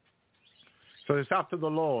 So it's up to the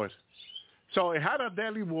Lord. So it had a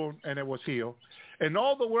deadly wound, and it was healed. And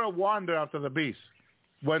all the world wandered after the beast.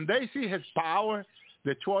 When they see his power,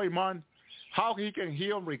 the 12 months, how he can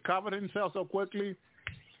heal and recover himself so quickly,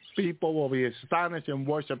 people will be astonished and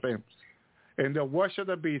worship him. And they'll worship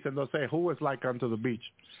the beast, and they'll say, who is like unto the beast?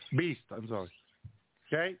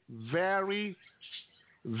 Okay? Very,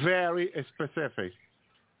 very specific.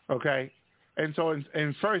 Okay? And so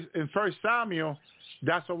in First Samuel,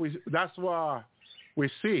 that's what we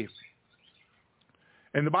see.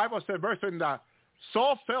 And the Bible said, verse 20, that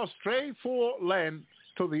Saul fell straight for land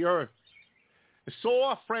to the earth.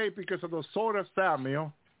 So afraid because of the sword of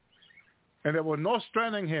Samuel, and there was no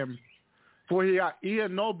strength in him, for he had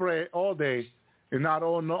eaten no bread all day and not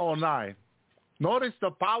all night. Notice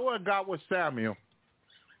the power of God with Samuel,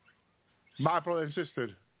 my brother and sister.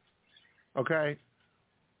 Okay?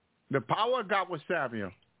 The power of God with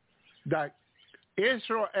Samuel, that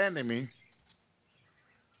Israel's enemy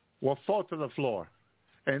will fall to the floor.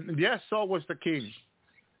 And yes, Saul was the king.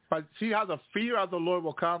 But see how the fear of the Lord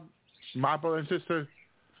will come, my brother and sister.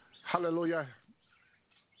 Hallelujah.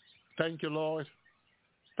 Thank you, Lord.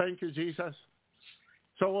 Thank you, Jesus.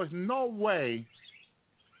 So there's no way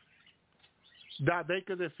that they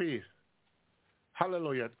could defeat.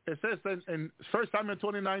 Hallelujah. It says in 1 Samuel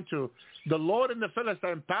 29:2, the Lord and the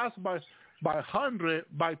Philistine passed by 100,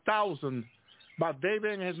 by 1,000, but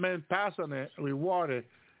David and his men passed on it, rewarded,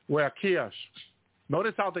 were Achish.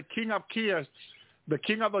 Notice how the king of Achish, the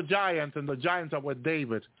king of the giants, and the giants are with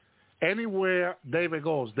David. Anywhere David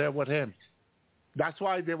goes, they're with him. That's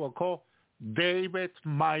why they were called David's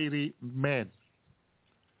mighty men.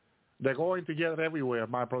 They're going together everywhere,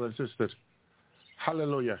 my brothers and sisters.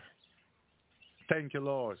 Hallelujah. Thank you,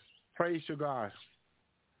 Lord. Praise you, God.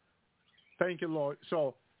 Thank you, Lord.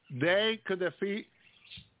 So they could defeat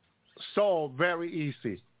Saul very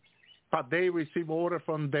easy, but they received order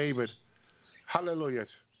from David. Hallelujah.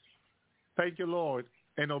 Thank you, Lord.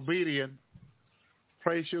 And obedient.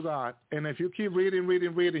 Praise you, God. And if you keep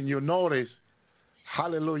reading, you notice,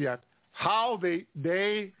 hallelujah, how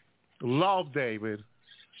they love David.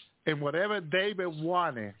 And whatever David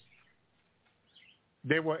wanted,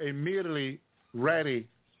 they were immediately ready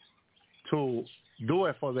to do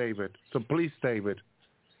it for David, to please David.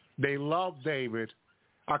 They loved David.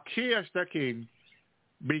 Achish the king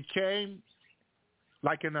became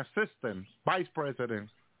like an assistant, vice president,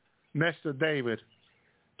 next to David.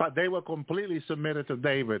 But they were completely submitted to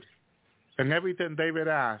David. And everything David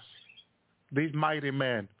asked, these mighty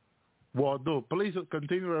men will do. Please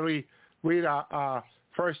continue to read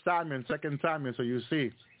 1 Samuel and 2 Samuel so you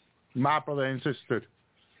see, my brother and sister,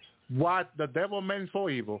 what the devil meant for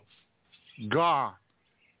evil, God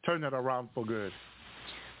turned it around for good.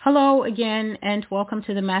 Hello again, and welcome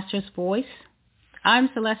to the Master's Voice. I'm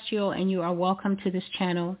Celestial, and you are welcome to this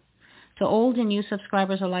channel. To old and new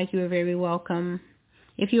subscribers alike, you are very welcome.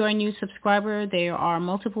 If you are a new subscriber, there are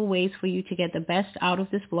multiple ways for you to get the best out of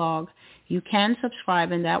this blog. You can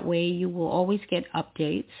subscribe, and that way you will always get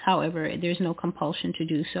updates. However, there's no compulsion to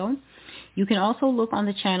do so. You can also look on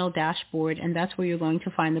the channel dashboard, and that's where you're going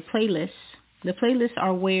to find the playlists. The playlists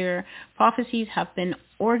are where prophecies have been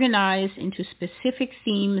organized into specific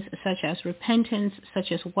themes such as repentance,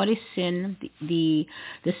 such as what is sin, the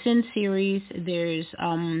sin series. There's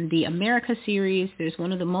the America series. There's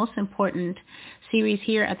one of the most important series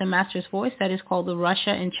here at the Master's Voice that is called the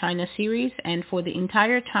Russia and China series. And for the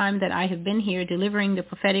entire time that I have been here delivering the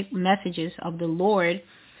prophetic messages of the Lord,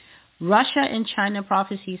 Russia and China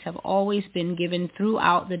prophecies have always been given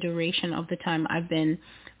throughout the duration of the time I've been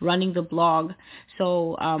running the blog.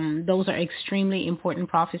 So those are extremely important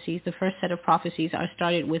prophecies. The first set of prophecies I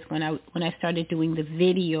started with when I started doing the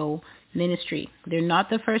video ministry. They're not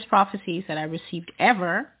the first prophecies that I received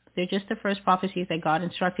ever. They're just the first prophecies that God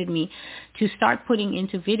instructed me to start putting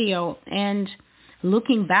into video. And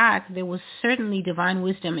looking back, there was certainly divine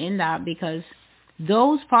wisdom in that, because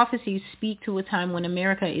those prophecies speak to a time when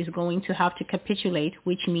America is going to have to capitulate,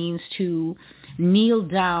 which means to kneel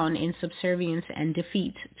down in subservience and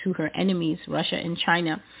defeat to her enemies, Russia and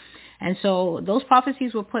China. And so those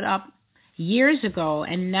prophecies were put up years ago,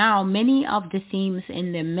 and now many of the themes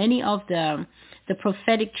in them, many of the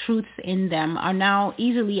prophetic truths in them are now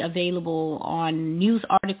easily available on news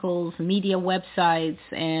articles, media websites,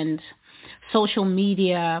 and social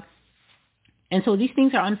media. And so these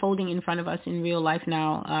things are unfolding in front of us in real life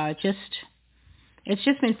now. It's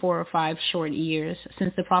just been 4 or 5 short years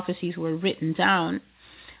since the prophecies were written down.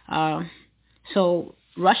 So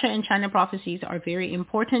Russia and China prophecies are very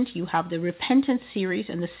important. You have the repentance series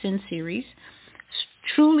and the sin series.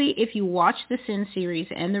 Truly, if you watch the sin series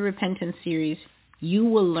and the repentance series, you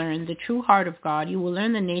will learn the true heart of God. You will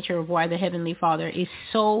learn the nature of why the Heavenly Father is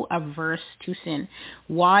so averse to sin,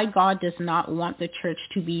 why God does not want the church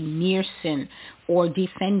to be near sin or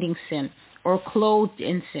defending sin or clothed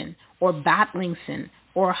in sin or battling sin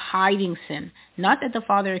or hiding sin. Not that the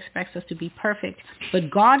Father expects us to be perfect,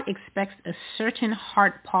 but God expects a certain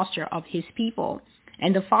heart posture of his people.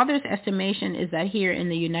 And the Father's estimation is that here in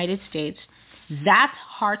the United States, that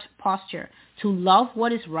heart posture to love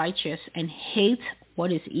what is righteous and hate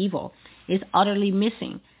what is evil is utterly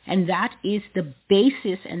missing. And that is the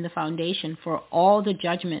basis and the foundation for all the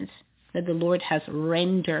judgments that the Lord has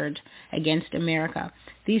rendered against America.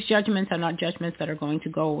 These judgments are not judgments that are going to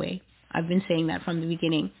go away. I've been saying that from the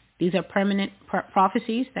beginning. These are permanent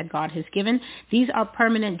prophecies that God has given. These are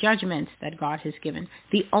permanent judgments that God has given.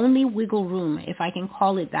 The only wiggle room, if I can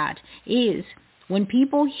call it that, is when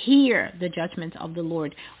people hear the judgment of the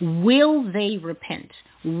Lord, will they repent?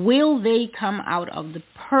 Will they come out of the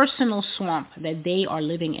personal swamp that they are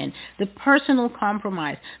living in, the personal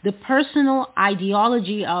compromise, the personal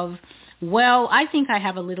ideology of, well, I think I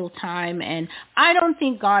have a little time and I don't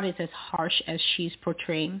think God is as harsh as she's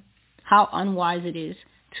portraying. How unwise it is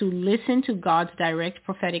to listen to God's direct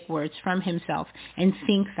prophetic words from himself and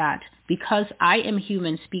think that because I am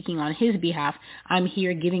human speaking on his behalf, I'm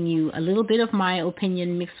here giving you a little bit of my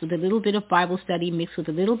opinion mixed with a little bit of Bible study, mixed with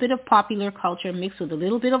a little bit of popular culture, mixed with a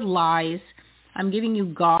little bit of lies. I'm giving you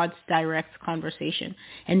God's direct conversation.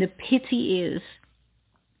 And the pity is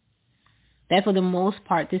that for the most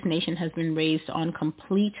part, this nation has been raised on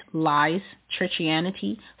complete lies,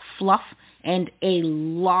 churchianity, fluff, and a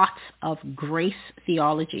lot of grace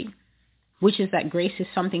theology, which is that grace is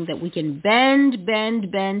something that we can bend,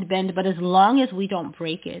 but as long as we don't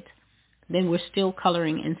break it, then we're still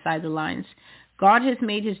coloring inside the lines. God has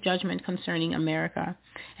made his judgment concerning America,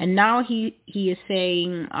 and now he is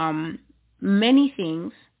saying many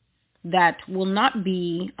things that will not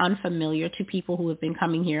be unfamiliar to people who have been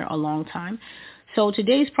coming here a long time. So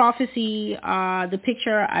today's prophecy, the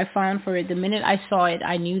picture I found for it, the minute I saw it,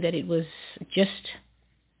 I knew that it was just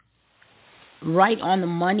right on the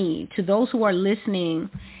money. To those who are listening,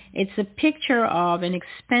 it's a picture of an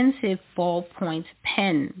expensive ballpoint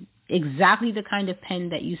pen, exactly the kind of pen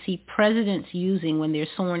that you see presidents using when they're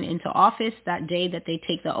sworn into office that day that they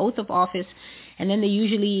take the oath of office. And then they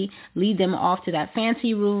usually lead them off to that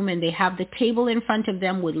fancy room and they have the table in front of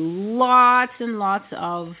them with lots and lots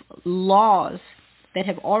of laws that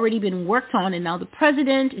have already been worked on, and now the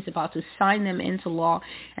president is about to sign them into law.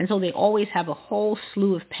 And so they always have a whole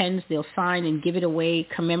slew of pens they'll sign and give it away,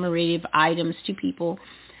 commemorative items to people.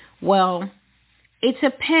 Well, it's a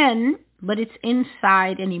pen, but it's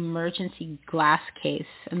inside an emergency glass case.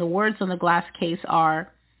 And the words on the glass case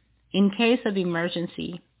are, in case of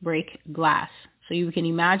emergency, break glass. So you can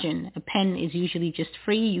imagine a pen is usually just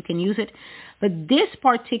free. You can use it. But this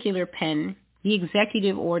particular pen, the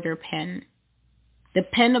executive order pen, the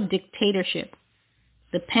pen of dictatorship,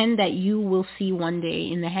 the pen that you will see one day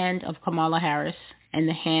in the hand of Kamala Harris and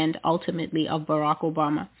the hand ultimately of Barack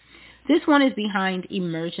Obama. This one is behind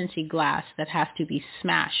emergency glass that has to be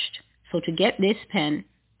smashed. So to get this pen,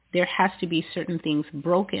 there has to be certain things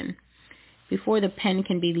broken before the pen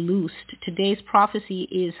can be loosed. Today's prophecy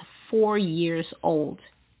is 4 years old.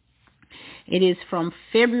 It is from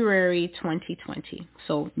February 2020,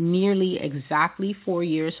 so nearly exactly 4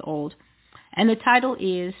 years old. And the title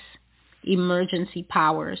is Emergency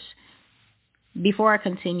Powers. Before I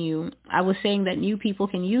continue, I was saying that new people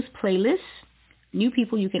can use playlists. New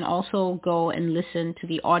people, you can also go and listen to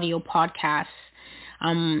the audio podcasts.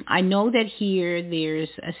 I know that here there's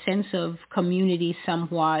a sense of community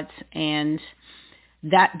somewhat, and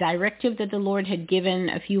that directive that the Lord had given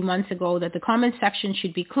a few months ago that the comment section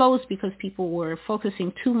should be closed because people were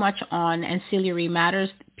focusing too much on ancillary matters.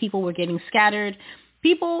 People were getting scattered.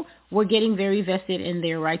 People were getting very vested in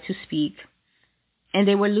their right to speak, and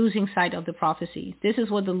they were losing sight of the prophecy. This is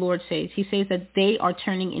what the Lord says. He says that they are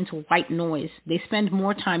turning into white noise. They spend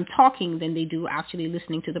more time talking than they do actually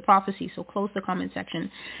listening to the prophecy. So close the comment section.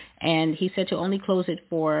 And he said to only close it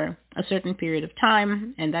for a certain period of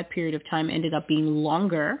time, and that period of time ended up being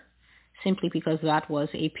longer simply because that was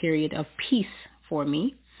a period of peace for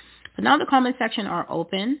me. But now the comment section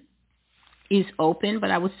is open, but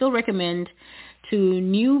I would still recommend to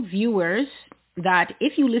new viewers that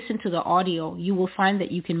if you listen to the audio, you will find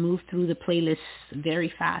that you can move through the playlists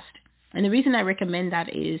very fast. And the reason I recommend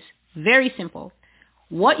that is very simple.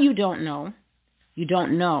 What you don't know, you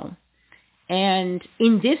don't know. And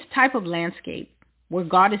in this type of landscape where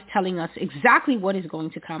God is telling us exactly what is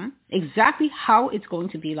going to come, exactly how it's going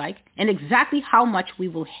to be like, and exactly how much we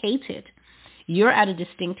will hate it, you're at a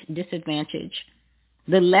distinct disadvantage.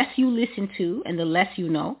 The less you listen to and the less you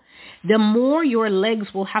know, the more your legs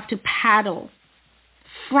will have to paddle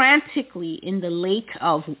frantically in the lake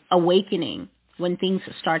of awakening when things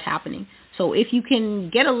start happening. So if you can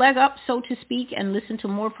get a leg up, so to speak, and listen to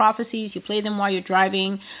more prophecies, you play them while you're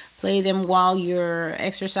driving, play them while you're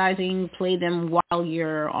exercising, play them while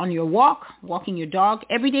you're on your walk, walking your dog,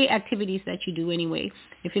 everyday activities that you do anyway.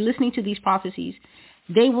 If you're listening to these prophecies,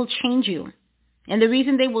 they will change you. And the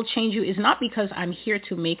reason they will change you is not because I'm here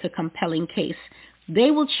to make a compelling case. They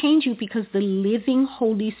will change you because the living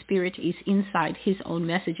Holy Spirit is inside his own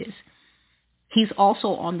messages. He's also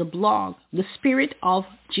on the blog. The Spirit of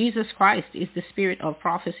Jesus Christ is the spirit of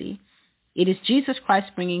prophecy. It is Jesus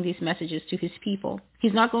Christ bringing these messages to his people.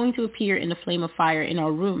 He's not going to appear in a flame of fire in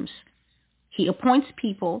our rooms. He appoints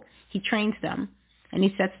people, he trains them, and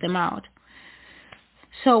he sets them out.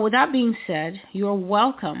 So with that being said, you're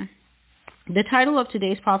welcome. The title of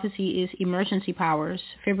today's prophecy is Emergency Powers,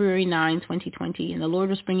 February 9, 2020, and the Lord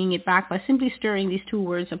was bringing it back by simply stirring these two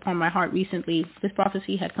words upon my heart recently. This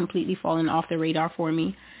prophecy had completely fallen off the radar for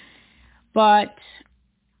me. But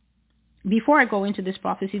before I go into this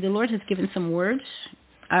prophecy, the Lord has given some words.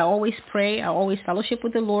 I always pray, I always fellowship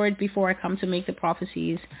with the Lord before I come to make the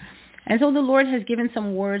prophecies. And so the Lord has given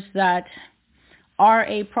some words that are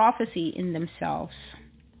a prophecy in themselves.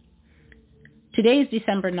 Today is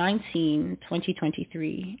December 19,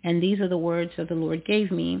 2023, and these are the words that the Lord gave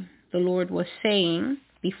me. The Lord was saying,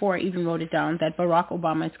 before I even wrote it down, that Barack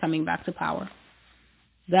Obama is coming back to power,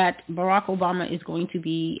 that Barack Obama is going to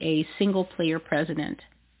be a single-player president.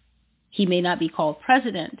 He may not be called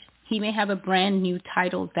president. He may have a brand new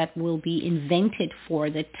title that will be invented for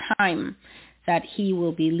the time that he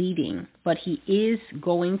will be leading, but he is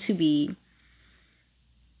going to be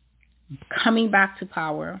coming back to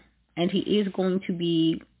power. And he is going to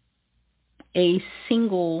be a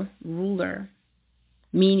single ruler,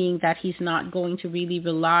 meaning that he's not going to really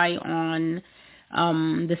rely on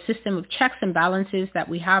the system of checks and balances that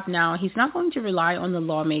we have now. He's not going to rely on the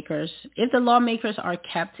lawmakers. If the lawmakers are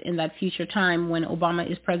kept in that future time when Obama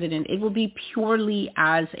is president, it will be purely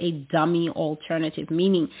as a dummy alternative,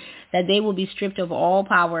 meaning that they will be stripped of all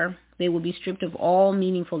power. They will be stripped of all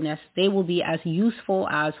meaningfulness. They will be as useful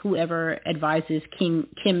as whoever advises Kim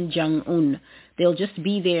Jong-un. They'll just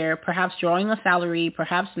be there, perhaps drawing a salary,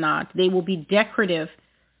 perhaps not. They will be decorative.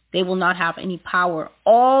 They will not have any power.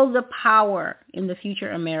 All the power in the future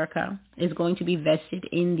America is going to be vested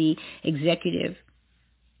in the executive.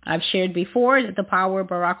 I've shared before that the power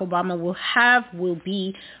Barack Obama will have will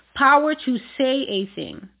be power to say a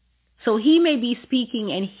thing. So he may be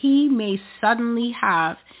speaking and he may suddenly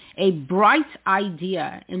have a bright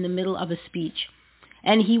idea in the middle of a speech.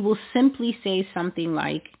 And he will simply say something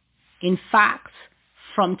like, in fact,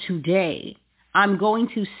 from today, I'm going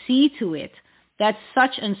to see to it that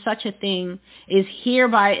such and such a thing is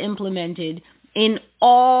hereby implemented in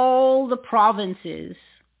all the provinces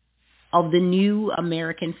of the new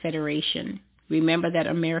American Federation. Remember that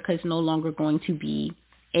America is no longer going to be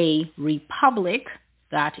a republic.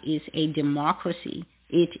 That is a democracy.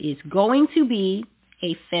 It is going to be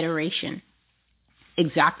a federation.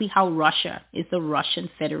 Exactly how Russia is the Russian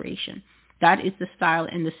Federation. That is the style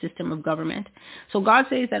and the system of government. So God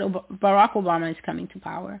says that Barack Obama is coming to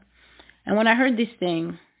power. And when I heard this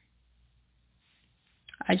thing,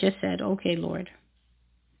 I just said, okay, Lord,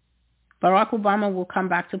 Barack Obama will come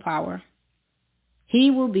back to power. He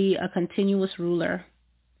will be a continuous ruler,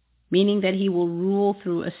 meaning that he will rule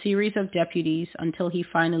through a series of deputies until he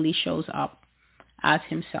finally shows up as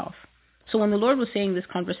himself. So when the Lord was saying this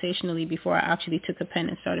conversationally before I actually took a pen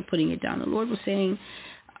and started putting it down, the Lord was saying,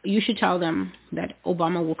 you should tell them that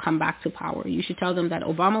Obama will come back to power. You should tell them that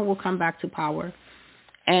Obama will come back to power.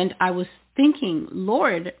 And I was thinking,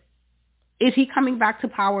 Lord, is he coming back to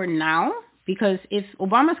power now? Because if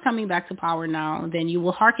Obama's coming back to power now, then you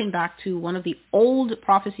will hearken back to one of the old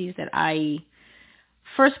prophecies that I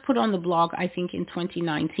first put on the blog, I think in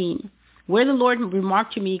 2019, where the Lord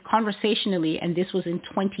remarked to me conversationally, and this was in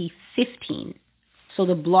 2015. So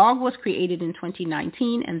the blog was created in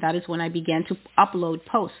 2019, and that is when I began to upload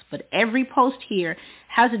posts. But every post here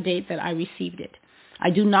has a date that I received it. I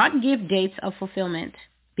do not give dates of fulfillment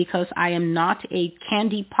because I am not a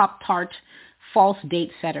candy Pop-Tart false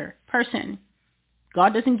date setter person.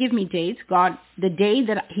 God doesn't give me dates. God, the day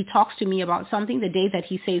that he talks to me about something, the day that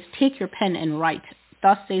he says, take your pen and write,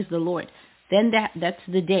 thus says the Lord, then that's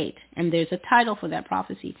the date. And there's a title for that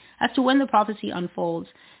prophecy. As to when the prophecy unfolds,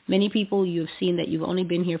 many people, you've seen that you've only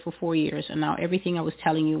been here for 4 years. And now everything I was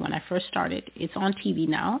telling you when I first started, it's on TV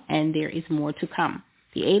now, and there is more to come.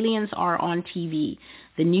 The aliens are on TV.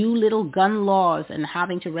 The new little gun laws and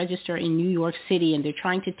having to register in New York City, and they're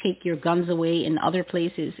trying to take your guns away in other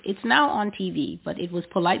places. It's now on TV, but it was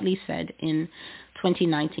politely said in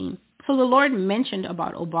 2019. So the Lord mentioned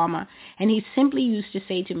about Obama, and he simply used to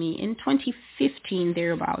say to me in 2015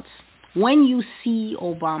 thereabouts, when you see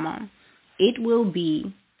Obama, it will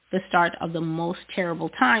be the start of the most terrible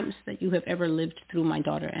times that you have ever lived through, my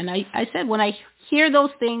daughter. And I said, when I hear those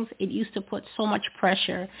things, it used to put so much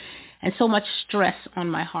pressure and so much stress on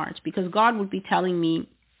my heart, because God would be telling me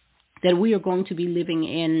that we are going to be living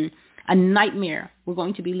in a nightmare. We're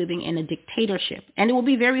going to be living in a dictatorship. And it will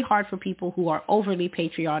be very hard for people who are overly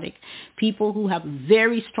patriotic, people who have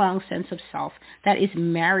very strong sense of self, that is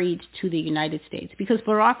married to the United States. Because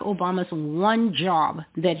Barack Obama's one job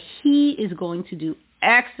that he is going to do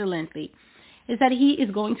excellently is that he is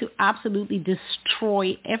going to absolutely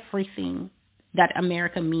destroy everything that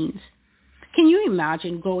America means. Can you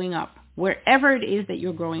imagine growing up, wherever it is that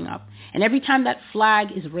you're growing up, and every time that flag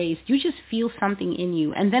is raised, you just feel something in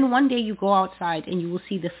you. And then one day you go outside and you will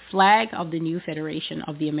see the flag of the new Federation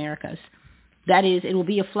of the Americas. That is, it will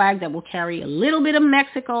be a flag that will carry a little bit of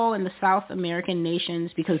Mexico and the South American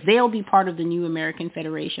nations, because they'll be part of the new American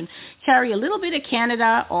Federation. Carry a little bit of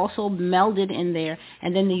Canada also melded in there,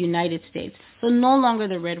 and then the United States. So no longer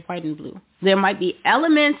the red, white, and blue. There might be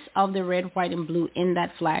elements of the red, white, and blue in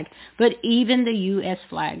that flag, but even the U.S.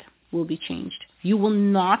 flag will be changed. You will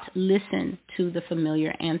not listen to the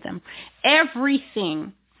familiar anthem.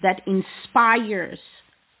 Everything that inspires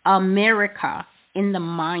America in the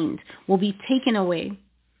mind will be taken away.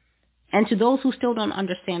 And to those who still don't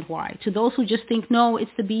understand why, to those who just think, no,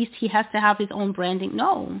 it's the beast, he has to have his own branding.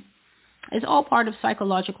 No, it's all part of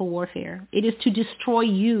psychological warfare. It is to destroy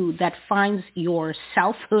you that finds your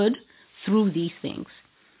selfhood through these things.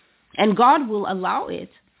 And God will allow it.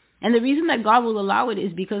 And the reason that God will allow it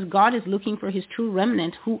is because God is looking for his true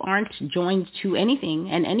remnant who aren't joined to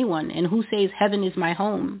anything and anyone, and who says, heaven is my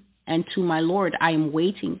home, and to my Lord I am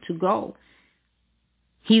waiting to go.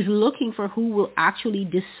 He's looking for who will actually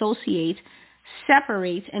dissociate,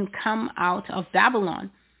 separate, and come out of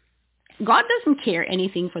Babylon. God doesn't care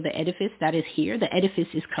anything for the edifice that is here. The edifice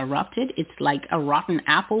is corrupted. It's like a rotten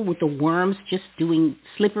apple with the worms just doing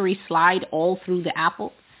slippery slide all through the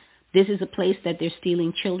apple. This is a place that they're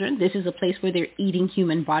stealing children. This is a place where they're eating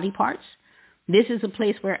human body parts. This is a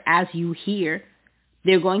place where, as you hear,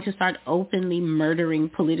 they're going to start openly murdering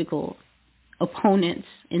political opponents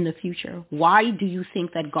in the future. Why do you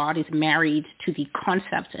think that God is married to the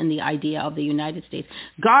concept and the idea of the United States?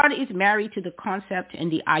 God is married to the concept and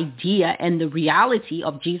the idea and the reality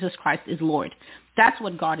of Jesus Christ is Lord. That's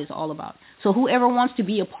what God is all about. So whoever wants to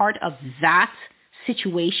be a part of that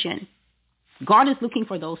situation, God is looking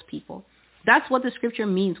for those people. That's what the scripture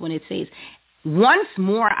means when it says, once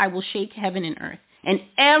more I will shake heaven and earth, and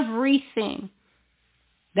everything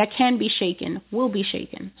that can be shaken will be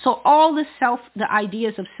shaken. So all the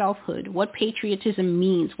ideas of selfhood, what patriotism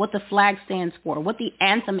means, what the flag stands for, what the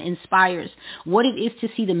anthem inspires, what it is to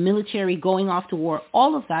see the military going off to war,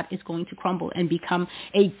 all of that is going to crumble and become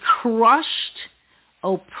a crushed,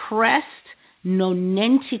 oppressed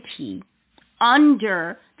nonentity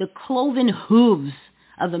under the cloven hooves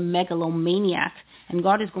of a megalomaniac. And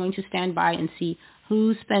God is going to stand by and see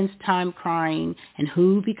who spends time crying and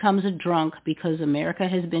who becomes a drunk because America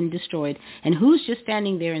has been destroyed, and who's just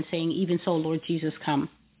standing there and saying, even so, Lord Jesus, come.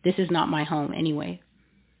 This is not my home anyway.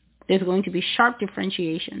 There's going to be sharp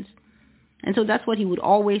differentiations. And so that's what he would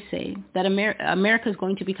always say, that America is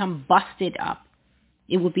going to become busted up.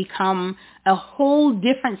 It will become a whole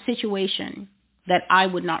different situation that I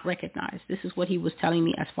would not recognize. This is what he was telling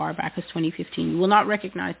me as far back as 2015. You will not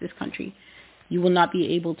recognize this country. You will not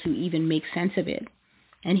be able to even make sense of it.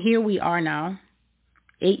 And here we are now,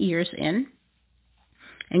 8 years in,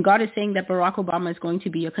 and God is saying that Barack Obama is going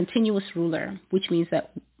to be a continuous ruler, which means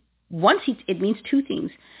that it means two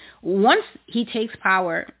things. Once he takes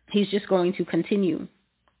power, he's just going to continue.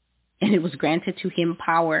 And it was granted to him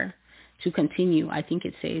power to continue, I think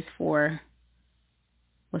it says for,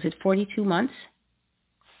 was it 42 months?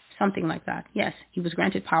 Something like that. Yes, he was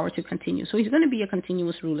granted power to continue. So he's going to be a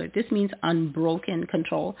continuous ruler. This means unbroken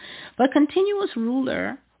control. But continuous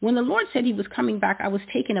ruler, when the Lord said he was coming back, I was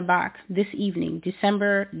taken aback this evening,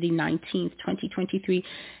 December the 19th, 2023.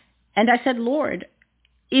 And I said, Lord,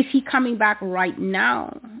 is he coming back right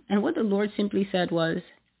now? And what the Lord simply said was,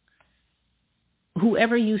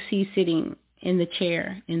 whoever you see sitting in the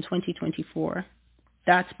chair in 2024,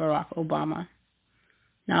 that's Barack Obama.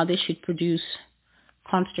 Now this should produce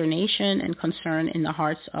consternation and concern in the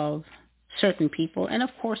hearts of certain people, and of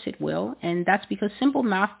course it will, and that's because simple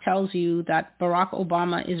math tells you that Barack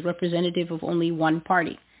Obama is representative of only one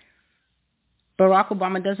party. Barack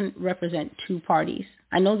Obama doesn't represent two parties.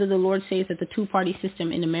 I know that the Lord says that the two-party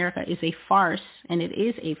system in America is a farce, and it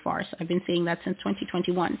is a farce. I've been saying that since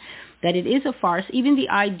 2021, that it is a farce. Even the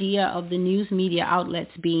idea of the news media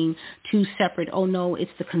outlets being two separate, oh no,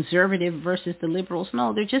 it's the conservative versus the liberals.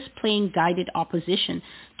 No, they're just playing guided opposition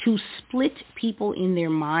to split people in their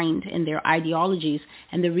mind and their ideologies.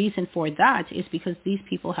 And the reason for that is because these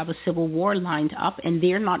people have a civil war lined up, and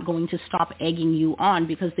they're not going to stop egging you on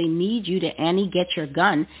because they need you to get your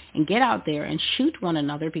gun and get out there and shoot one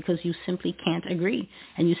another because you simply can't agree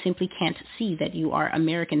and you simply can't see that you are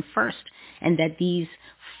American first and that these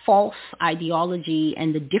false ideology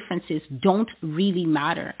and the differences don't really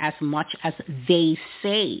matter as much as they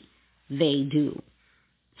say they do.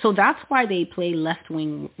 So that's why they play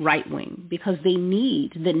left-wing, right-wing, because they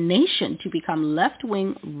need the nation to become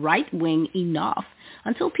left-wing, right-wing enough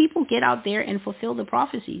until people get out there and fulfill the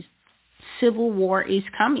prophecies. Civil war is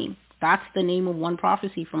coming. That's the name of one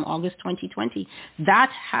prophecy from August 2020.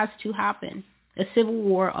 That has to happen. A civil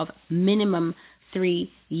war of minimum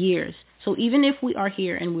 3 years. So even if we are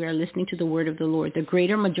here and we are listening to the word of the Lord, the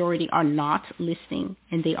greater majority are not listening,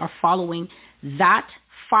 and they are following that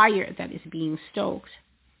fire that is being stoked.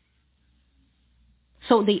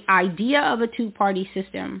 So the idea of a two-party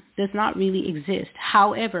system does not really exist.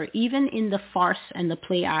 However, even in the farce and the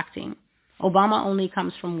play acting, Obama only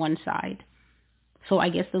comes from one side. So I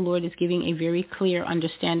guess the Lord is giving a very clear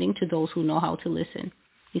understanding to those who know how to listen.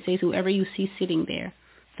 He says, whoever you see sitting there,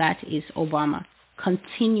 that is Obama,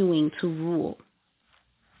 continuing to rule.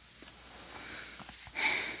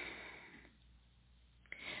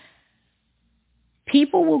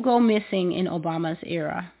 People will go missing in Obama's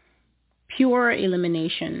era. Pure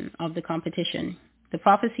elimination of the competition. The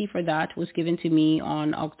prophecy for that was given to me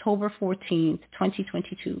on October 14th,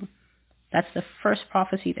 2022. That's the first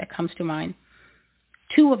prophecy that comes to mind.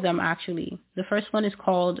 Two of them, actually. The first one is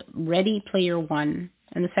called Ready Player One,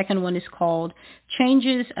 and the second one is called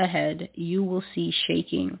Changes Ahead, You Will See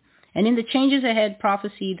Shaking. And in the Changes Ahead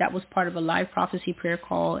prophecy, that was part of a live prophecy prayer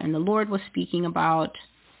call, and the Lord was speaking about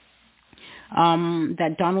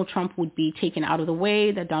that Donald Trump would be taken out of the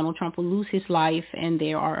way, that Donald Trump will lose his life, and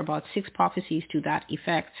there are about 6 prophecies to that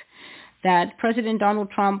effect. That President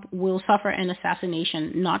Donald Trump will suffer an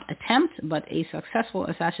assassination, not attempt, but a successful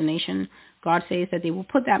assassination. God says that they will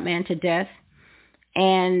put that man to death.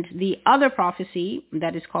 And the other prophecy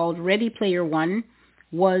that is called Ready Player One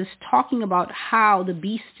was talking about how the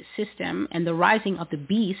beast system and the rising of the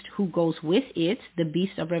beast who goes with it, the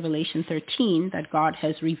beast of Revelation 13 that God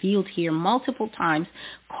has revealed here multiple times,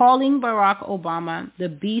 calling Barack Obama the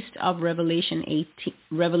beast of Revelation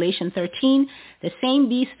 13, the same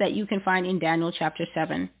beast that you can find in Daniel chapter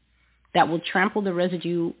 7 that will trample the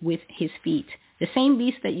residue with his feet. The same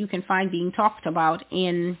beast that you can find being talked about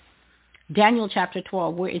in Daniel chapter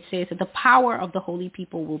 12, where it says that the power of the holy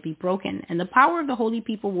people will be broken. And the power of the holy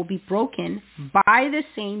people will be broken by the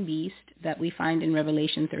same beast that we find in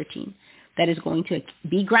Revelation 13, that is going to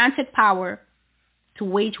be granted power to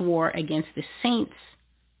wage war against the saints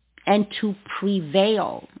and to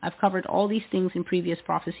prevail. I've covered all these things in previous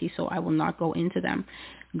prophecies, so I will not go into them.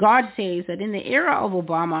 God says that in the era of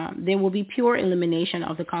Obama, there will be pure elimination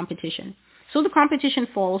of the competition. So the competition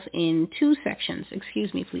falls in 2 sections.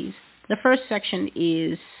 Excuse me, please. The first section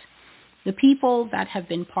is the people that have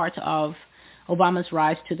been part of Obama's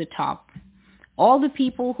rise to the top. All the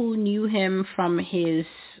people who knew him from his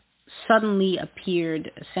suddenly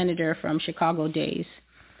appeared senator from Chicago days,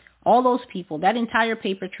 all those people, that entire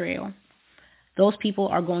paper trail, those people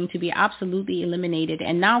are going to be absolutely eliminated.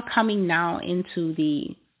 And now coming now into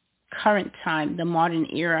the current time, the modern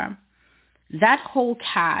era, that whole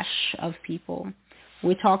cache of people,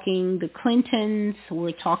 we're talking the Clintons,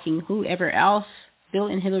 we're talking whoever else. Bill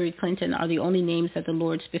and Hillary Clinton are the only names that the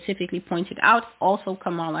Lord specifically pointed out. Also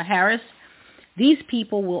Kamala Harris. These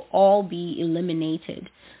people will all be eliminated.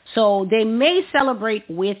 So they may celebrate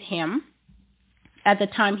with him at the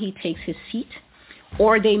time he takes his seat,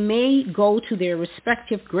 or they may go to their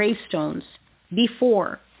respective gravestones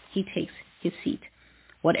before he takes his seat.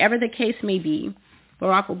 Whatever the case may be,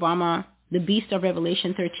 Barack Obama, the beast of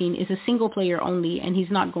Revelation 13, is a single player only, and he's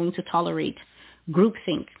not going to tolerate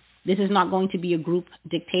groupthink. This is not going to be a group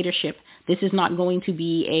dictatorship. This is not going to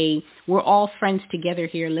be we're all friends together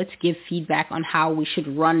here, let's give feedback on how we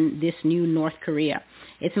should run this new North Korea.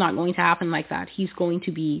 It's not going to happen like that. He's going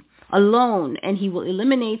to be alone, and he will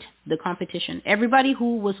eliminate the competition. Everybody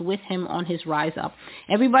who was with him on his rise up,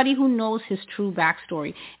 everybody who knows his true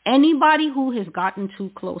backstory, anybody who has gotten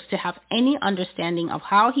too close to have any understanding of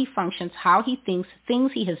how he functions, how he thinks,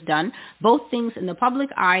 things he has done, both things in the public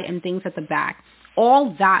eye and things at the back,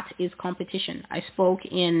 all that is competition. I spoke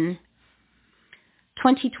in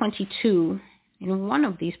 2022, in one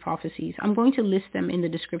of these prophecies, I'm going to list them in the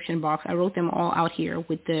description box. I wrote them all out here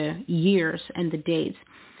with the years and the dates.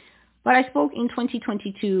 But I spoke in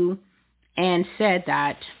 2022 and said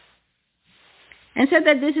that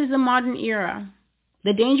this is the modern era.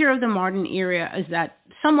 The danger of the modern era is that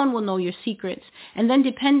someone will know your secrets, and then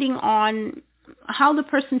depending on how the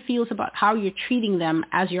person feels about how you're treating them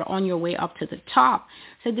as you're on your way up to the top.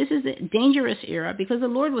 So this is a dangerous era, because the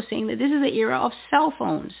Lord was saying that this is the era of cell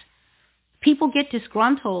phones. People get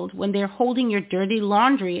disgruntled when they're holding your dirty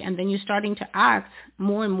laundry, and then you're starting to act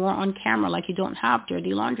more and more on camera like you don't have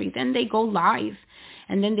dirty laundry. Then they go live,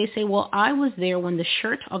 and then they say, well, I was there when the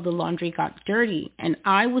shirt of the laundry got dirty, and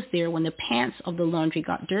I was there when the pants of the laundry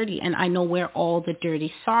got dirty, and I know where all the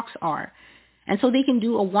dirty socks are. And so they can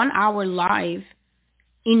do a 1-hour live.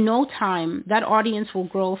 In no time, that audience will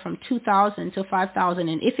grow from 2,000 to 5,000.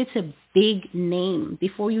 And if it's a big name,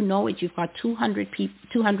 before you know it, you've got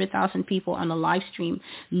 200,000 people on a live stream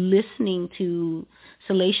listening to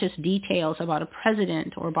salacious details about a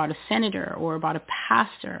president or about a senator or about a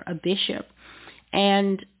pastor, a bishop.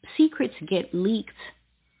 And secrets get leaked.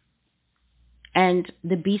 And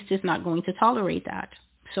the beast is not going to tolerate that.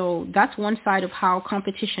 So that's one side of how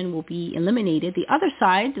competition will be eliminated. The other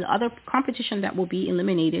side, the other competition that will be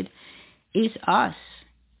eliminated is us.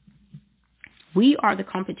 We are the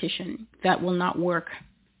competition that will not work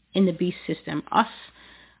in the beast system. Us,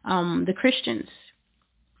 the Christians.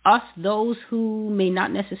 Us, those who may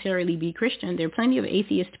not necessarily be Christian. There are plenty of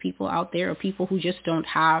atheist people out there, or people who just don't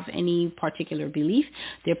have any particular belief.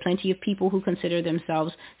 There are plenty of people who consider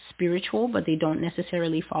themselves spiritual, but they don't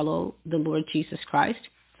necessarily follow the Lord Jesus Christ.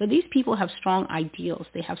 So these people have strong ideals.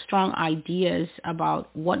 They have strong ideas about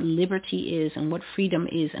what liberty is and what freedom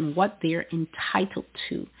is and what they're entitled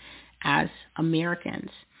to as Americans.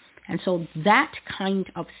 And so that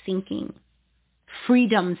kind of thinking,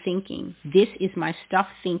 freedom thinking, this is my stuff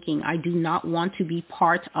thinking, I do not want to be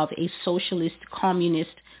part of a socialist,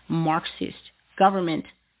 communist, Marxist government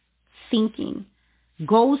thinking,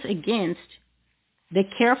 goes against the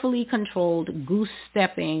carefully controlled,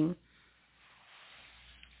 goose-stepping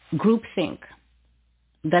groupthink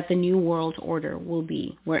that the New World Order will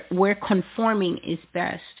be, where conforming is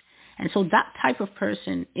best. And so that type of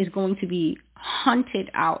person is going to be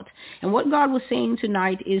hunted out. And what God was saying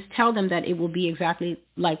tonight is tell them that it will be exactly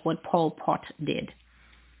like what Pol Pot did.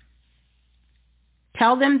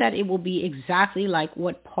 Tell them that it will be exactly like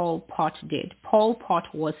what Pol Pot did. Pol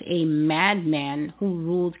Pot was a madman who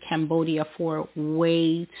ruled Cambodia for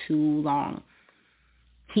way too long.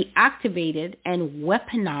 He activated and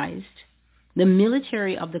weaponized the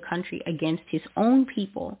military of the country against his own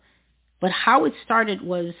people. But how it started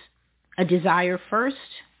was a desire first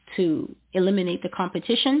to eliminate the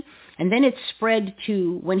competition, and then it spread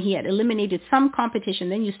to when he had eliminated some competition,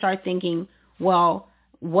 then you start thinking, well,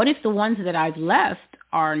 what if the ones that I've left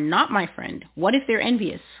are not my friend? What if they're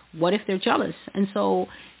envious? What if they're jealous? And so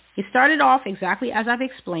it started off exactly as I've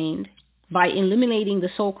explained, by eliminating the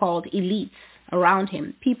so-called elites around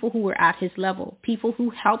him, people who were at his level, people who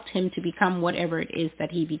helped him to become whatever it is that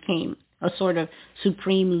he became, a sort of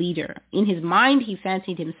supreme leader. In his mind, he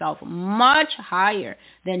fancied himself much higher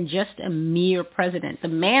than just a mere president. The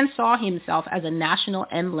man saw himself as a national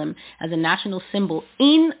emblem, as a national symbol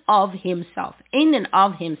in and of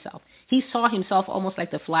himself. He saw himself almost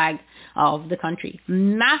like the flag of the country.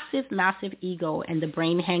 Massive, massive ego, and the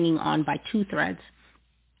brain hanging on by two threads.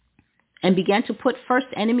 And began to put first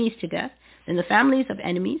enemies to death, then the families of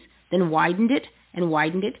enemies, then widened it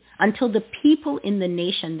until the people in the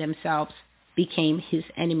nation themselves became his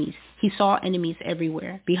enemies. He saw enemies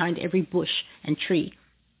everywhere, behind every bush and tree.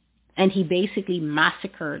 And he basically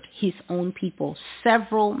massacred his own people,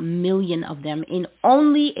 several million of them, in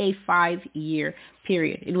only a 5-year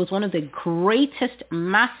period. It was one of the greatest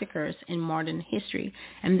massacres in modern history.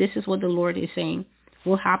 And this is what the Lord is saying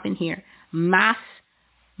will happen here. Mass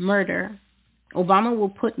murder. Obama will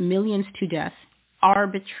put millions to death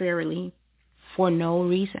arbitrarily for no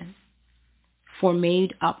reason, for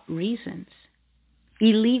made-up reasons.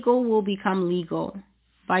 Illegal will become legal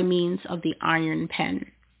by means of the iron pen.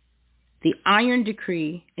 The iron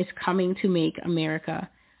decree is coming to make America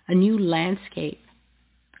a new landscape,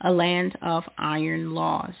 a land of iron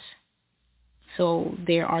laws. So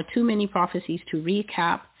there are too many prophecies to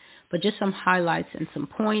recap, but just some highlights and some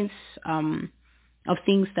points of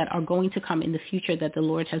things that are going to come in the future that the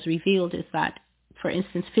Lord has revealed is that, for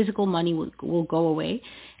instance, physical money will go away.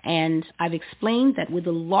 And I've explained that with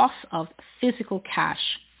the loss of physical cash,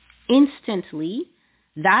 instantly,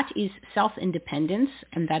 that is self-independence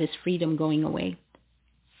and that is freedom going away.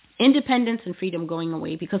 Independence and freedom going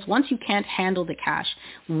away, because once you can't handle the cash,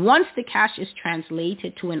 once the cash is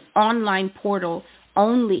translated to an online portal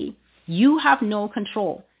only, you have no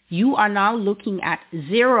control. You are now looking at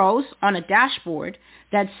zeros on a dashboard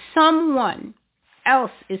that someone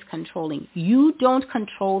else is controlling. You don't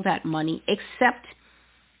control that money except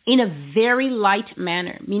in a very light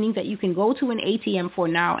manner, meaning that you can go to an ATM for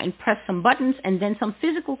now and press some buttons, and then some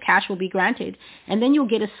physical cash will be granted, and then you'll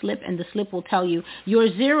get a slip, and the slip will tell you your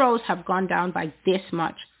zeros have gone down by this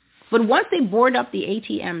much. But once they board up the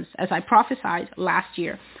ATMs, as I prophesied last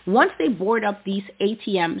year, once they board up these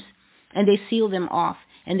ATMs and they seal them off,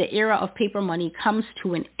 and the era of paper money comes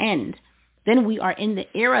to an end, then we are in the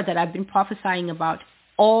era that I've been prophesying about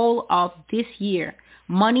all of this year.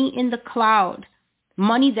 Money in the cloud.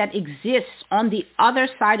 Money that exists on the other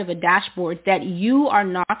side of a dashboard that you are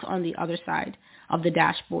not on the other side of the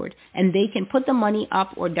dashboard. And they can put the money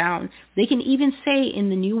up or down. They can even say in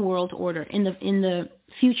the new world order, in the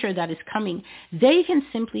future that is coming, they can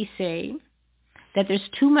simply say that there's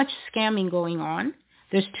too much scamming going on.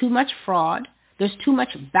 There's too much fraud. There's too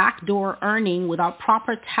much backdoor earning without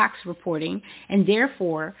proper tax reporting. And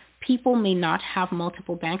therefore, people may not have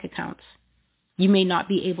multiple bank accounts. You may not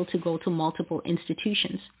be able to go to multiple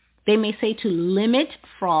institutions. They may say to limit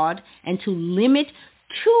fraud and to limit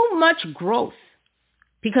too much growth,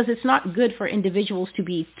 because it's not good for individuals to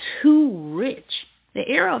be too rich. The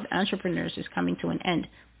era of entrepreneurs is coming to an end.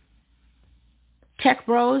 Tech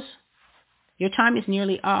bros, your time is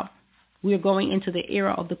nearly up. We are going into the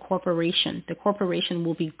era of the corporation. The corporation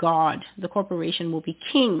will be God. The corporation will be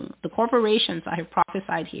king. The corporations, I have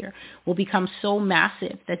prophesied here, will become so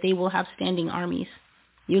massive that they will have standing armies.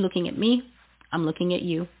 You're looking at me. I'm looking at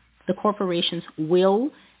you. The corporations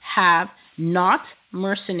will have not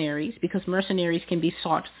mercenaries, because mercenaries can be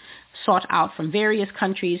sought out from various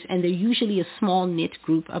countries, and they're usually a small knit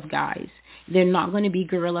group of guys. They're not going to be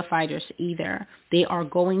guerrilla fighters either. They are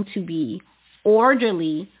going to be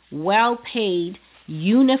orderly, well-paid,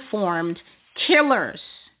 uniformed killers.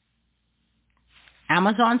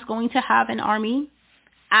 Amazon's going to have an army.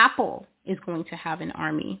 Apple is going to have an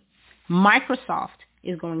army. Microsoft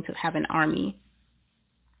is going to have an army.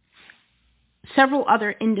 Several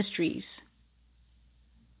other industries.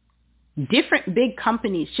 Different big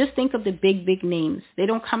companies. Just think of the big names. They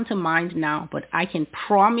don't come to mind now, but I can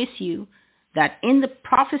promise you that in the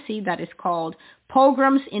prophecy that is called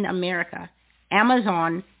Pogroms in America,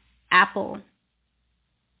 Amazon, Apple,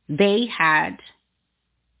 they had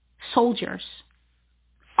soldiers,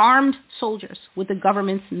 armed soldiers with the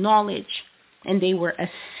government's knowledge, and they were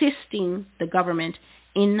assisting the government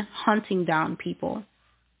in hunting down people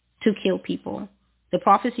to kill people. The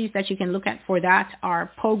prophecies that you can look at for that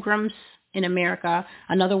are Pogroms in America.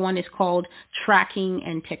 Another one is called Tracking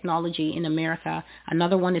and Technology in America.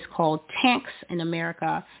 Another one is called Tanks in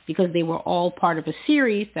America, because they were all part of a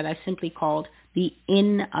series that I simply called the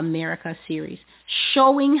In America series,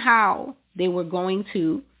 showing how they will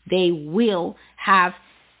have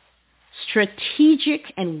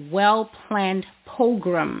strategic and well-planned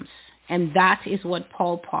pogroms. And that is what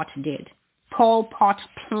Pol Pot did. Pol Pot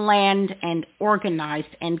planned and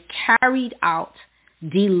organized and carried out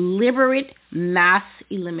deliberate mass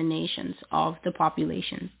eliminations of the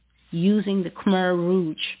population using the Khmer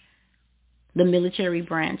Rouge, the military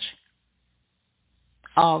branch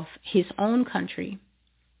of his own country.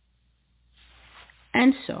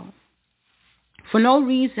 And so, for no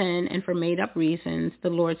reason and for made-up reasons, the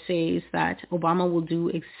Lord says that Obama will do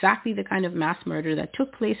exactly the kind of mass murder that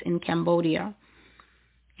took place in Cambodia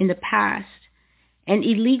in the past, and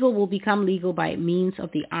illegal will become legal by means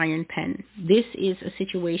of the iron pen. This is a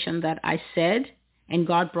situation that I said, and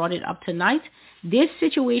God brought it up tonight. This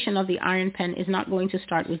situation of the iron pen is not going to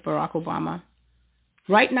start with Barack Obama.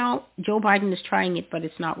 Right now, Joe Biden is trying it, but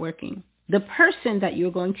it's not working. The person that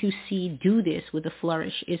you're going to see do this with a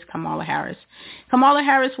flourish is Kamala Harris. Kamala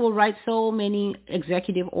Harris will write so many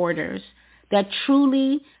executive orders that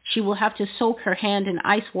truly she will have to soak her hand in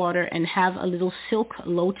ice water and have a little silk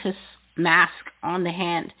lotus mask on the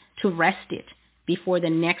hand to rest it before the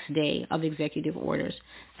next day of executive orders.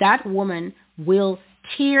 That woman will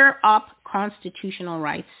tear up constitutional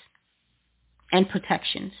rights and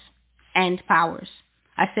protections and powers.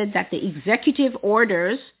 I said that the executive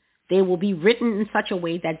orders, they will be written in such a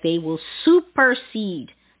way that they will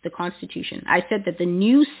supersede the Constitution. I said that the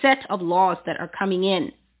new set of laws that are coming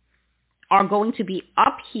in are going to be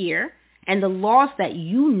up here, and the laws that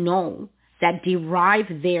you know that derive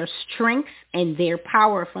their strength and their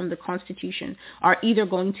power from the Constitution are either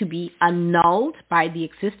going to be annulled by the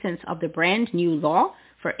existence of the brand new law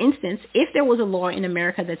For instance, if there was a law in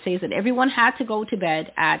America that says that everyone had to go to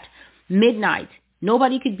bed at midnight,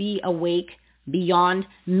 nobody could be awake beyond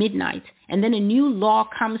midnight, and then a new law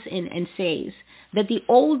comes in and says that the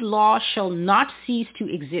old law shall not cease to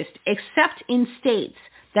exist except in states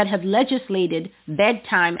that have legislated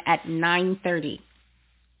bedtime at 9:30.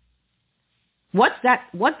 What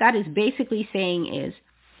that is basically saying is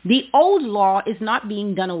the old law is not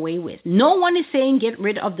being done away with. No one is saying get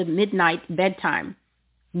rid of the midnight bedtime.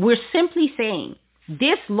 We're simply saying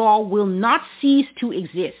this law will not cease to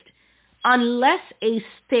exist unless a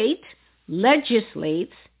state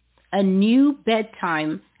legislates a new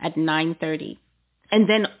bedtime at 9:30. And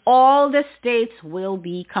then all the states will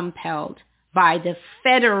be compelled by the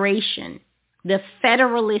federation, the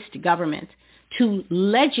federalist government, to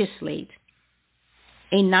legislate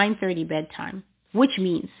a 9:30 bedtime, which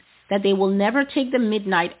means that they will never take the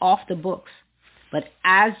midnight off the books. But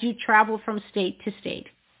as you travel from state to state,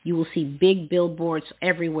 you will see big billboards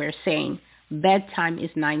everywhere saying bedtime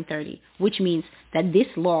is 9:30, which means that this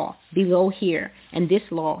law below here and this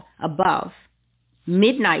law above,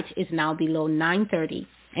 midnight is now below 9:30,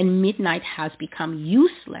 and midnight has become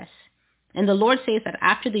useless. And the Lord says that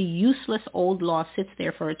after the useless old law sits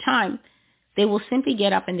there for a time, they will simply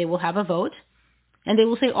get up and they will have a vote, and they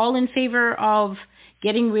will say all in favor of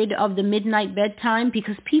getting rid of the midnight bedtime,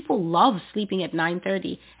 because people love sleeping at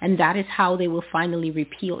 9:30, and that is how they will finally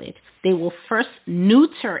repeal it. They will first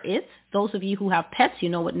neuter it. Those of you who have pets, you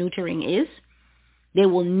know what neutering is. They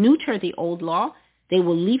will neuter the old law. They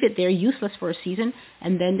will leave it there useless for a season,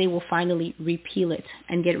 and then they will finally repeal it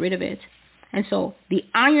and get rid of it. And so the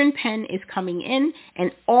iron pen is coming in,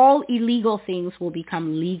 and all illegal things will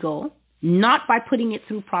become legal, not by putting it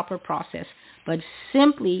through proper process, but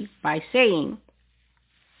simply by saying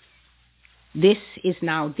this is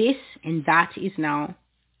now this and that is now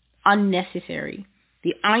unnecessary.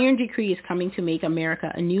 The iron decree is coming to make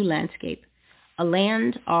America a new landscape, a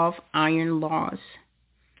land of iron laws.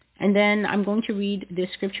 And then I'm going to read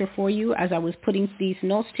this scripture for you. As I was putting these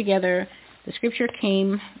notes together, the scripture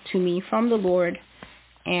came to me from the Lord,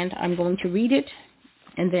 and I'm going to read it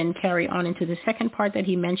and then carry on into the second part that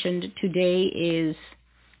he mentioned. Today is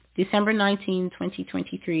December 19,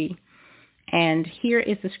 2023. And here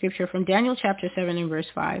is the scripture from Daniel chapter 7 and verse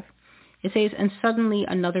 5. It says, "And suddenly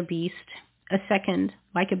another beast, a second,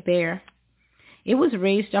 like a bear. It was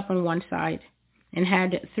raised up on one side and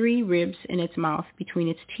had 3 ribs in its mouth between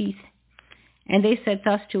its teeth. And they said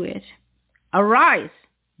thus to it, Arise,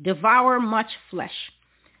 devour much flesh."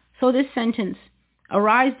 So this sentence,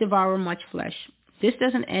 arise, devour much flesh, this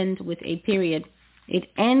doesn't end with a period.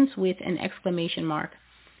 It ends with an exclamation mark.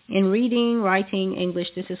 In reading, writing,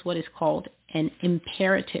 English, this is what is called an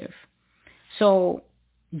imperative. So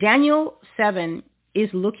Daniel 7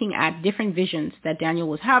 is looking at different visions that Daniel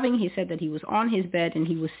was having. He said that he was on his bed and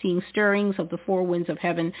he was seeing stirrings of the 4 winds of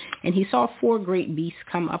heaven, and he saw 4 great beasts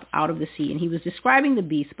come up out of the sea. And he was describing the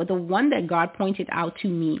beasts, but the one that God pointed out to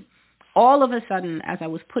me all of a sudden as I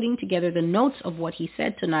was putting together the notes of what he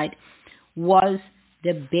said tonight was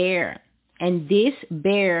the bear. And this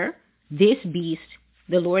bear, this beast,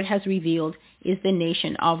 the Lord has revealed, is the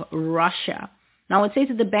nation of Russia. Now it says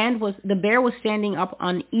that the bear was standing up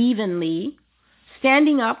unevenly,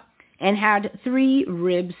 standing up, and had 3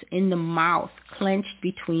 ribs in the mouth, clenched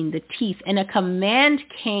between the teeth. And a command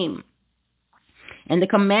came. And the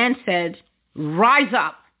command said, "Rise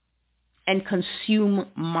up and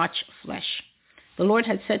consume much flesh." The Lord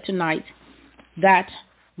had said tonight that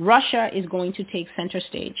Russia is going to take center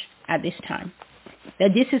stage at this time.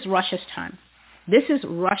 That this is Russia's time. This is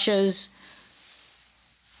Russia's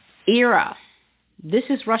era. This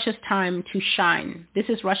is Russia's time to shine. This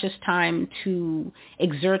is Russia's time to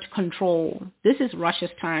exert control. This is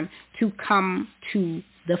Russia's time to come to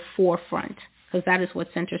the forefront, because that is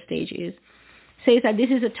what center stage is. It says that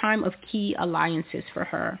this is a time of key alliances for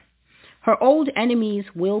her. Her old enemies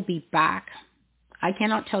will be back. I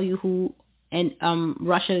cannot tell you who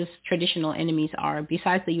Russia's traditional enemies are,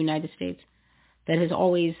 besides the United States, that has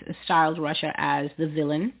always styled Russia as the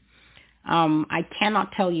villain. I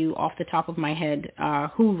cannot tell you off the top of my head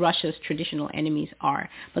who Russia's traditional enemies are.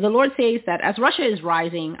 But the Lord says that as Russia is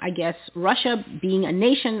rising, I guess Russia being a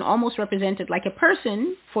nation almost represented like a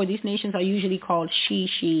person, for these nations are usually called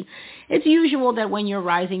she. It's usual that when you're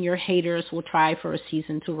rising, your haters will try for a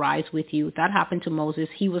season to rise with you. That happened to Moses.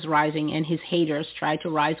 He was rising and his haters tried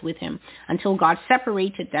to rise with him until God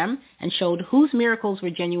separated them and showed whose miracles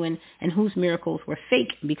were genuine and whose miracles were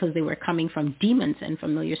fake, because they were coming from demons and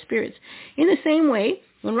familiar spirits. In the same way,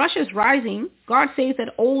 when Russia is rising, God says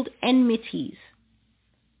that old enmities,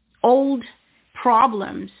 old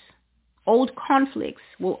problems, Old conflicts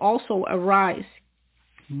will also arise.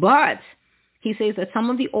 But he says that some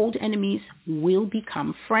of the old enemies will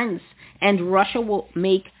become friends, and Russia will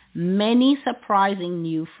make many surprising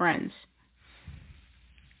new friends.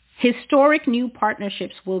 Historic new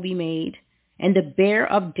partnerships will be made, and the bear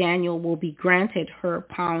of Daniel will be granted her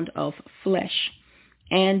pound of flesh.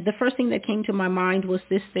 And the first thing that came to my mind was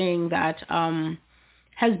this thing that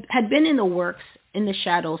had been in the works, in the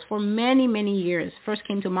shadows for many, many years. First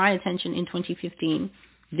came to my attention in 2015.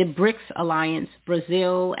 The BRICS alliance,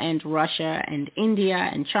 Brazil and Russia and India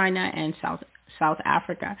and China and South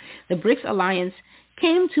Africa. The BRICS alliance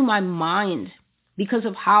came to my mind because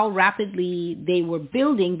of how rapidly they were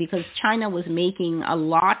building, because China was making a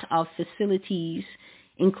lot of facilities,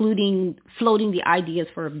 including floating the ideas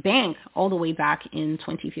for a bank all the way back in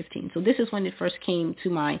 2015. So this is when it first came to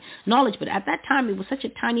my knowledge. But at that time, it was such a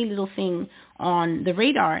tiny little thing on the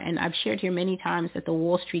radar. And I've shared here many times that the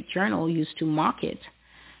Wall Street Journal used to mock it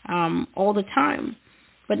all the time.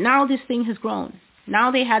 But now this thing has grown.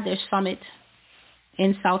 Now they had their summit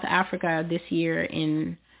in South Africa this year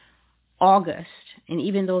in August. And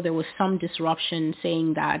even though there was some disruption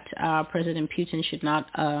saying that President Putin should not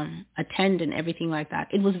attend and everything like that,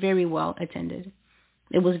 it was very well attended.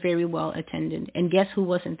 It was very well attended. And guess who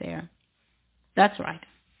wasn't there? That's right.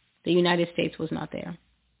 The United States was not there.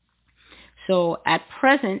 So at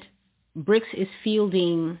present, BRICS is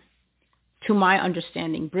fielding, to my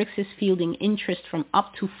understanding, BRICS is fielding interest from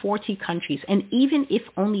up to 40 countries. And even if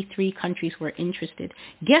only 3 countries were interested,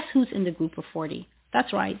 guess who's in the group of 40?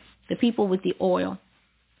 That's right. The people with the oil,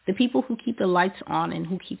 the people who keep the lights on and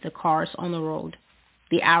who keep the cars on the road,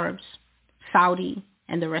 the Arabs, Saudi,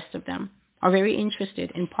 and the rest of them are very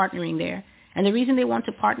interested in partnering there. And the reason they want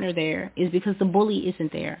to partner there is because the bully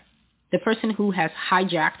isn't there. The person who has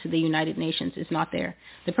hijacked the United Nations is not there.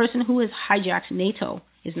 The person who has hijacked NATO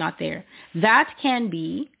is not there. That can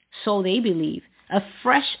be, so they believe, a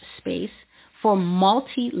fresh space for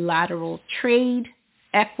multilateral trade,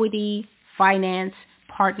 equity, finance,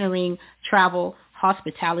 partnering, travel,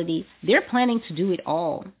 hospitality. They're planning to do it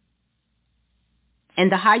all.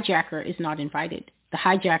 And the hijacker is not invited. The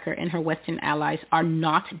hijacker and her Western allies are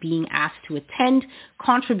not being asked to attend,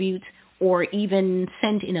 contribute, or even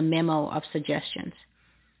send in a memo of suggestions.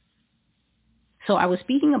 So I was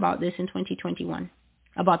speaking about this in 2021,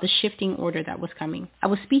 about the shifting order that was coming. I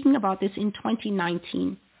was speaking about this in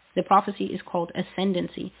 2019. The prophecy is called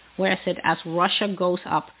Ascendancy, where I said, as Russia goes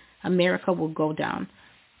up, America will go down.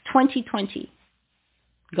 2020,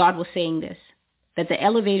 God was saying this, that the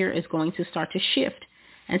elevator is going to start to shift.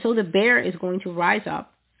 And so the bear is going to rise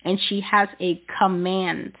up, and she has a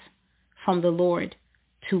command from the Lord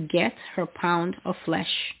to get her pound of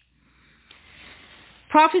flesh.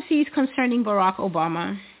 Prophecies concerning Barack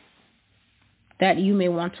Obama that you may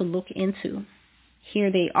want to look into.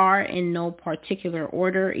 Here they are in no particular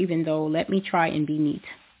order, even though let me try and be neat.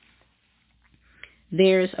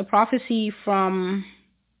 There's a prophecy from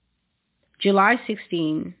July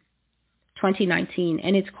 16, 2019,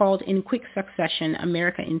 and it's called In Quick Succession,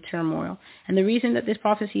 America in Turmoil. And the reason that this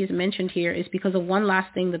prophecy is mentioned here is because of one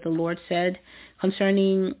last thing that the Lord said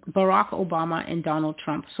concerning Barack Obama and Donald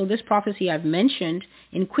Trump. So this prophecy I've mentioned,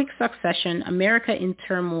 In Quick Succession, America in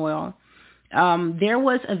Turmoil, there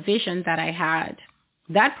was a vision that I had.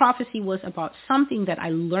 That prophecy was about something that I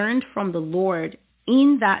learned from the Lord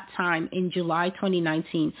in that time in July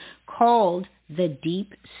 2019 called the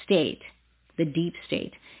deep state. The deep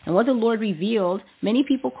state. And what the Lord revealed, many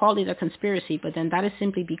people call it a conspiracy, but then that is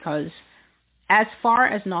simply because as far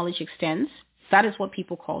as knowledge extends, that is what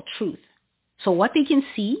people call truth. So what they can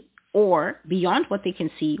see, or beyond what they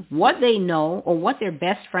can see, what they know, or what their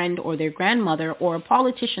best friend or their grandmother or a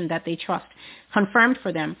politician that they trust confirmed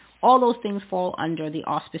for them, all those things fall under the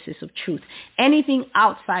auspices of truth. Anything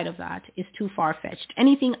outside of that is too far-fetched.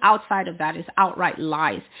 Anything outside of that is outright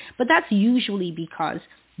lies. But that's usually because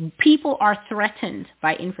people are threatened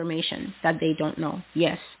by information that they don't know.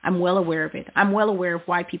 Yes, I'm well aware of it. I'm well aware of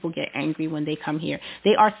why people get angry when they come here.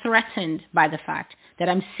 They are threatened by the fact that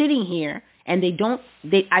I'm sitting here and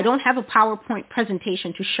I don't have a PowerPoint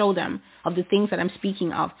presentation to show them of the things that I'm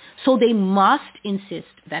speaking of. So they must insist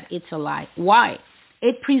that it's a lie. Why?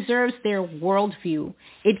 It preserves their worldview.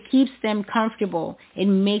 It keeps them comfortable. It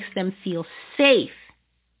makes them feel safe.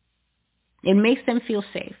 It makes them feel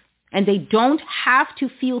safe. And they don't have to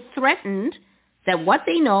feel threatened that what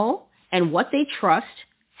they know and what they trust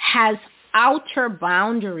has outer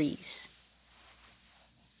boundaries.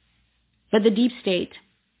 But the deep state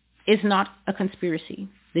is not a conspiracy.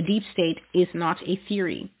 The deep state is not a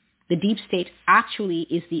theory. The deep state actually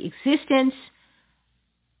is the existence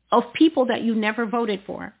of people that you never voted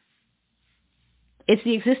for. It's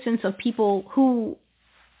the existence of people who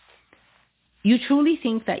you truly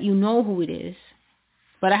think that you know who it is.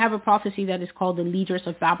 But I have a prophecy that is called the leaders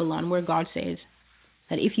of Babylon, where God says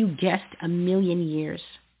that if you guessed 1,000,000 years,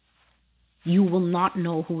 you will not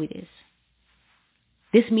know who it is.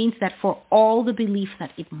 This means that for all the belief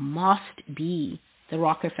that it must be the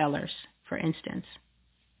Rockefellers, for instance,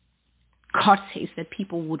 God says that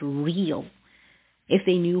people would reel if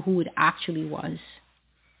they knew who it actually was.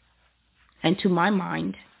 And to my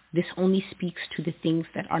mind, this only speaks to the things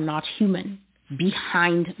that are not human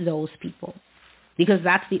behind those people, because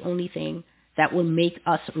that's the only thing that will make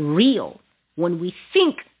us real when we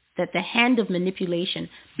think that the hand of manipulation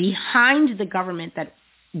behind the government that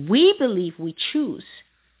we believe we choose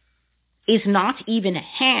is not even a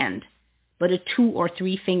hand, but a 2 or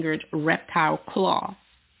 3-fingered reptile claw.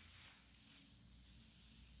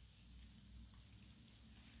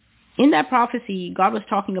 In that prophecy, God was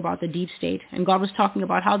talking about the deep state, and God was talking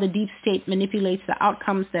about how the deep state manipulates the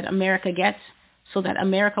outcomes that America gets so that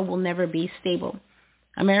America will never be stable.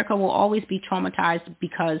 America will always be traumatized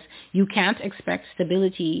because you can't expect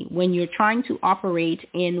stability when you're trying to operate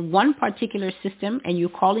in one particular system and you're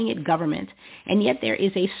calling it government, and yet there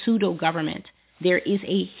is a pseudo-government. There is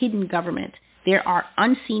a hidden government. There are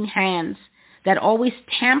unseen hands that always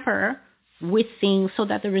tamper with things so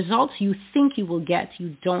that the results you think you will get,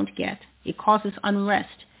 you don't get. It causes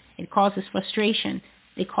unrest. It causes frustration.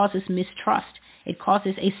 It causes mistrust. It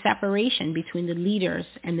causes a separation between the leaders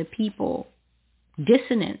and the people.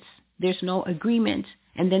 Dissonance. There's no agreement.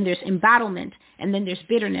 And then there's embattlement. And then there's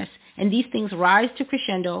bitterness. And these things rise to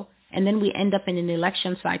crescendo. And then we end up in an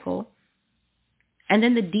election cycle. And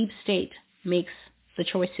then the deep state makes the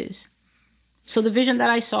choices. So the vision that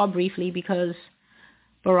I saw briefly, because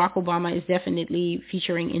Barack Obama is definitely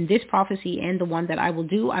featuring in this prophecy and the one that I will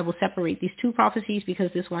do. I will separate these two prophecies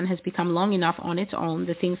because this one has become long enough on its own,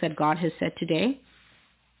 the things that God has said today.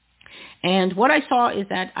 And what I saw is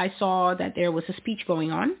that I saw that there was a speech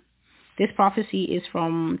going on. This prophecy is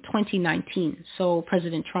from 2019, so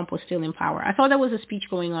President Trump was still in power. I thought there was a speech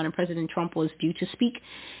going on and President Trump was due to speak.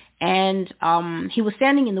 And he was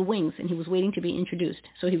standing in the wings and he was waiting to be introduced.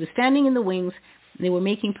 So he was standing in the wings. They were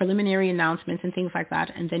making preliminary announcements and things like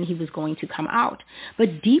that, and then he was going to come out.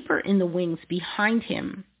 But deeper in the wings behind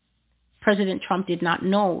him, President Trump did not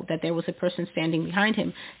know that there was a person standing behind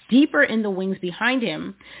him. Deeper in the wings behind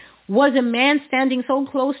him was a man standing so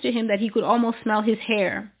close to him that he could almost smell his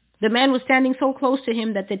hair. The man was standing so close to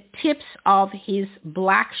him that the tips of his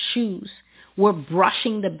black shoes were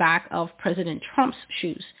brushing the back of President Trump's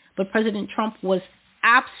shoes. But President Trump was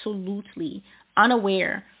absolutely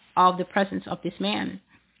unaware of the presence of this man.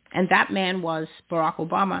 And that man was Barack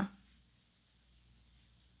Obama.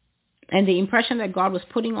 And the impression that God was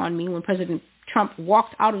putting on me when President Trump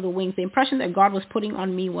walked out of the wings, the impression that God was putting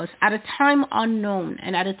on me was, at a time unknown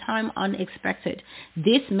and at a time unexpected,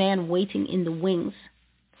 this man waiting in the wings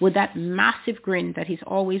with that massive grin that he's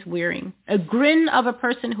always wearing, a grin of a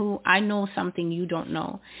person who, I know something you don't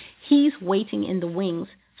know. He's waiting in the wings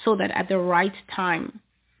so that at the right time,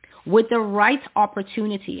 with the right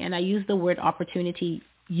opportunity, and I use the word opportunity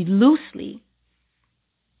loosely,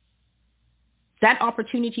 that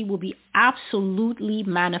opportunity will be absolutely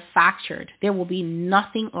manufactured. There will be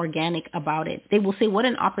nothing organic about it. They will say, what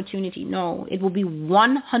an opportunity. No, it will be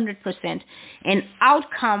 100% an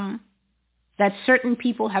outcome that certain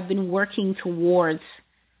people have been working towards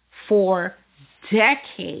for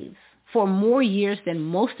decades, for more years than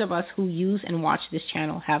most of us who use and watch this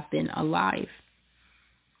channel have been alive.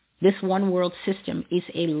 This one world system is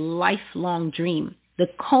a lifelong dream, the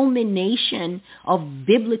culmination of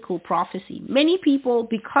biblical prophecy. Many people,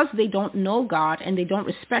 because they don't know God and they don't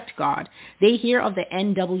respect God, they hear of the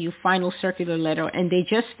NW final circular letter and they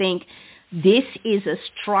just think this is a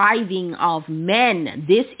striving of men.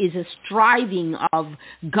 This is a striving of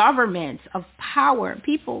governments, of power.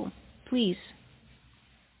 People, please,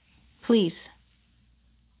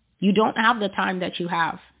 you don't have the time that you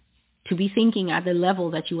have to be thinking at the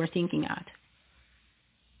level that you are thinking at.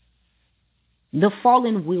 The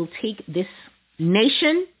fallen will take this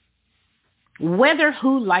nation, whether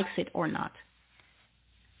who likes it or not.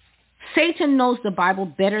 Satan knows the Bible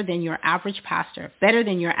better than your average pastor, better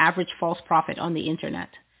than your average false prophet on the internet.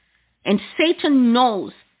 And Satan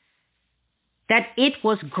knows that it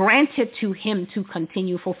was granted to him to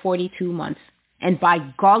continue for 42 months. And by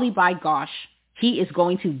golly, by gosh, he is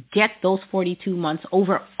going to get those 42 months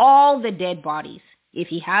over all the dead bodies if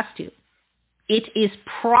he has to. It is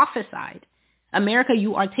prophesied. America,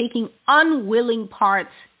 you are taking unwilling parts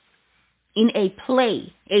in a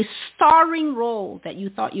play, a starring role that you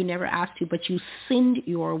thought you never asked to, but you sinned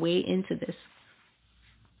your way into this.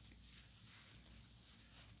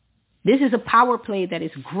 This is a power play that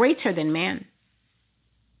is greater than man.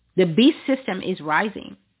 The beast system is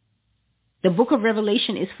rising. The book of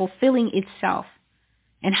Revelation is fulfilling itself.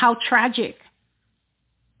 And how tragic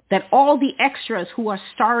that all the extras who are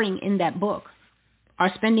starring in that book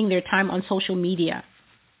are spending their time on social media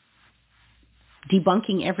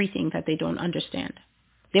debunking everything that they don't understand.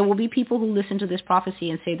 There will be people who listen to this prophecy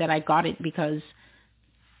and say that I got it because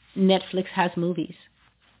Netflix has movies.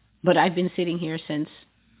 But I've been sitting here since,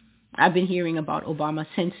 I've been hearing about Obama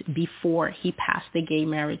since before he passed the gay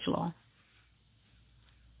marriage law.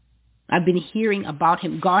 I've been hearing about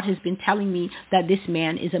him. God has been telling me that this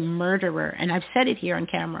man is a murderer. And I've said it here on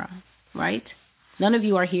camera, right? None of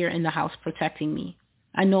you are here in the house protecting me.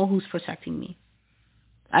 I know who's protecting me.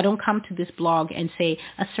 I don't come to this blog and say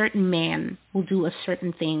a certain man will do a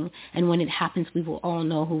certain thing, and when it happens, we will all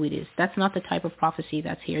know who it is. That's not the type of prophecy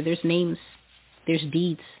that's here. There's names. There's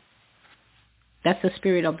deeds. That's the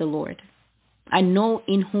Spirit of the Lord. I know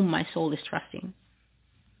in whom my soul is trusting.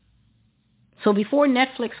 So before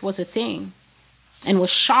Netflix was a thing and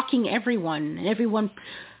was shocking everyone, and everyone,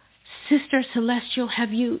 Sister Celestial,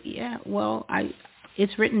 have you? Yeah, well,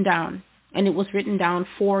 it's written down. And it was written down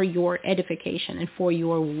for your edification and for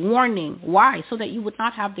your warning. Why? So that you would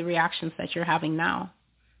not have the reactions that you're having now.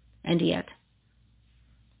 And yet,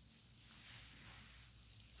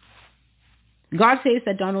 God says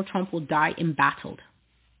that Donald Trump will die embattled.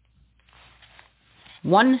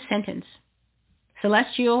 One sentence.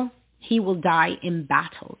 Celestial, he will die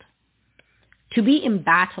embattled. To be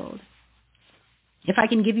embattled, if I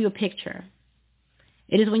can give you a picture,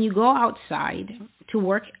 it is when you go outside to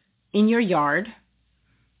work in your yard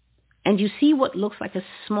and you see what looks like a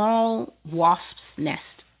small wasp's nest.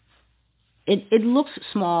 It looks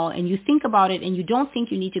small, and you think about it, and you don't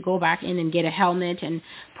think you need to go back in and get a helmet and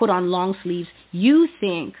put on long sleeves. You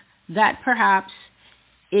think that perhaps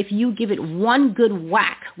if you give it one good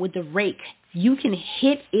whack with the rake, you can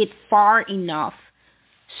hit it far enough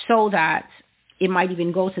so that it might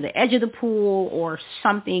even go to the edge of the pool or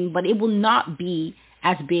something, but it will not be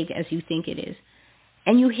as big as you think it is.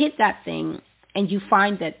 And you hit that thing, and you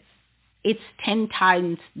find that it's 10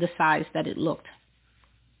 times the size that it looked.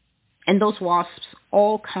 And those wasps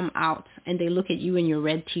all come out, and they look at you in your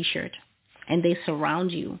red T-shirt, and they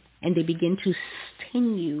surround you, and they begin to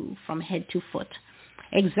sting you from head to foot.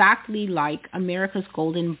 Exactly like America's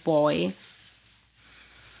golden boy,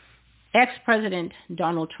 ex-President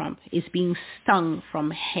Donald Trump, is being stung from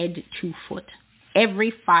head to foot.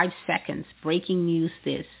 Every 5 seconds, breaking news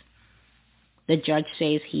this. The judge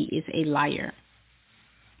says he is a liar.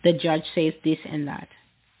 The judge says this and that.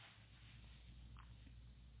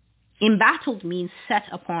 Embattled means set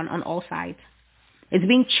upon on all sides. It's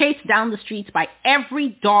being chased down the streets by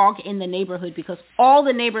every dog in the neighborhood because all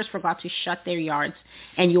the neighbors forgot to shut their yards,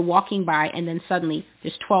 and you're walking by, and then suddenly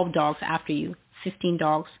there's 12 dogs after you, 15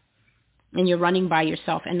 dogs, and you're running by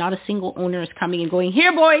yourself, and not a single owner is coming and going,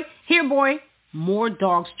 here boy, here boy. More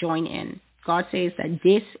dogs join in. God says that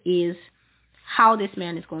this is how this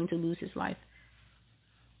man is going to lose his life.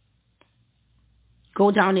 Go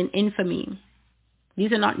down in infamy.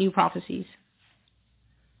 These are not new prophecies.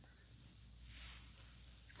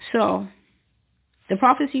 So, the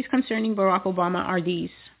prophecies concerning Barack Obama are these.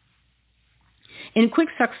 In quick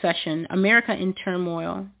succession, America in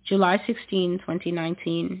turmoil, July 16,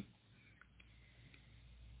 2019.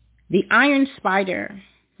 The Iron Spider,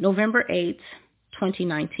 November 8,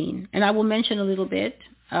 2019. And I will mention a little bit,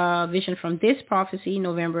 vision from this prophecy,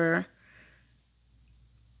 November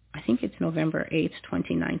 8th,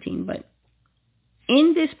 2019. But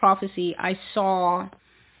in this prophecy, I saw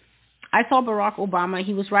Barack Obama.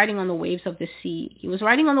 He was riding on the waves of the sea. He was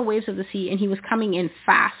riding on the waves of the sea, and he was coming in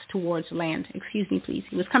fast towards land. Excuse me, please.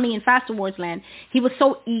 He was coming in fast towards land. He was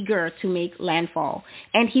so eager to make landfall,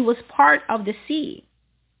 and he was part of the sea.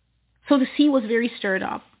 So the sea was very stirred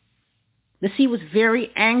up. The sea was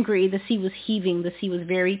very angry. The sea was heaving. The sea was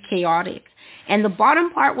very chaotic. And the bottom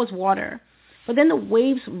part was water. But then the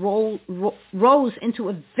waves rose into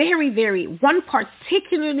a one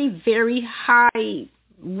particularly very high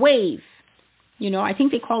wave. I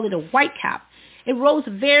think they call it a white cap. It rose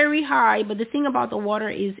very high, but the thing about the water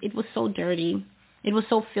is it was so dirty. It was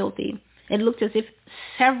so filthy. It looked as if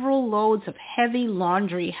several loads of heavy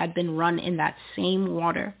laundry had been run in that same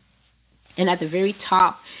water. And at the very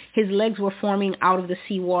top, his legs were forming out of the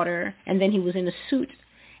seawater, and then he was in a suit.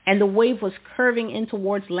 And the wave was curving in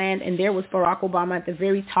towards land, and there was Barack Obama at the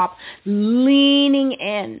very top, leaning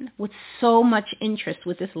in with so much interest,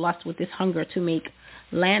 with this lust, with this hunger to make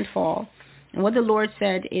landfall. And what the Lord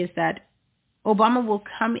said is that Obama will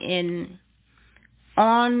come in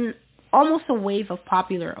on almost a wave of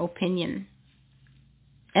popular opinion.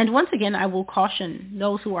 And once again, I will caution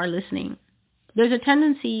those who are listening. There's a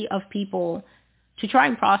tendency of people to try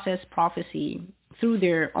and process prophecy through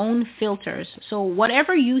their own filters. So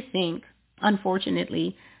whatever you think,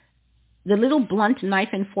 unfortunately, the little blunt knife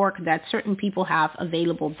and fork that certain people have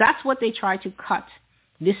available, that's what they try to cut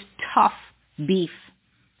this tough beef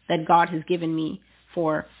that God has given me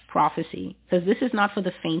for prophecy. Because this is not for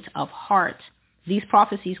the faint of heart. These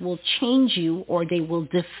prophecies will change you or they will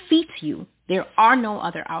defeat you. There are no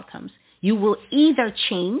other outcomes. You will either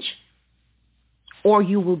change or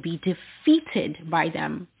you will be defeated by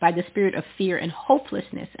them, by the spirit of fear and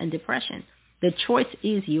hopelessness and depression. The choice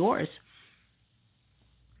is yours.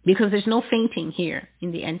 Because there's no fainting here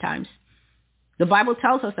in the end times. The Bible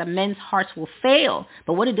tells us that men's hearts will fail,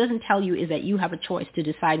 but what it doesn't tell you is that you have a choice to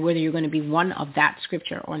decide whether you're going to be one of that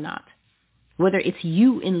scripture or not. Whether it's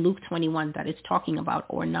you in Luke 21 that it's talking about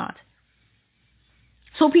or not.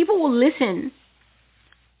 So people will listen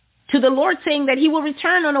to the Lord saying that he will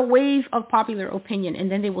return on a wave of popular opinion,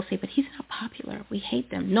 and then they will say, but he's not popular. We hate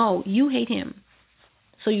them. No, you hate him.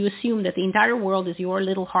 So you assume that the entire world is your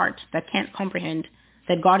little heart that can't comprehend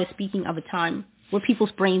that God is speaking of a time where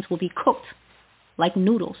people's brains will be cooked like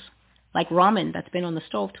noodles, like ramen that's been on the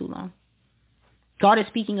stove too long. God is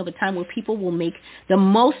speaking of a time where people will make the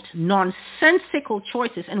most nonsensical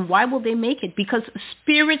choices. And why will they make it? Because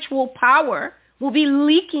spiritual power will be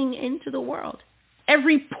leaking into the world.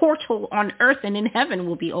 Every portal on earth and in heaven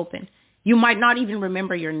will be open. You might not even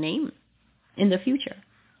remember your name in the future.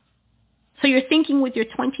 So you're thinking with your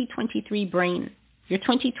 2023 brain, your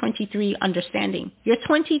 2023 understanding, your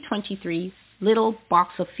 2023 little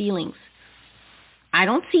box of feelings. I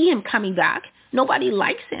don't see him coming back. Nobody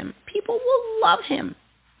likes him. People will love him.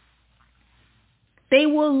 They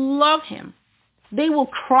will love him. They will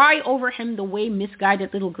cry over him the way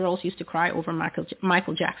misguided little girls used to cry over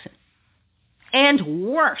Michael Jackson. And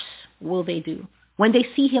worse will they do when they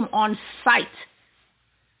see him on sight.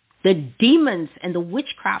 The demons and the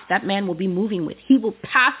witchcraft that man will be moving with. He will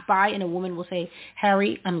pass by and a woman will say,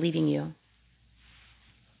 Harry, I'm leaving you.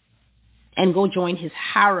 And go join his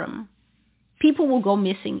harem. People will go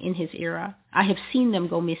missing in his era. I have seen them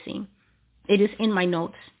go missing. It is in my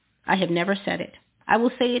notes. I have never said it. I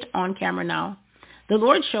will say it on camera now. The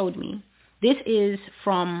Lord showed me. This is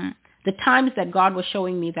from the times that God was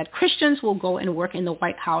showing me that Christians will go and work in the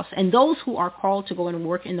White House. And those who are called to go and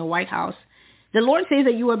work in the White House, the Lord says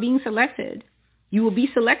that you are being selected. You will be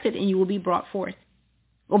selected and you will be brought forth.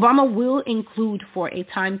 Obama will include for a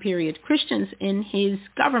time period Christians in his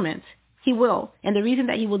government. He will. And the reason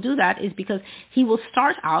that he will do that is because he will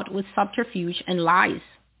start out with subterfuge and lies,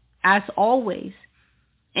 as always.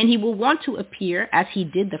 And he will want to appear, as he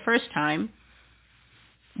did the first time,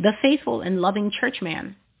 the faithful and loving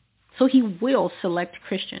churchman. So he will select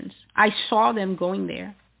Christians. I saw them going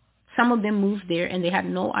there. Some of them moved there and they had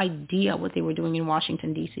no idea what they were doing in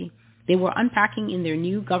Washington, D.C. They were unpacking in their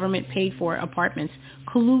new government-paid-for apartments,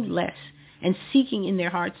 clueless, and seeking in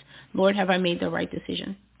their hearts, Lord, have I made the right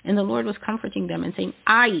decision? And the Lord was comforting them and saying,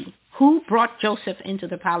 who brought Joseph into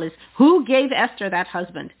the palace? Who gave Esther that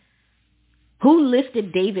husband? Who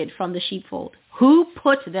lifted David from the sheepfold? Who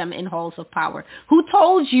put them in halls of power? Who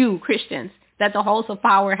told you, Christians, that the halls of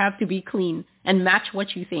power have to be clean and match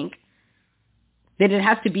what you think? That it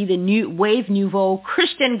has to be the new wave nouveau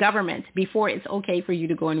Christian government before it's okay for you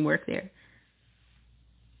to go and work there.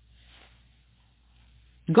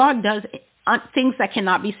 God does things that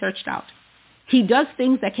cannot be searched out. He does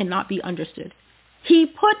things that cannot be understood. He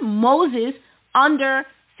put Moses under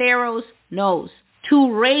Pharaoh's nose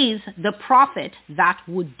to raise the prophet that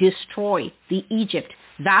would destroy the Egypt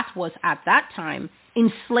that was at that time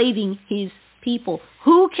enslaving his people.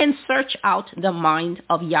 Who can search out the mind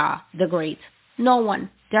of Yah the Great? No one.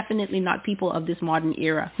 Definitely not people of this modern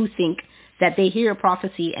era who think that they hear a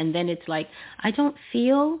prophecy and then it's like, I don't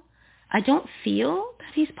feel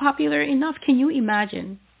that he's popular enough. Can you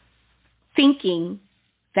imagine thinking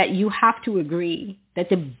that you have to agree that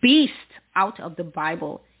the beast out of the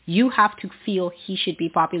Bible, you have to feel he should be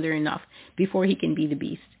popular enough before he can be the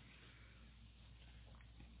beast?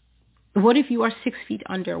 What if you are 6 feet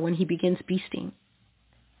under when he begins beasting?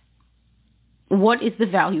 What is the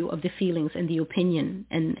value of the feelings and the opinion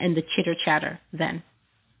and the chitter-chatter then?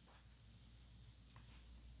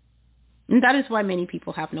 And that is why many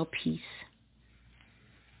people have no peace.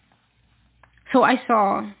 So I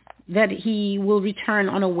saw that he will return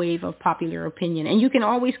on a wave of popular opinion. And you can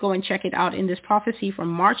always go and check it out in this prophecy from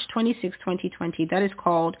March 26, 2020. That is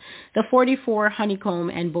called The 44 Honeycomb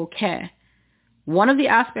and Bouquet One of the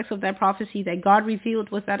aspects of that prophecy that God revealed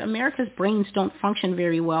was that America's brains don't function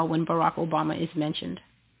very well when Barack Obama is mentioned.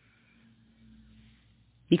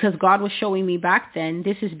 Because God was showing me back then,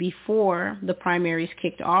 this is before the primaries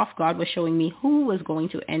kicked off, God was showing me who was going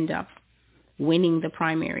to end up winning the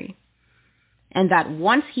primary. And that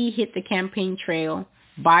once he hit the campaign trail,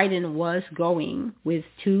 Biden was going with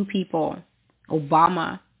two people,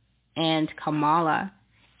 Obama and Kamala.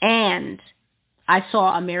 And I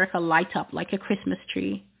saw America light up like a Christmas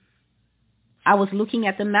tree. I was looking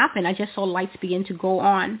at the map and I just saw lights begin to go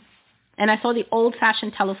on. And I saw the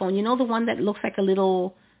old-fashioned telephone, you know, the one that looks like a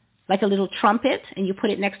little trumpet and you put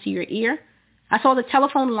it next to your ear. I saw the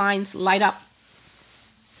telephone lines light up.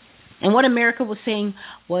 And what America was saying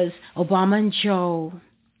was Obama and Joe,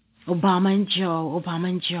 Obama and Joe, Obama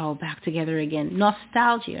and Joe back together again.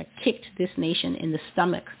 Nostalgia kicked this nation in the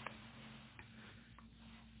stomach.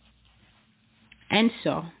 And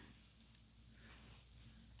so,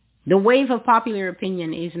 the wave of popular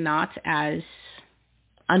opinion is not as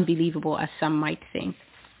unbelievable as some might think.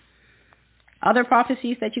 Other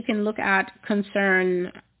prophecies that you can look at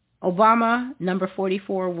concern Obama, number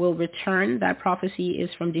 44, will return. That prophecy is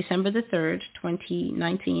from December the 3rd,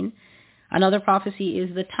 2019. Another prophecy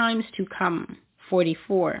is the times to come,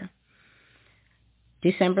 44.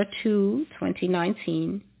 December 2,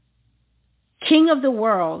 2019. King of the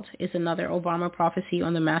World is another Obama prophecy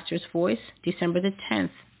on the Master's Voice, December the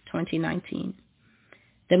 10th, 2019.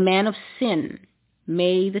 The Man of Sin,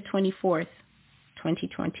 May the 24th,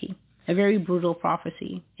 2020. A very brutal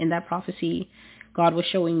prophecy. In that prophecy, God was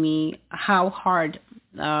showing me how hard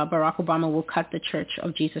Barack Obama will cut the Church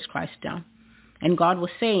of Jesus Christ down. And God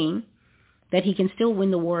was saying that he can still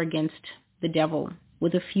win the war against the devil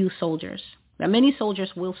with a few soldiers. That many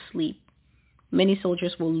soldiers will sleep. Many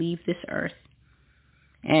soldiers will leave this earth.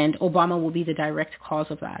 And Obama will be the direct cause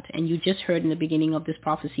of that. And you just heard in the beginning of this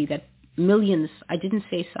prophecy that millions, I didn't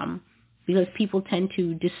say some, because people tend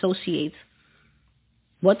to dissociate.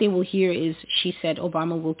 What they will hear is, she said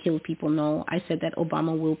Obama will kill people. No, I said that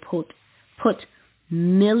Obama will put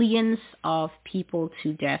millions of people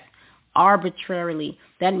to death arbitrarily.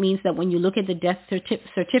 That means that when you look at the death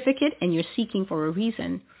certificate and you're seeking for a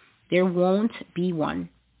reason, there won't be one.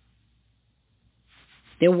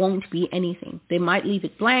 There won't be anything. They might leave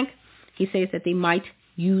it blank. He says that they might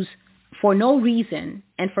use for no reason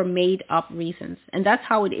and for made-up reasons. And that's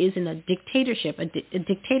how it is in a dictatorship. A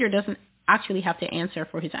dictator doesn't actually have to answer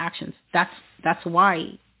for his actions. That's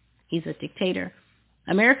why he's a dictator.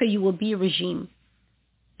 America, you will be a regime.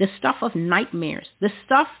 The stuff of nightmares. The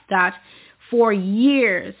stuff that for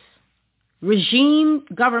years, regime,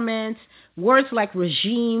 government, words like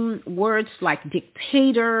regime, words like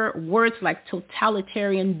dictator, words like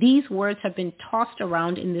totalitarian, these words have been tossed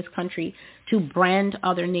around in this country to brand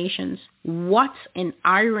other nations. What an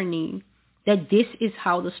irony that this is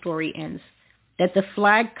how the story ends. That the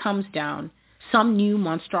flag comes down, some new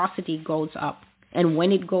monstrosity goes up. And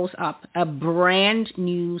when it goes up, a brand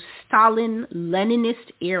new Stalin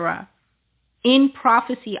Leninist era. In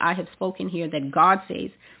prophecy, I have spoken here that God says,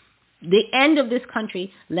 the end of this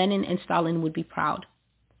country, Lenin and Stalin would be proud.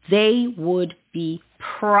 They would be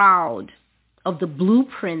proud of the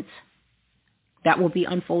blueprint that will be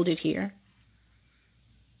unfolded here.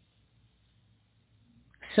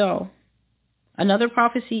 So, another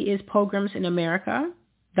prophecy is pogroms in America.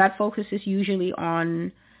 That focuses usually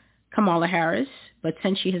on Kamala Harris, but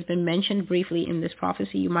since she has been mentioned briefly in this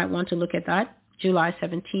prophecy, you might want to look at that. July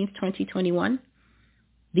 17th, 2021.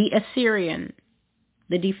 The Assyrian,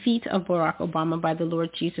 the defeat of Barack Obama by the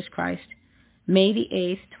Lord Jesus Christ. May the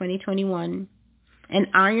 8th, 2021. An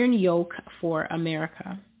iron yoke for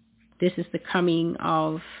America. This is the coming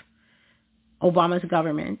of Obama's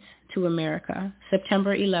government to America.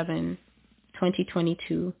 September 11,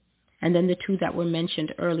 2022. And then the two that were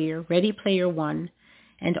mentioned earlier, Ready Player One,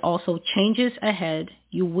 and also Changes Ahead,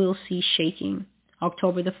 You Will See Shaking,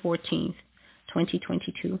 October the 14th,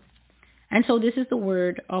 2022. And so this is the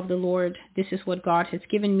word of the Lord. This is what God has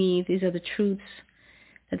given me. These are the truths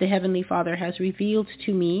that the Heavenly Father has revealed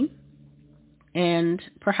to me. And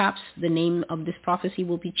perhaps the name of this prophecy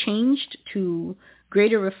will be changed to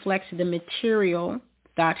greater reflect the material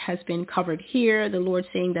that has been covered here. The Lord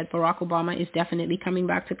saying that Barack Obama is definitely coming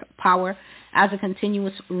back to power as a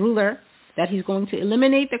continuous ruler, that he's going to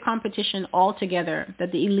eliminate the competition altogether,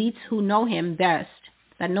 that the elites who know him best,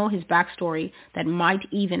 that know his backstory, that might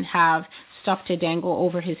even have stuff to dangle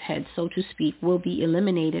over his head, so to speak, will be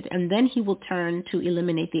eliminated. And then he will turn to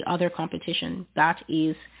eliminate the other competition. That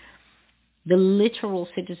is the literal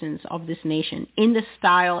citizens of this nation, in the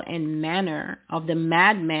style and manner of the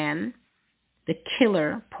madman, the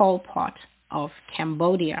killer, Pol Pot of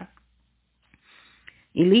Cambodia.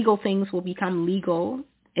 Illegal things will become legal.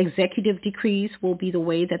 Executive decrees will be the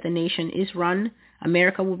way that the nation is run.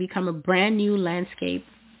 America will become a brand new landscape,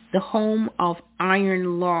 the home of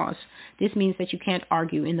iron laws. This means that you can't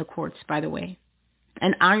argue in the courts, by the way.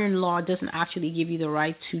 An iron law doesn't actually give you the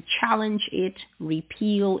right to challenge it,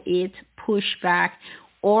 repeal it, push back,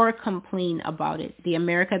 or complain about it. The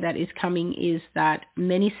America that is coming is that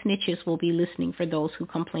many snitches will be listening for those who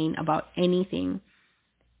complain about anything.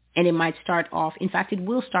 And it might start off, in fact, it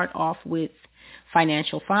will start off with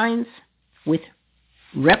financial fines, with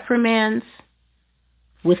reprimands,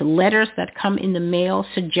 with letters that come in the mail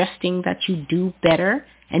suggesting that you do better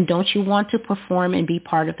and don't you want to perform and be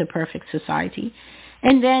part of the perfect society.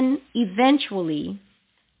 And then eventually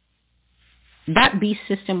that beast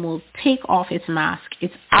system will take off its mask,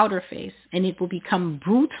 its outer face, and it will become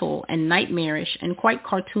brutal and nightmarish and quite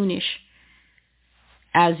cartoonish,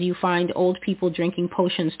 as you find old people drinking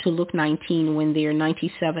potions to look 19 when they're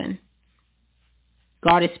 97.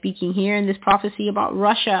 God is speaking here in this prophecy about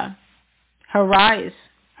Russia, her rise,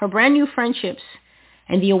 her brand new friendships,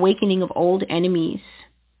 and the awakening of old enemies.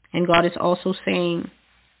 And God is also saying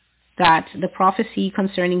that the prophecy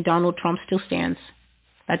concerning Donald Trump still stands,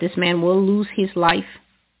 that this man will lose his life.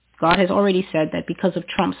 God has already said that because of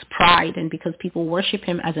Trump's pride and because people worship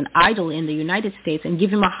him as an idol in the United States and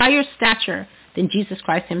give him a higher stature than Jesus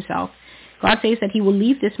Christ himself, God says that he will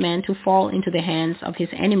leave this man to fall into the hands of his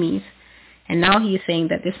enemies. And now he is saying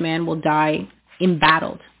that this man will die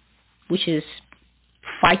embattled, which is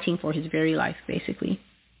fighting for his very life, basically.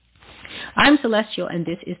 I'm Celestial, and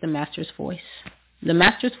this is the Master's Voice. The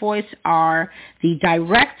Master's Voice are the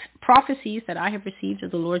direct prophecies that I have received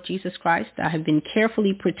of the Lord Jesus Christ that I have been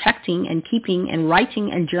carefully protecting and keeping and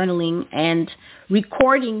writing and journaling and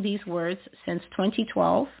recording these words since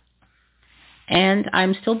 2012. And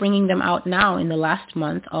I'm still bringing them out now in the last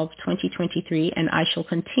month of 2023, and I shall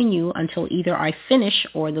continue until either I finish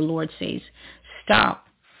or the Lord says, stop.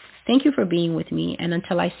 Thank you for being with me, and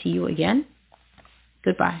until I see you again,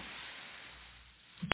 goodbye.